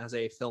diploma as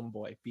a film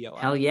boy. BOI.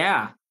 Hell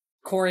yeah.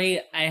 Corey,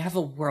 I have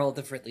a world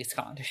of Ridley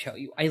Scott to show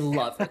you. I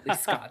love Ridley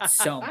Scott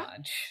so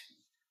much.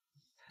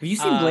 Have you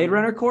seen Blade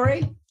Runner,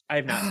 Corey? I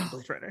have not seen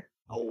Blade Runner.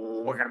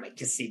 Oh, we're gonna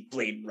make you see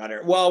Blade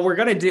Runner. Well, we're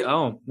gonna do.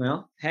 Oh,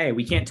 well, hey,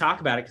 we can't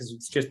talk about it because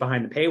it's just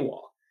behind the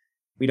paywall.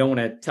 We don't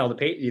want to tell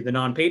the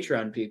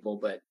non-Patreon people,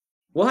 but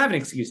we'll have an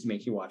excuse to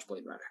make you watch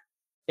Blade Runner.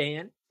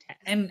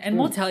 And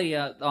we'll tell you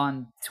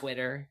on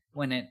Twitter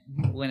when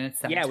it's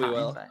that time. We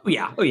will. But...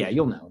 Oh yeah,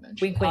 you'll know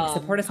eventually. Wink, wink.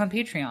 Support us on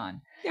Patreon.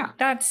 Yeah.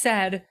 That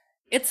said,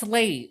 it's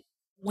late.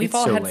 We've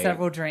all had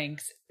several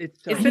drinks.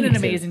 It's been an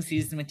amazing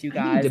season with you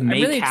guys. I'm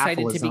really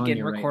excited to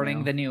begin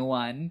recording the new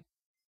one.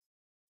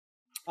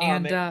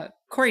 And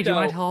Corey, do you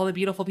want to tell all the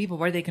beautiful people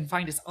where they can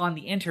find us on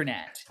the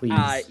internet?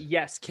 Please.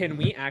 Yes. Can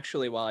we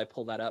actually, while I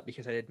pull that up,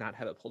 because I did not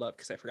have it pulled up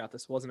because I forgot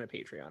this wasn't a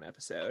Patreon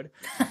episode.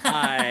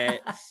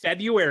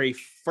 February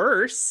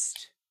 1st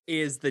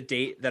is the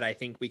date that I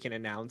think we can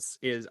announce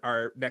is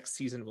our next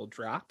season will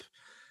drop.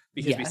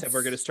 Because we said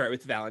we're going to start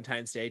with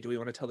Valentine's Day. Do we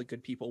want to tell the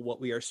good people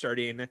what we are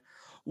starting,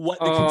 what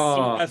the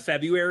conceit of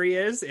February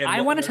is? And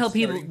I want to tell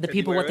the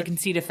people what the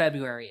conceit of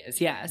February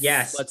is. Yes.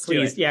 Yes,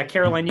 please. Yeah,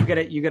 Caroline, you got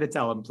to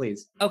tell them,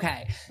 please.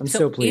 Okay. I'm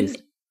so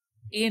pleased.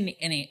 In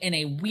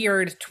a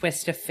weird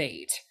twist of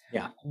fate.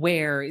 Yeah.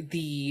 Where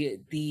the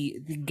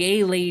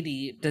gay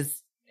lady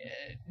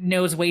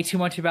knows way too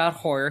much about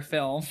horror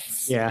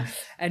films. Yeah.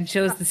 And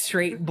shows the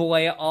straight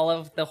boy all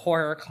of the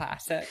horror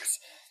classics.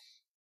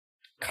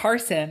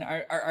 Carson,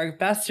 our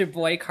best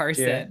boy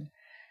Carson,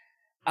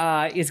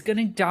 is going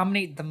to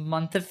dominate the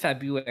month of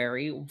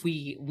February.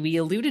 We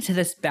alluded to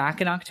this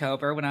back in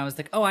October when I was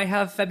like, oh, I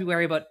have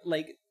February, but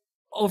like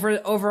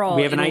overall,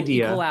 we have an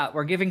idea. Equal out.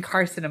 We're giving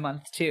Carson a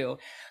month too.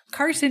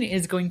 Carson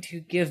is going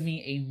to give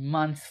me a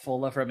month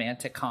full of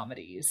romantic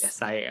comedies.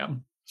 Yes, I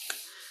am.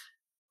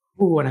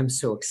 Ooh, and I'm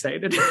so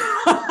excited.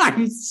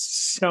 I'm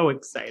so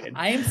excited.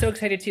 I am so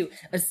excited too,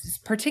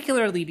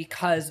 particularly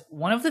because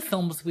one of the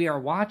films we are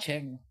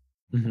watching.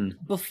 Mm-hmm.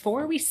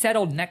 Before we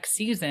settled next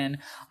season,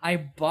 I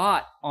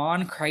bought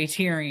on the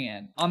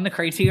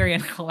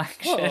Criterion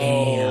collection.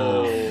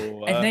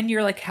 And then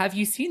you're like, have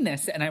you seen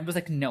this? And I was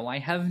like, no, I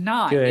have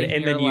not. Good.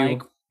 And then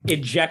you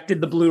ejected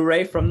the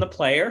Blu-ray from the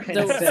player. So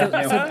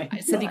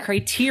the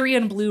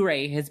Criterion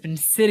Blu-ray has been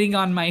sitting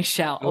on my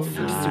shelf,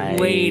 just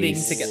waiting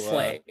to get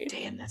played.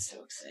 Damn, that's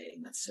so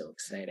exciting. That's so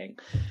exciting.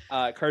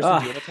 Carson, do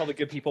you want to tell the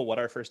good people what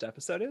our first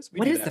episode is?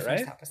 What is the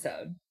first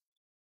episode?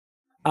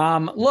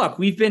 Look,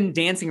 we've been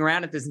dancing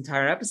around at this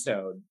entire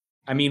episode.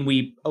 I mean,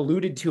 we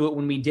alluded to it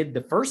when we did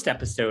the first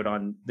episode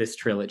on this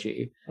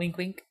trilogy. Wink,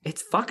 wink.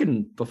 It's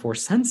fucking Before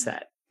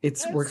Sunset.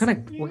 We're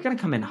gonna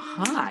come in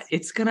hot.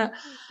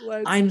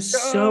 I'm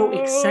so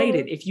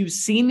excited. If you've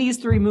seen these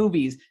three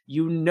movies,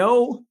 you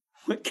know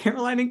what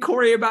Caroline and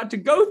Corey are about to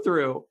go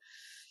through.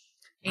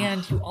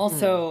 And you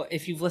also,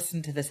 if you've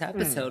listened to this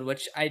episode,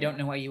 which I don't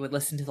know why you would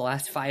listen to the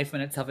last 5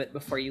 minutes of it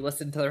before you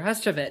listen to the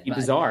rest of it.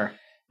 Bizarre.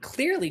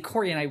 Clearly,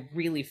 Corey and I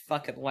really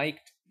fucking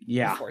liked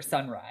Before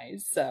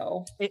Sunrise.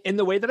 So, in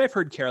the way that I've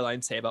heard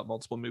Caroline say about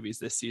multiple movies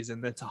this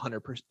season, that's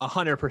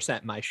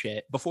 100% my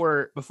shit.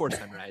 Before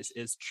Sunrise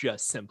is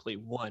just simply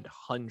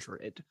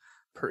 100%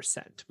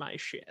 my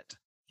shit.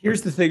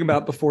 Here's the thing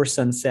about Before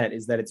Sunset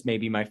is that it's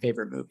maybe my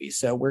favorite movie.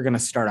 So we're gonna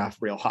start off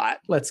real hot.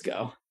 Let's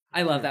go.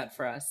 I love that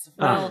for us.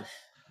 Well.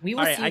 We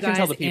will see you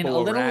guys in a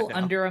little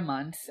under a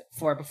month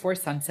for Before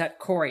Sunset.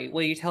 Corey,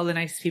 will you tell the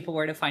nice people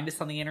where to find us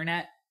on the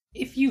internet?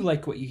 If you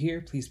like what you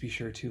hear, please be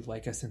sure to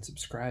like us and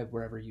subscribe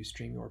wherever you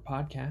stream your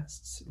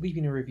podcasts.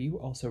 Leaving a review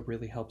also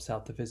really helps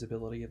out the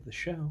visibility of the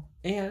show.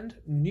 And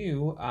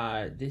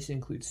this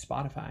includes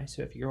Spotify,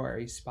 so if you are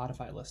a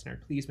Spotify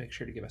listener, please make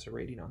sure to give us a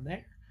rating on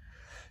there.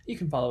 You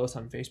can follow us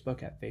on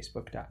Facebook at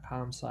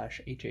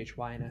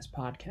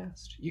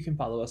facebook.com/HHYNSpodcast. You can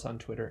follow us on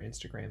Twitter,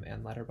 Instagram,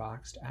 and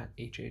Letterboxd at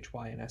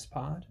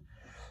HHYNSpod.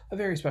 A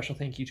very special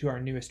thank you to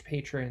our newest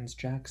patrons,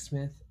 Jack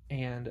Smith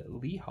and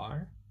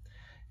Lehar.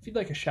 If you'd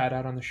like a shout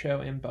out on the show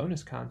and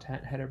bonus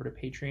content, head over to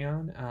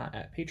Patreon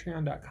at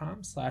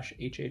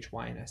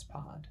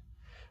patreon.com/HHYNSpod.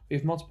 We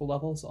have multiple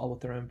levels, all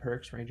with their own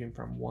perks ranging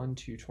from $1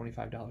 to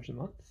 $25 a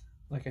month.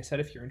 Like I said,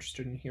 if you're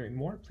interested in hearing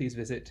more, please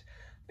visit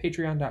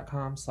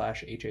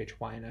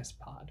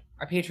patreon.com/HHYNSpod.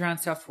 Our Patreon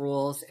stuff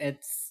rules.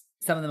 It's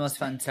some of the most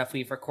fun stuff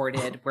we've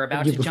recorded. We're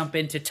about to jump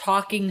into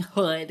Talking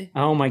Hood.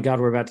 Oh my God,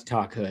 we're about to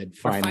talk Hood.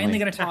 Finally, we're finally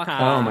going to talk.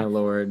 Oh my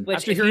Lord! Which,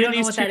 after hearing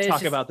these two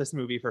talk about this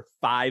movie for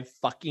 5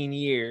 fucking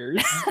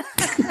years,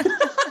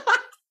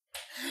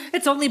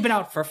 it's only been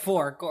out for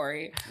 4,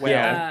 Corey. Well,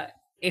 yeah.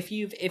 If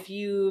you've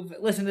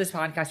listened to this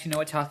podcast, you know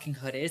what Talking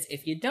Hood is.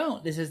 If you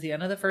don't, this is the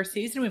end of the first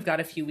season. We've got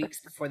a few weeks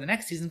before the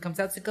next season comes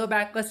out, so go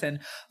back, listen,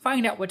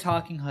 find out what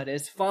Talking Hood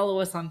is. Follow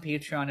us on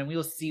Patreon, and we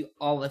will see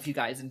all of you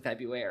guys in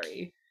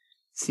February.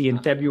 See you in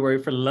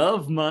February for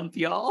Love Month,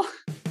 y'all.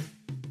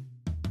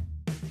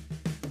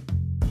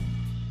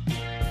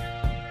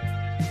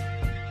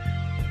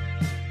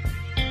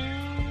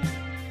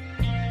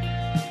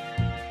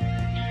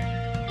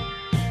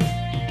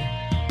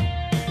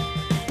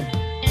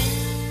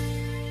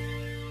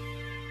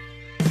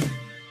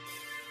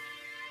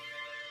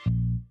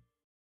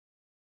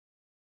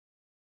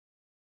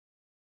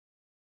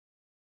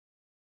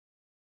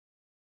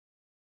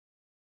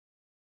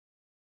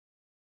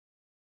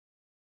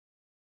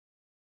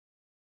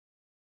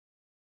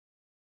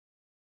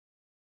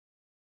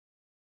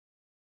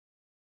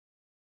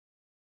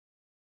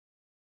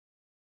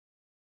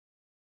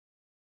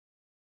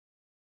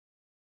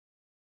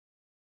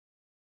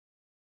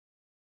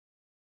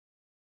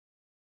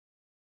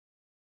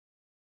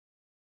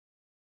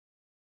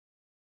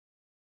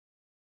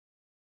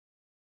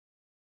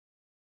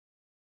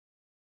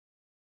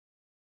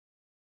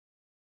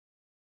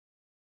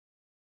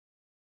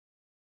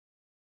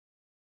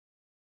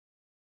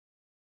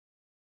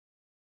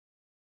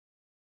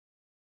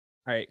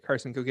 all right,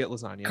 Carson, go get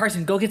lasagna.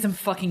 Carson, go get some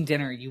fucking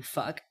dinner, you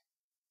fuck.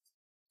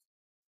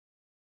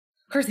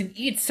 Carson,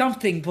 eat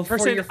something before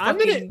Carson, you're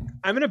fucking...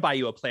 I'm gonna buy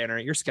you a planner.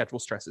 Your schedule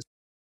stresses